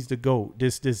 yo, she's the GOAT,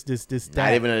 this, that.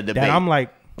 Not even a debate. That I'm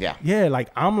like, like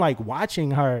I'm like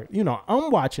watching her,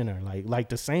 I'm watching her like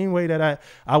the same way that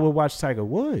I would watch Tiger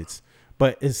Woods.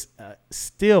 But it's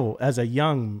still, as a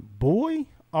young boy,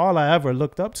 all I ever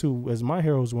looked up to as my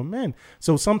heroes were men.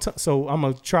 So so I'm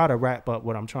gonna try to wrap up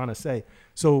what I'm trying to say.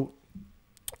 So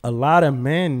a lot of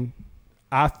men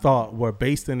I thought were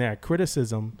based in their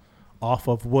criticism off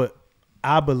of what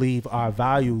I believe our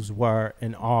values were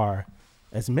and are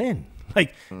as men,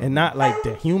 like, and not like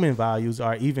the human values,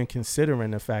 are even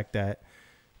considering the fact that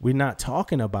we're not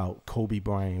talking about Kobe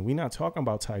Bryant, we're not talking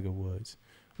about Tiger Woods.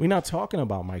 We're not talking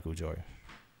about Michael Jordan,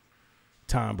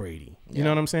 Tom Brady. You know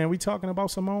what I'm saying? We're talking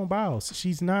about Simone Biles.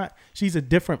 She's a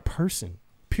different person,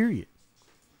 period.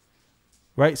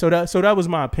 Right? So that was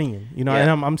my opinion, you know, and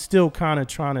I'm still kind of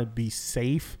trying to be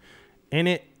safe in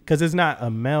it because it's not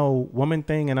a male woman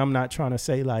thing. And I'm not trying to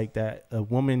say like that a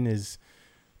woman is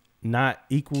not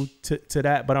equal to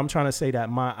that, but I'm trying to say that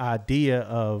my idea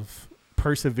of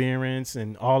perseverance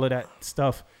and all of that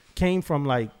stuff came from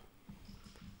like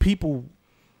people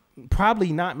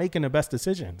probably not making the best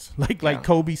decisions. Like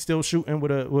Kobe still shooting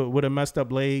with a messed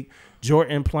up leg,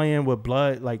 Jordan playing with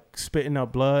blood, like spitting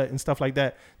up blood and stuff like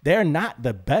that. They're not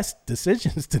the best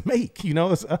decisions to make. You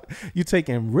know, you're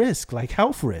taking risk, like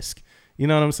health risk. You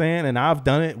know what I'm saying? And I've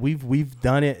done it. We've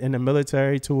done it in the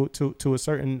military to a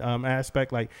certain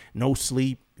aspect, like no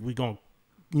sleep. We're going to,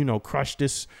 you know, crush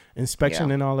this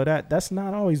inspection and all of that. That's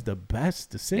not always the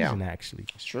best decision, actually.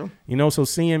 It's true. You know, so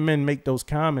seeing men make those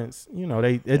comments, you know,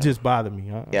 it just bothered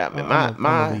me.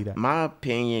 My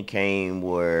opinion came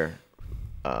where,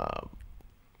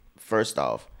 first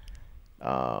off,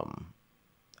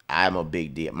 I'm a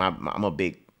big deal. I'm a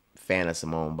big fan of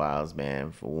Simone Biles,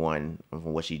 man. For one, for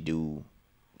what she do,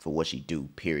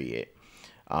 period.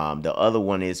 The other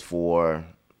one is for,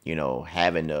 you know,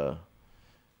 having the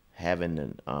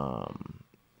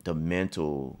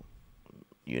mental,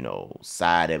 you know,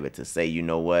 side of it to say, you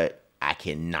know what, I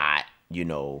cannot, you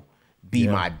know, be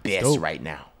my best right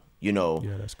now. You know,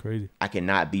 that's crazy. I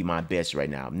cannot be my best right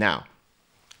now. Now,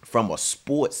 from a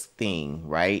sports thing,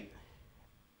 right?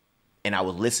 And I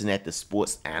was listening at the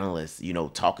sports analyst, you know,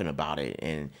 talking about it.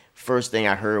 And first thing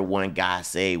I heard one guy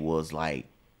say was like,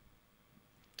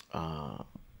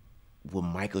 will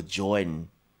Michael Jordan,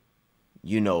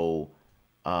 you know,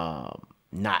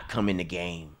 not come in the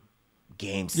game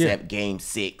 7, game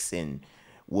 6, and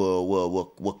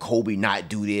will Kobe not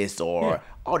do this or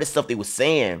all this stuff they were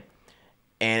saying.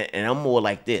 And I'm more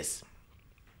like this.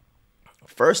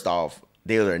 First off,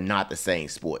 they are not the same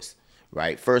sports,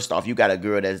 right? First off, you got a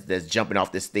girl that's jumping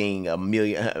off this thing a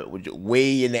million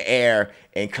way in the air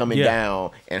and coming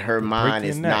down, and her mind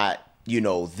is not, you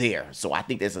know, there. So I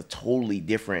think there's a totally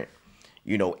different,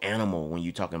 you know, animal when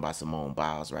you're talking about Simone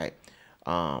Biles, right?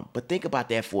 But think about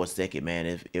that for a second,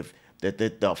 man. If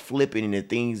the flipping and the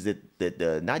things that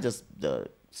the not just the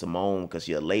Simone because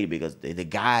she's a lady, because the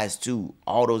guys too,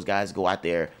 all those guys go out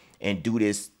there and do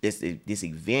this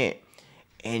event,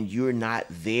 and you're not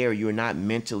there, you're not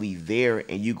mentally there,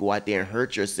 and you go out there and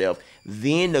hurt yourself.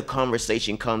 Then the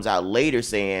conversation comes out later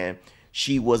saying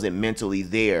she wasn't mentally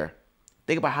there.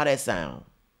 Think about how that sound.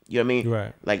 You know what I mean?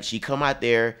 Right. Like she come out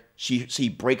there, she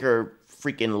break her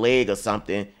freaking leg or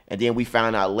something, and then we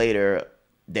found out later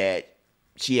that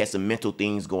she had some mental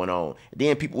things going on.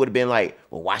 Then people would have been like,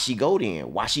 well, why she go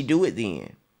then? Why she do it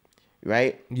then?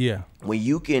 Right? Yeah. When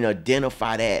you can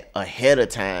identify that ahead of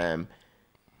time,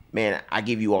 man, I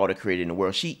give you all the credit in the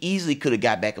world. She easily could have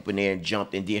got back up in there and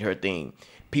jumped and did her thing.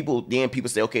 People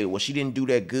say, okay, well, she didn't do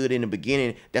that good in the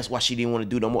beginning. That's why she didn't want to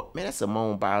do no more. Man, that's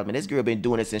Simone Biles, man. This girl been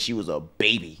doing it since she was a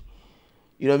baby.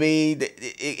 You know what I mean?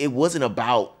 It wasn't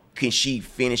about can she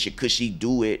finish it, could she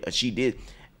do it, or she did.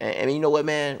 And you know what,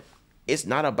 man? It's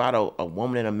not about a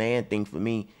woman and a man thing for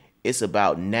me. It's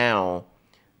about now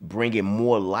bringing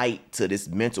more light to this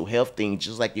mental health thing,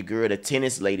 just like your girl, the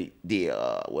tennis lady did,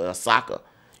 Osaka.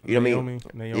 You know what I mean?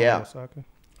 Naomi Osaka.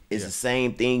 It's the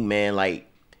same thing, man. Like,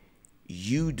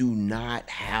 you do not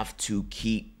have to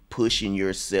keep pushing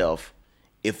yourself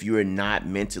if you're not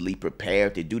mentally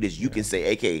prepared to do this. You can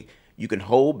say, okay, you can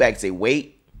hold back, say,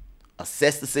 wait,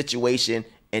 assess the situation,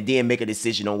 and then make a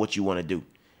decision on what you want to do.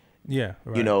 Yeah,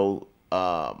 right. You know,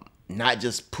 not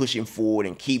just pushing forward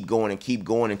and keep going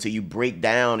until you break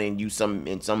down and you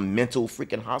in some mental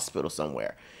freaking hospital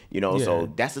somewhere. You know,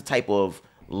 so that's the type of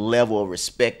level of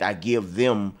respect I give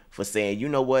them for saying, you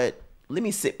know what, let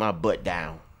me sit my butt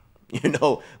down. You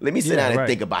know, let me sit down and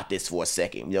think about this for a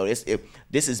second. You know,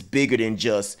 this is bigger than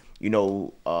just, you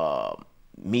know,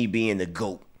 me being the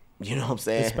GOAT. You know what I'm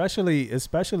saying?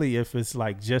 Especially if it's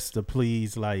like just to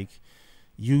please like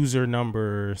user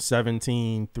number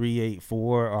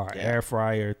 17384 or air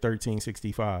fryer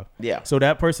 1365. Yeah. So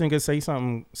that person could say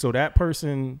something. So that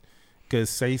person could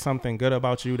say something good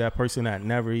about you. That person that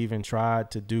never even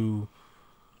tried to do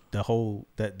the whole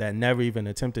that never even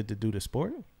attempted to do the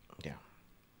sport. Yeah.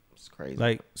 It's crazy.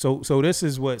 Like so this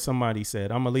is what somebody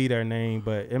said. I'm gonna leave their name,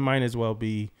 but it might as well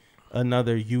be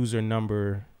another user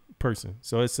number person.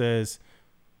 So it says,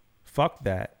 fuck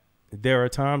that. There are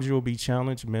times you will be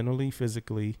challenged mentally,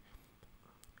 physically,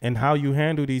 and how you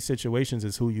handle these situations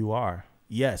is who you are.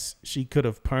 Yes, she could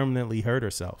have permanently hurt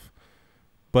herself,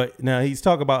 But now he's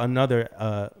talking about another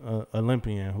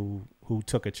Olympian who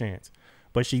took a chance,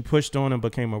 but she pushed on and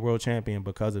became a world champion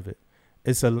because of it.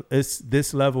 It's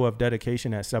this level of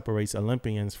dedication that separates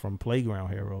Olympians from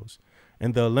playground heroes.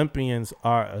 And the Olympians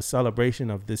are a celebration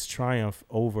of this triumph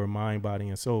over mind, body,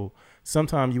 and soul.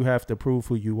 Sometimes you have to prove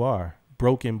who you are.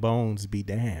 Broken bones be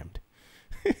damned.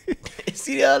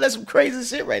 See, that's some crazy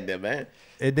shit right there, man.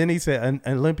 And then he said,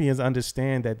 Olympians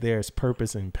understand that there's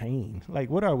purpose in pain. Like,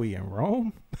 what are we in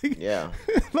Rome? Yeah.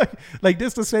 like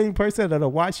this the same person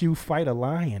that'll watch you fight a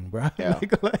lion, bro. Yeah.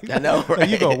 Like, I know, right? Like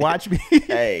you gonna watch me?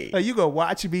 Hey. Like you gonna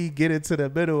watch me get into the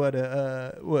middle of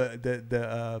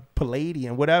the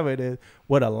Palladium, whatever it is,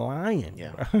 with a lion.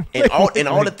 Yeah. Bro. And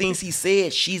all the things he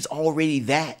said, she's already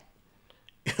that.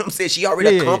 You know what I'm saying? She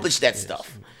already accomplished that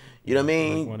stuff. You know what I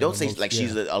mean? Like Don't say like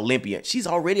she's an Olympian. She's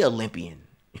already Olympian.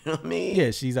 You know what I mean?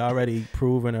 Yeah, she's already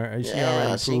proven her. She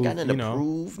ain't got nothing to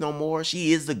prove no more.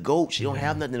 She is the GOAT. She don't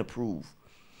have nothing to prove.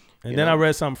 And then I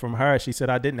read something from her. She said,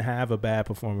 I didn't have a bad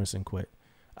performance and quit.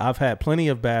 I've had plenty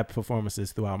of bad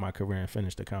performances throughout my career and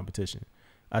finished the competition.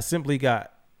 I simply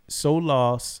got so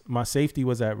lost. My safety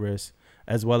was at risk,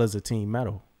 as well as a team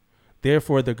medal.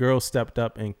 Therefore, the girl stepped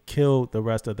up and killed the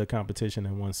rest of the competition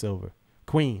and won silver.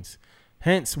 Queens.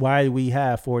 Hence why we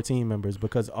have 4 team members,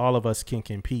 because all of us can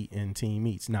compete in team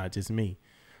meets, not just me.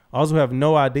 I also have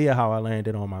no idea how I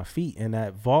landed on my feet in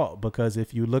that vault, because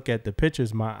if you look at the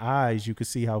pictures, my eyes, you can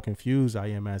see how confused I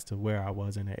am as to where I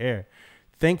was in the air.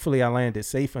 Thankfully, I landed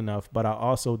safe enough, but I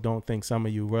also don't think some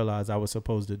of you realize I was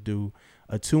supposed to do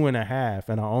a 2.5,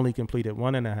 and I only completed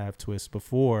 1.5 twists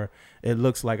before it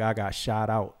looks like I got shot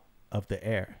out of the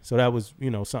air. So that was,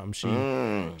 something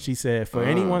she said. For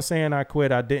anyone saying I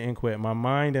quit, I didn't quit. My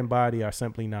mind and body are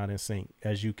simply not in sync,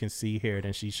 as you can see here.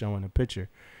 Then she's showing a picture.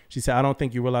 She said, I don't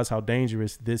think you realize how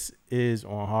dangerous this is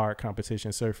on hard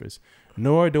competition surface,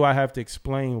 nor do I have to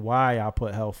explain why I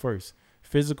put health first.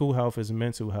 Physical health is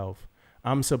mental health.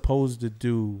 I'm supposed to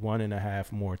do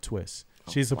 1.5 more twists.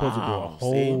 She's supposed to do a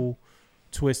whole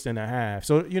twist and a half.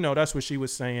 So, that's what she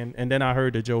was saying. And then I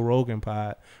heard the Joe Rogan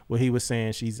pod where he was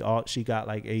saying she got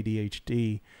like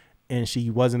ADHD and she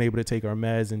wasn't able to take her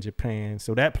meds in Japan.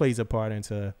 So that plays a part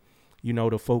into,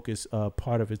 the focus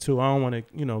part of it too. I don't want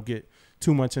to, get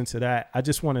too much into that. I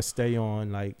just want to stay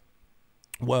on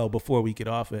before we get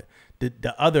off it,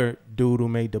 the other dude who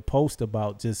made the post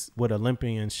about just what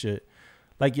Olympians should,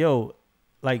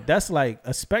 that's like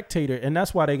a spectator, and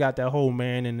that's why they got that whole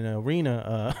man in the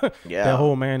arena, that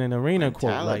whole man in the arena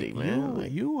quote. Like, man,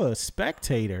 you a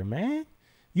spectator, man.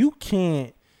 You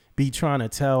can't be trying to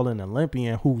tell an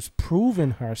Olympian who's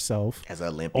proven herself as an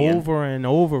Olympian over and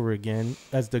over again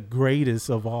as the greatest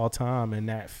of all time in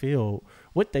that field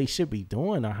what they should be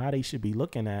doing or how they should be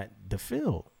looking at the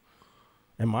field,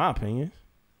 in my opinion.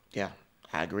 Yeah.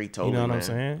 I agree totally. You know what I'm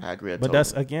saying? I agree. But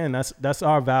that's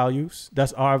our values.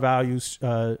 That's our values.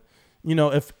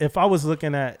 If I was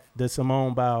looking at the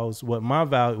Simone Biles, what my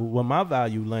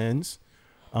value lens,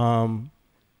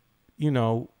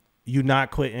 you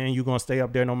not quitting, you're gonna stay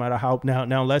up there no matter how.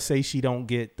 Now let's say she don't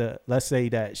get let's say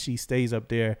that she stays up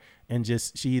there and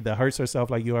just she either hurts herself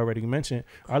like you already mentioned,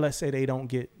 or let's say they don't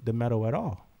get the medal at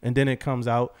all. And then it comes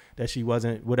out that she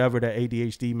wasn't, whatever the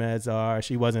ADHD meds are,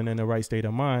 she wasn't in the right state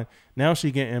of mind. Now she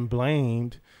getting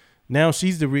blamed. Now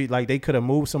she's they could have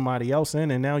moved somebody else in,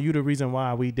 and now you the reason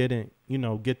why we didn't,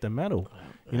 get the medal.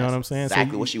 You know what I'm saying?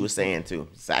 Exactly what she was saying too.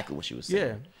 Exactly what she was saying.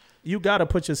 Yeah. You got to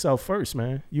put yourself first,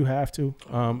 man. You have to.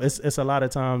 It's a lot of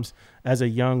times as a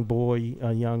young boy,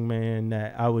 a young man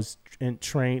that I was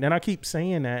trained, and I keep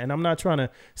saying that, and I'm not trying to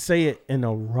say it in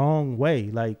a wrong way.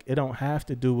 Like, it don't have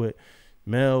to do with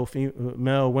male,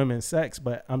 women, sex,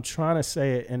 but I'm trying to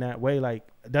say it in that way. Like,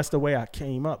 that's the way I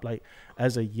came up, like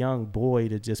as a young boy,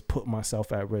 to just put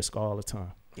myself at risk all the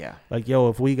time. Yeah. Like, yo,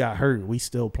 if we got hurt, we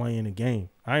still playing the game.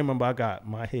 I remember I got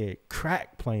my head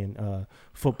cracked playing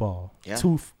football,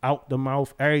 tooth out the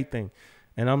mouth, everything.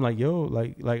 And I'm like, yo,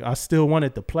 like I still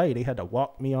wanted to play. They had to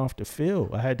walk me off the field.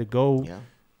 I had to go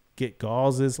get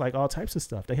gauzes, like all types of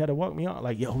stuff. They had to walk me out.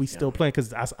 Like, yo, we still playing,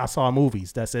 because I saw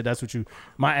movies that said that's what you.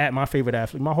 My favorite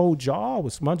athlete. My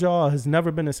jaw has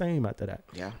never been the same after that.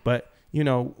 Yeah. But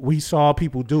we saw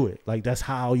people do it. Like, that's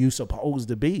how you supposed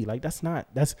to be. Like,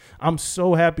 I'm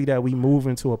so happy that we move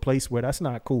into a place where that's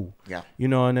not cool. Yeah.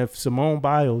 And if Simone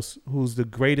Biles, who's the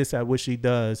greatest at what she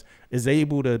does, is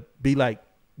able to be like,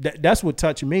 that's what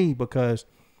touched me, because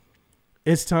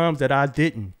it's times that I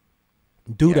didn't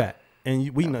do that.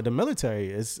 And we know the military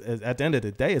is, at the end of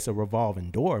the day, it's a revolving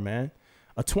door, man.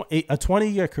 A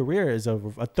 20-year career is a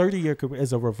 30-year career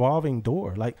is a revolving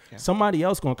door. Like somebody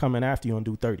else gonna come in after you and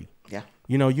do 30. Yeah.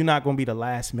 You know, you're not gonna be the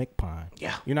last McPine.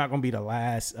 Yeah. You're not gonna be the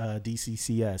last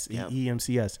DCCS, Yep.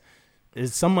 EMCS.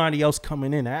 It's somebody else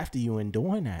coming in after you and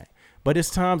doing that. But it's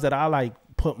times that I like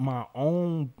put my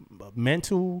own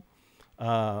mental,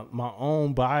 my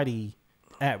own body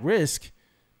at risk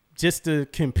just to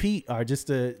compete, or just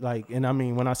to like, and I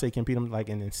mean, when I say compete, I'm like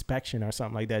an inspection or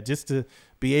something like that, just to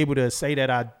be able to say that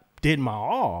I did my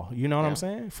all. You know what I'm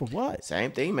saying? For what?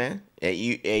 Same thing, man.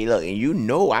 Hey, look, and you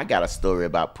know I got a story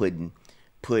about putting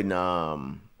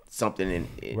something in,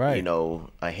 Right. you know,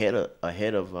 ahead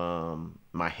of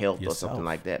my health or something Yourself.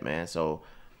 like that, man. So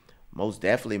most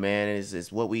definitely, man,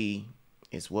 is what we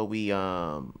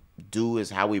do, is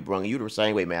how we bring you the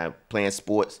same way, man. Playing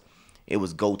sports, it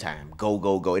was go time, go.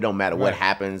 It don't matter what Right.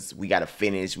 happens. We got to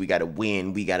finish. We got to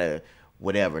win. We got to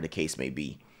whatever the case may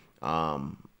be.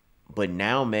 But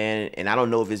now, man, and I don't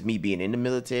know if it's me being in the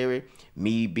military,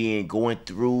 me going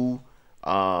through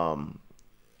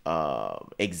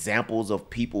examples of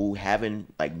people having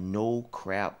like no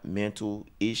crap mental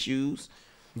issues,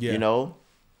 Yeah. you know,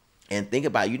 and think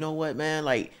about, you know what, man,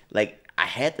 like I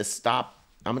had to stop.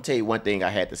 I'm gonna tell you one thing I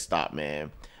had to stop,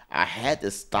 man. I had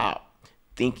to stop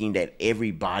thinking that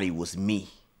everybody was me.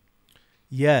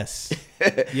 Yes.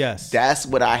 Yes. That's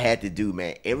what I had to do,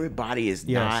 man. Everybody is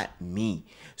Yes. not me.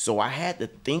 So I had to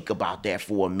think about that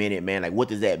for a minute, man. Like, what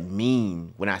does that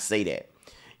mean when I say that?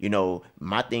 You know,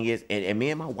 my thing is, and me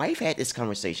and my wife had this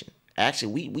conversation.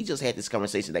 Actually, we just had this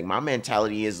conversation. Like, my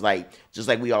mentality is like, just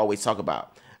like we always talk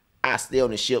about, I stay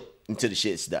on the ship until the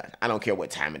shit's done. I don't care what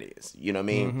time it is. You know what I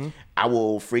mean? Mm-hmm. I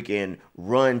will freaking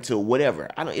run to whatever.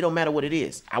 It don't matter what it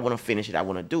is. I want to finish it. I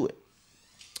want to do it.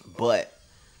 But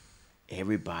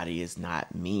everybody is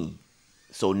not me.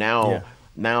 So now,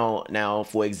 now,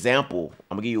 for example,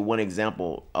 I'm gonna give you one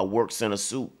example. A work center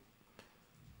soup.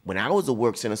 When I was a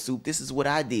work center soup, this is what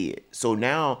I did. So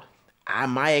now,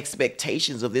 my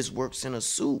expectations of this work center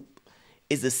soup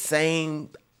is the same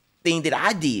thing that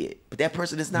I did, but that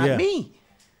person is not Yeah. me.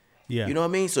 Yeah. You know what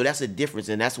I mean? So that's a difference,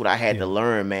 and that's what I had to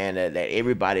learn, man. That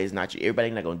everybody is not you.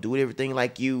 Everybody's not gonna do everything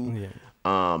like you. Yeah.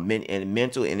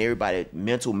 And everybody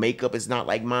mental makeup is not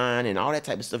like mine, and all that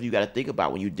type of stuff you got to think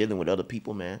about when you're dealing with other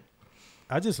people, man.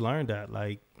 I just learned that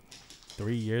like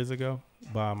 3 years ago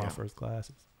by my first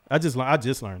classes. I just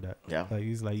learned that. Yeah. Like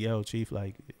he's like, yo, Chief,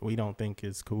 like we don't think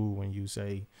it's cool when you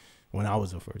say when I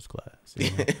was a first class.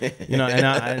 You know, you know,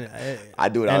 and I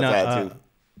do it all the time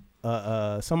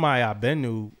too. Somebody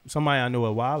I knew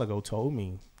a while ago told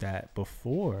me that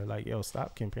before, like, yo,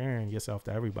 stop comparing yourself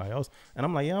to everybody else. And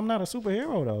I'm like, yeah, I'm not a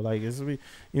superhero though. Like, it's,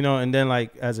 you know, and then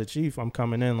like as a chief, I'm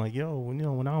coming in like, yo, you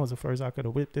know, when I was the first, I could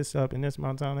have whipped this up in this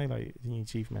amount of time. They like,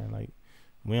 Chief, man, like,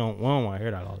 we don't want to hear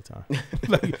that all the time.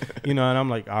 Like, you know, and I'm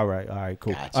like, all right,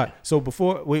 cool. Gotcha. All right, so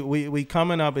before we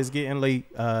coming up, it's getting late.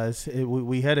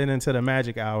 We headed into the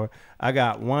magic hour. I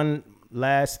got one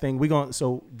last thing.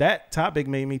 So that topic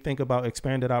made me think about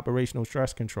expanded operational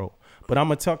stress control, but I'm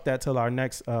gonna tuck that till our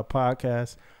next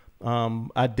podcast.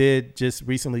 I did just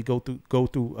recently go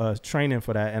through training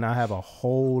for that, and I have a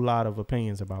whole lot of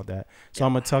opinions about that. So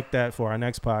I'm gonna tuck that for our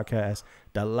next podcast.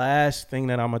 The last thing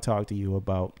that I'm gonna talk to you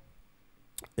about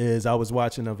is I was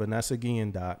watching a Vanessa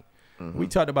Guillen doc. Mm-hmm. We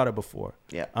talked about it before.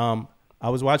 Yeah. I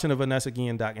was watching a Vanessa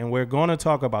Guillen doc, and we're going to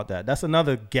talk about that. That's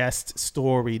another guest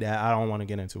story that I don't want to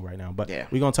get into right now. But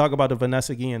we're going to talk about the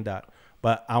Vanessa Guillen doc.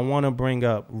 But I want to bring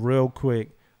up real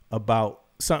quick about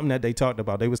something that they talked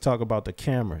about. They was talking about the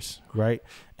cameras, right?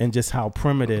 And just how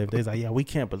primitive. They're like, yeah, we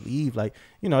can't believe. Like,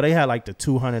 you know, they had like the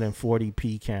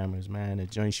 240p cameras, man, the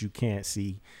joints you can't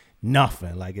see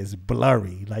nothing, like it's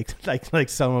blurry, like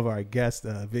some of our guest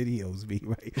videos be,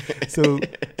 right? So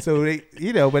they,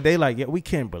 you know, but they like, yeah, we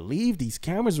can't believe these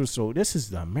cameras were so. This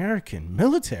is the American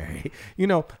military, you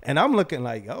know. And I'm looking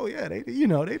like, oh yeah, they, you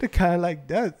know, they the kind of like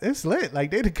that. It's lit,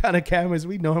 like they the kind of cameras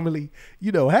we normally,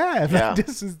 you know, have. Yeah. Like,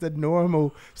 this is the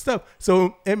normal stuff.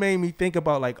 So it made me think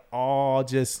about like all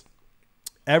just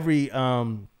every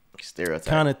Stereotype.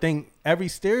 kind of thing, every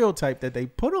stereotype that they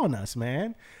put on us,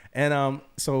 man. And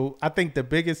so I think the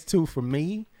biggest two for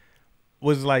me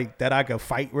was like that I could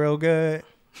fight real good.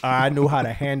 I knew how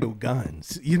to handle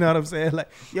guns. You know what I'm saying? Like,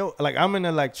 yo, like I'm an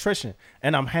electrician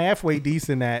and I'm halfway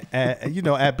decent at you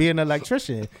know, at being an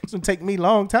electrician. It's gonna take me a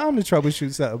long time to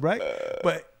troubleshoot something, right?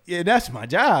 But yeah, that's my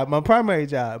job, my primary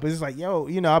job. But it's like, yo,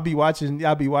 you know, I'll be watching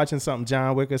something,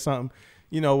 John Wick or something,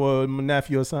 you know, with my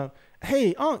nephew or something.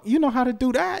 hey, you know how to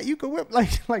do that? You can whip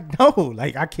like no,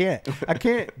 like I can't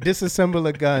disassemble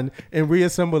a gun and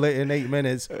reassemble it in 8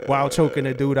 minutes while choking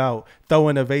a dude out,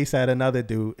 throwing a vase at another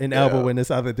dude and elbowing this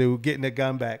other dude, getting the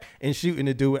gun back and shooting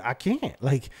the dude. I can't.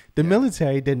 Like the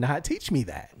military did not teach me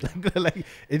that. Like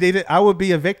I would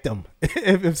be a victim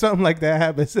if something like that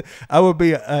happens. I would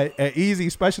be a easy,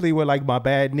 especially with like my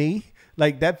bad knee.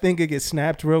 Like that thing could get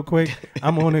snapped real quick.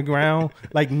 I'm on the ground,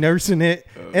 like nursing it,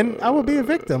 and I would be a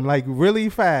victim, like really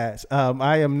fast.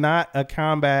 I am not a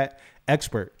combat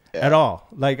expert at all.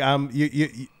 Like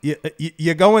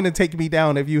you're going to take me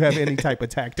down if you have any type of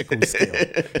tactical skill.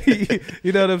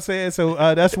 You know what I'm saying? So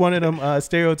that's one of them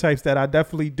stereotypes that I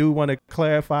definitely do want to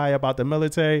clarify about the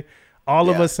military. All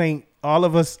of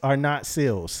us are not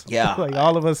SEALs. Yeah. Like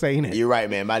all of us ain't it. You're right,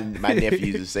 man. My nephew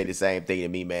used to say the same thing to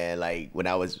me, man. Like when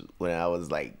I was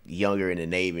like younger in the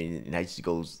Navy, and I used to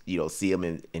go, see him,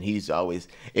 and he used to always.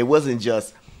 It wasn't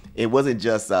just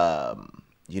the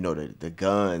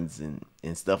guns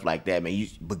and stuff like that, man.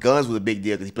 But guns was a big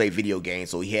deal because he played video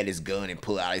games, so he had his gun and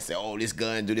pull out. He said, "Oh, this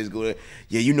gun do this good."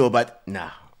 Yeah, you know about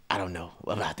nah. I don't know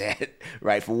about that,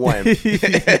 right? For one,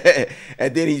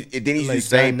 and then he's the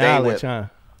same thing with. Huh?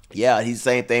 Yeah, he's the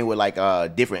same thing with like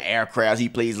different aircrafts. He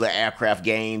plays like aircraft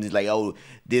games. He's like, oh,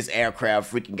 this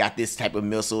aircraft freaking got this type of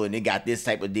missile and it got this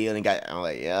type of deal and I'm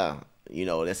like, yeah,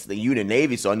 that's you in the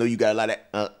Navy, so I know you got a lot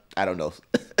of. I don't know,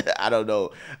 I don't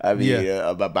know. I mean,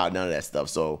 about none of that stuff.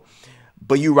 So,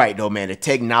 but you're right though, man. The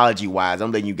technology wise,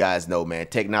 I'm letting you guys know, man.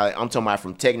 Technology. I'm talking about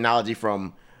from technology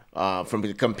from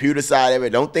the computer side of it.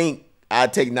 Don't think our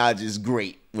technology is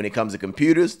great when it comes to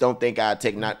computers. Don't think our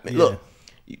technology. Yeah. Look.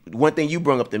 One thing you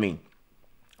brought up to me,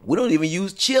 we don't even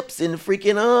use chips in the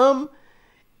freaking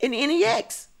in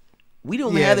NEX. We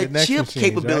don't have the chip machines,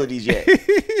 capabilities yet.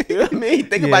 You know what I mean?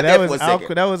 Think about that for a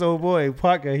second. That was old boy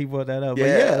Parker. He brought that up.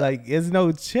 Yeah. But like there's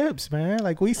no chips, man.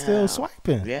 Like we still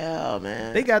swiping. Yeah,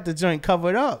 man. They got the joint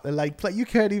covered up. And like you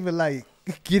can't even like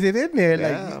get it in there.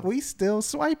 Like we still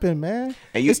swiping, man.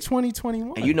 And it's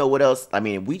 2021. And you know what else? I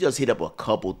mean, we just hit up a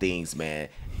couple things, man.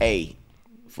 Hey.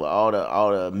 For all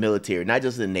the military, not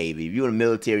just the Navy. If you're in the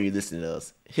military, you listen to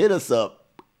us. Hit us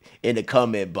up in the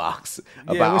comment box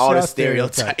about all the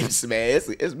stereotypes, man.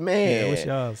 It's man. Yeah, what's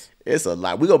y'all's? It's a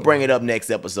lot. We're gonna bring it up next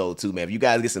episode too, man. If you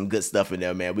guys get some good stuff in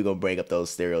there, man, we're gonna bring up those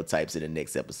stereotypes in the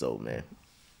next episode, man.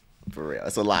 For real,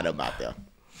 it's a lot of them out there.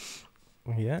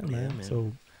 Yeah, man.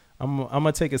 So I'm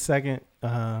gonna take a second.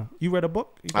 You read a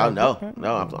book? No.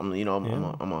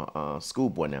 I'm a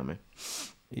schoolboy now, man.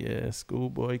 Yeah,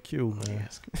 Schoolboy Q, man.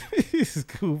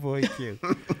 Schoolboy Q.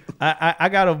 I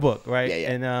got a book, right?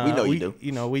 Yeah. And we know you do.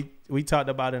 You know, we talked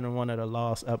about it in one of the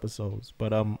Lost episodes.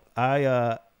 But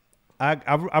I've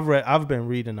been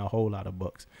reading a whole lot of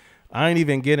books. I ain't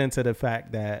even get into the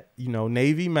fact that,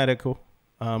 Navy medical,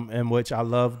 in which I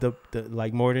love the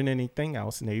like more than anything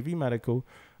else, Navy medical.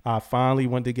 I finally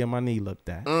went to get my knee looked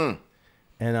at.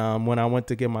 And when I went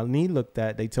to get my knee looked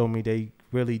at, they told me they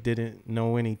really didn't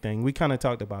know anything. We kind of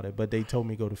talked about it, but they told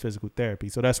me go to physical therapy.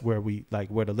 So that's where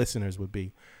where the listeners would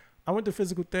be. I went to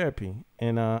physical therapy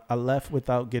and I left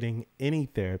without getting any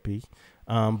therapy.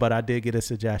 But I did get a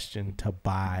suggestion to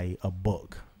buy a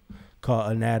book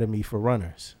called Anatomy for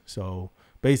Runners. So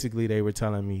basically they were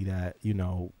telling me that,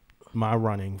 my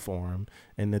running form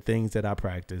and the things that I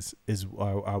practice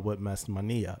are what messed my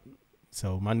knee up.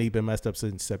 So my knee been messed up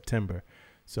since September.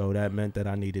 So that meant that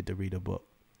I needed to read a book.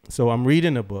 So I'm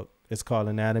reading a book. It's called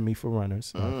Anatomy for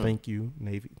Runners. Thank you,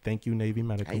 Navy. Thank you, Navy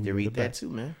Medical. I need to read that too,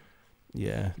 man.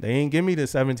 Yeah, they ain't give me the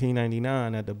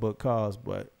 $17.99 that the book costs,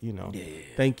 but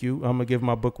thank you. I'm gonna give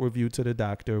my book review to the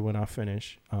doctor when I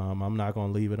finish. I'm not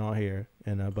gonna leave it on here.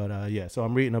 So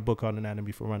I'm reading a book called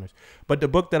Anatomy for Runners. But the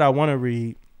book that I want to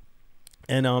read.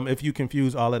 And if you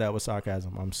confuse all of that with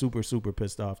sarcasm, I'm super, super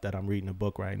pissed off that I'm reading a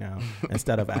book right now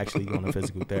instead of actually going to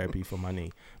physical therapy for my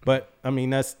knee. But I mean,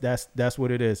 that's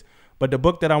what it is. But the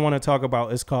book that I want to talk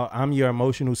about is called I'm Your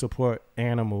Emotional Support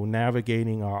Animal,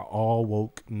 Navigating Our All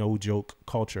Woke, No Joke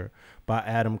Culture by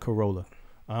Adam Carolla.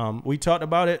 We talked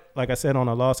about it, like I said, on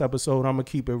a Lost episode. I'm going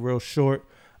to keep it real short.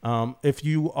 If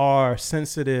you are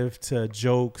sensitive to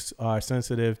jokes or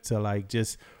sensitive to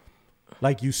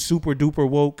like you super duper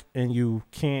woke and you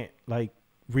can't like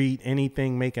read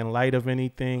anything making light of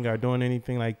anything or doing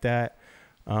anything like that,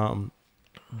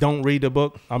 don't read the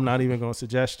book. I'm not even going to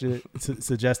suggest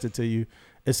it to you.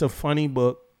 It's a funny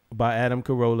book by Adam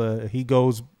Carolla. He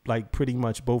goes like pretty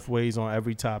much both ways on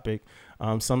every topic.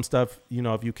 Some stuff,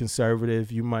 if you're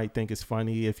conservative, you might think it's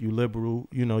funny. If you liberal,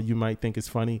 you might think it's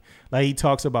funny. Like he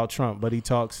talks about Trump, but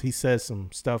he says some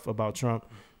stuff about Trump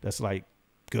that's like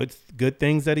good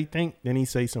things that he think. Then he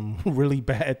say some really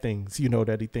bad things,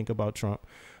 that he think about Trump.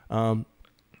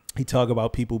 He talk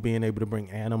about people being able to bring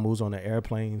animals on the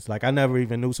airplanes. Like, I never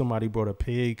even knew somebody brought a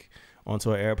pig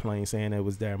onto an airplane saying it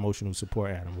was their emotional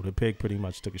support animal. The pig pretty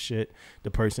much took a shit.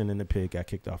 The person in the pig got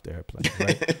kicked off the airplane,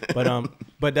 right?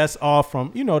 But that's all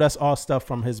from, that's all stuff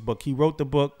from his book. He wrote the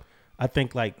book, I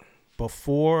think, like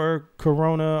before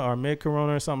Corona or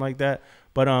mid-Corona or something like that.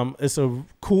 But it's a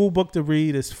cool book to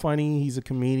read. It's funny. He's a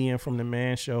comedian from The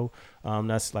Man Show.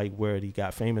 That's like where he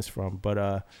got famous from.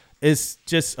 But it's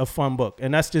just a fun book.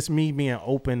 And that's just me being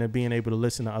open and being able to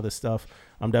listen to other stuff.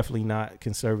 I'm definitely not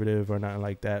conservative or nothing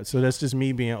like that. So that's just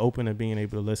me being open and being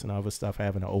able to listen to other stuff,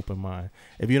 having an open mind.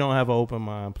 If you don't have an open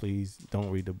mind, please don't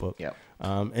read the book. Yep.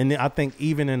 And I think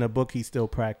even in the book, he still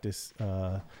practiced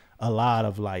a lot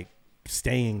of like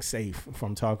staying safe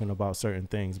from talking about certain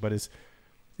things. But it's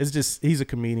just, he's a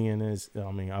comedian.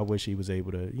 I wish he was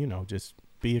able to, just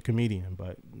be a comedian.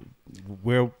 But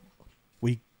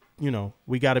we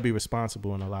got to be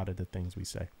responsible in a lot of the things we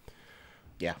say.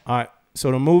 Yeah. All right. So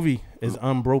the movie is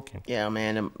Unbroken. Yeah,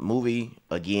 man. The movie,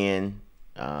 again,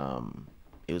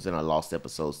 it was in our lost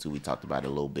episodes too. We talked about it a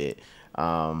little bit.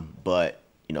 But,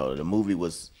 the movie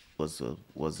was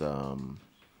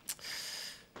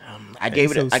I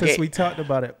gave it. Since we talked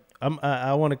about it,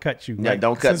 I want to cut you. No, right?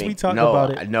 don't cut since me. We talked no,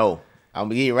 about it. No, I'm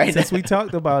gonna get it right Since now. we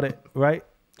talked about it, right?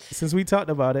 Since we talked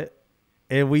about it,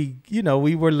 and we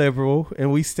were liberal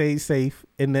and we stayed safe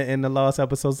in the lost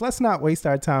episodes. Let's not waste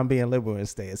our time being liberal and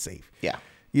staying safe. Yeah.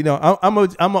 I'm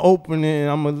gonna open it and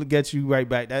I'm gonna get you right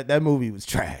back. That movie was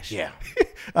trash. Yeah.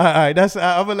 All right, I'm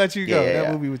gonna let you go. Yeah.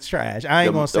 That movie was trash. I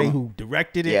ain't gonna say who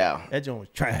directed it. Yeah. That joint was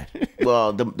trash.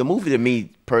 Well, the movie to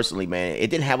me personally, man, it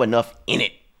didn't have enough in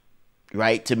it.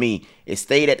 Right? To me, it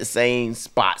stayed at the same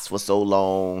spots for so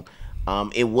long.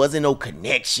 It wasn't no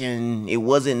connection. It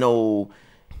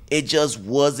just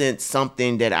wasn't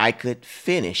something that I could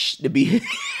finish, to be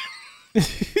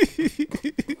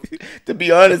to be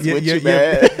honest with you,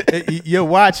 man. Your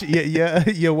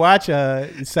watch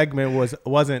segment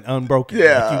wasn't unbroken.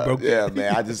 Yeah, Like, you broke it.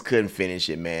 man. I just couldn't finish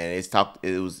it, man.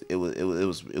 It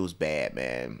was bad,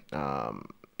 man.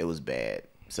 It was bad.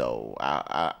 So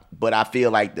but I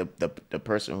feel like the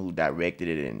person who directed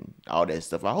it and all that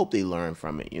stuff, I hope they learn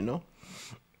from it,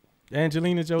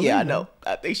 Angelina Jolie. Yeah, I know.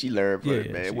 I think she learned from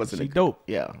it, man. It wasn't she dope.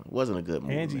 Yeah, it wasn't a good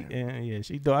movie. Angie, man.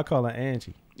 she dope. I call her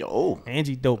Angie.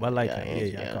 Angie dope. I like her.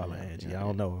 Angie, I call her Angie. yeah, I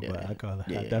don't know her, yeah, but I call her.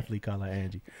 yeah. I definitely call her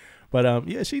Angie. But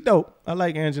she dope. I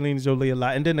like Angelina Jolie a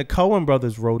lot. And then the Coen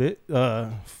brothers wrote it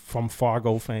from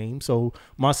Fargo fame. So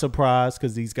my surprise,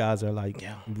 because these guys are like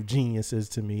geniuses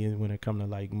to me when it comes to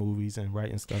like movies and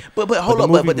writing stuff. But hold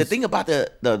up, but the thing about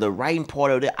the writing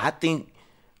part of it, I think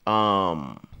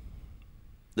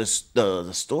the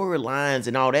storylines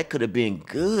and all that could have been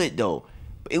good though.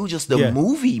 It was just the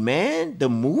movie, man. The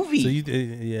movie. So you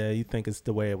think it's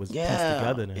the way it was pieced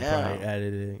together and probably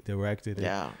edited, directed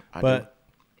it.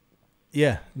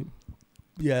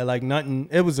 Yeah, like nothing.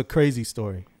 It was a crazy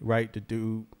story, right? The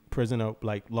dude, prisoner,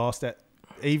 like lost at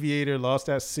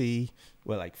sea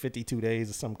with like 52 days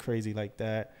or something crazy like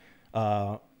that.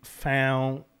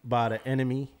 Found by the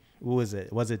enemy. Who was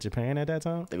it? Was it Japan at that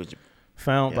time? I think it was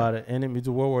Found by the enemy.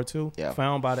 To World War II. Yeah.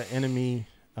 Found by the enemy.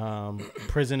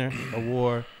 Prisoner of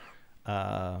war.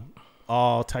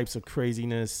 All types of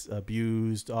craziness,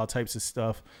 abused, all types of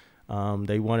stuff.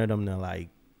 They wanted him to like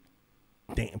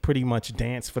pretty much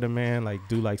dance for the man, like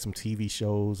do like some TV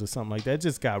shows or something like that. It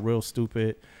just got real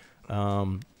stupid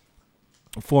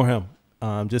for him.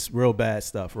 Just real bad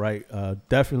stuff, right?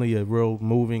 Definitely a real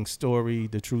moving story,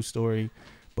 the true story,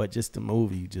 but just the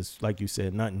movie, just like you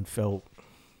said, nothing felt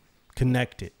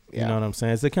connected. You know what I'm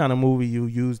saying? It's the kind of movie you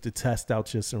use to test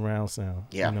out your surround sound.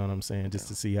 Yeah. You know what I'm saying? Just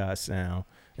to see how it sound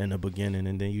in the beginning,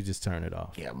 and then you just turn it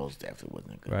off. Yeah, most definitely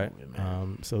wasn't a good Right. movie,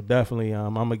 man. So definitely,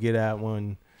 I'm gonna get that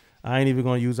one. I ain't even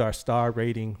gonna use our star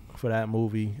rating for that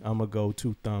movie. I'm gonna go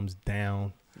 2 thumbs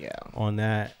down. Yeah. On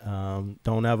that.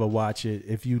 Don't ever watch it.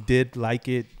 If you did like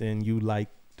it, then you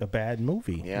liked a bad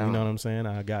movie. Yeah. You know what I'm saying?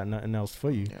 I got nothing else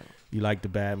for you. Yeah. You liked the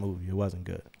bad movie. It wasn't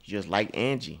good. You just like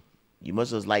Angie. You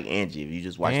must just like Angie if you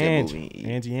just watch that movie.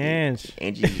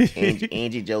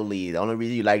 Angie Jolie. The only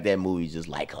reason you like that movie is just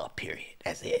like her, period.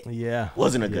 That's it. Yeah.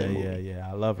 Wasn't a good movie. Yeah.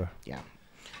 I love her. Yeah.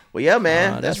 Well, yeah,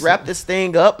 man. Let's that's wrap this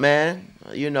thing up, man.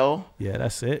 Yeah,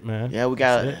 that's it, man. Yeah, we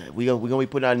gonna be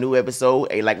putting out a new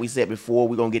episode. Hey, like we said before,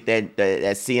 we're gonna get that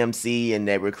CMC and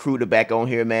that recruiter back on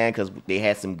here, man, because they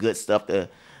had some good stuff to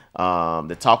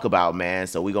talk about, man.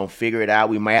 So we're gonna figure it out.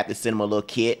 We might have to send them a little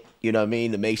kit, you know what I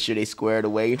mean, to make sure they square it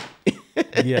away.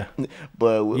 Yeah.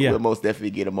 But we'll most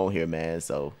definitely get them on here, man.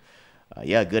 So,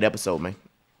 good episode, man.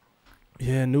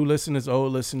 Yeah, new listeners,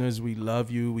 old listeners, we love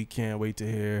you. We can't wait to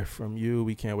hear from you.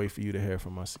 We can't wait for you to hear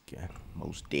from us again.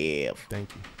 Most deaf.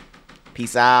 Thank you.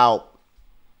 Peace out.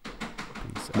 Peace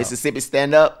out. Mississippi,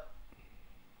 stand up.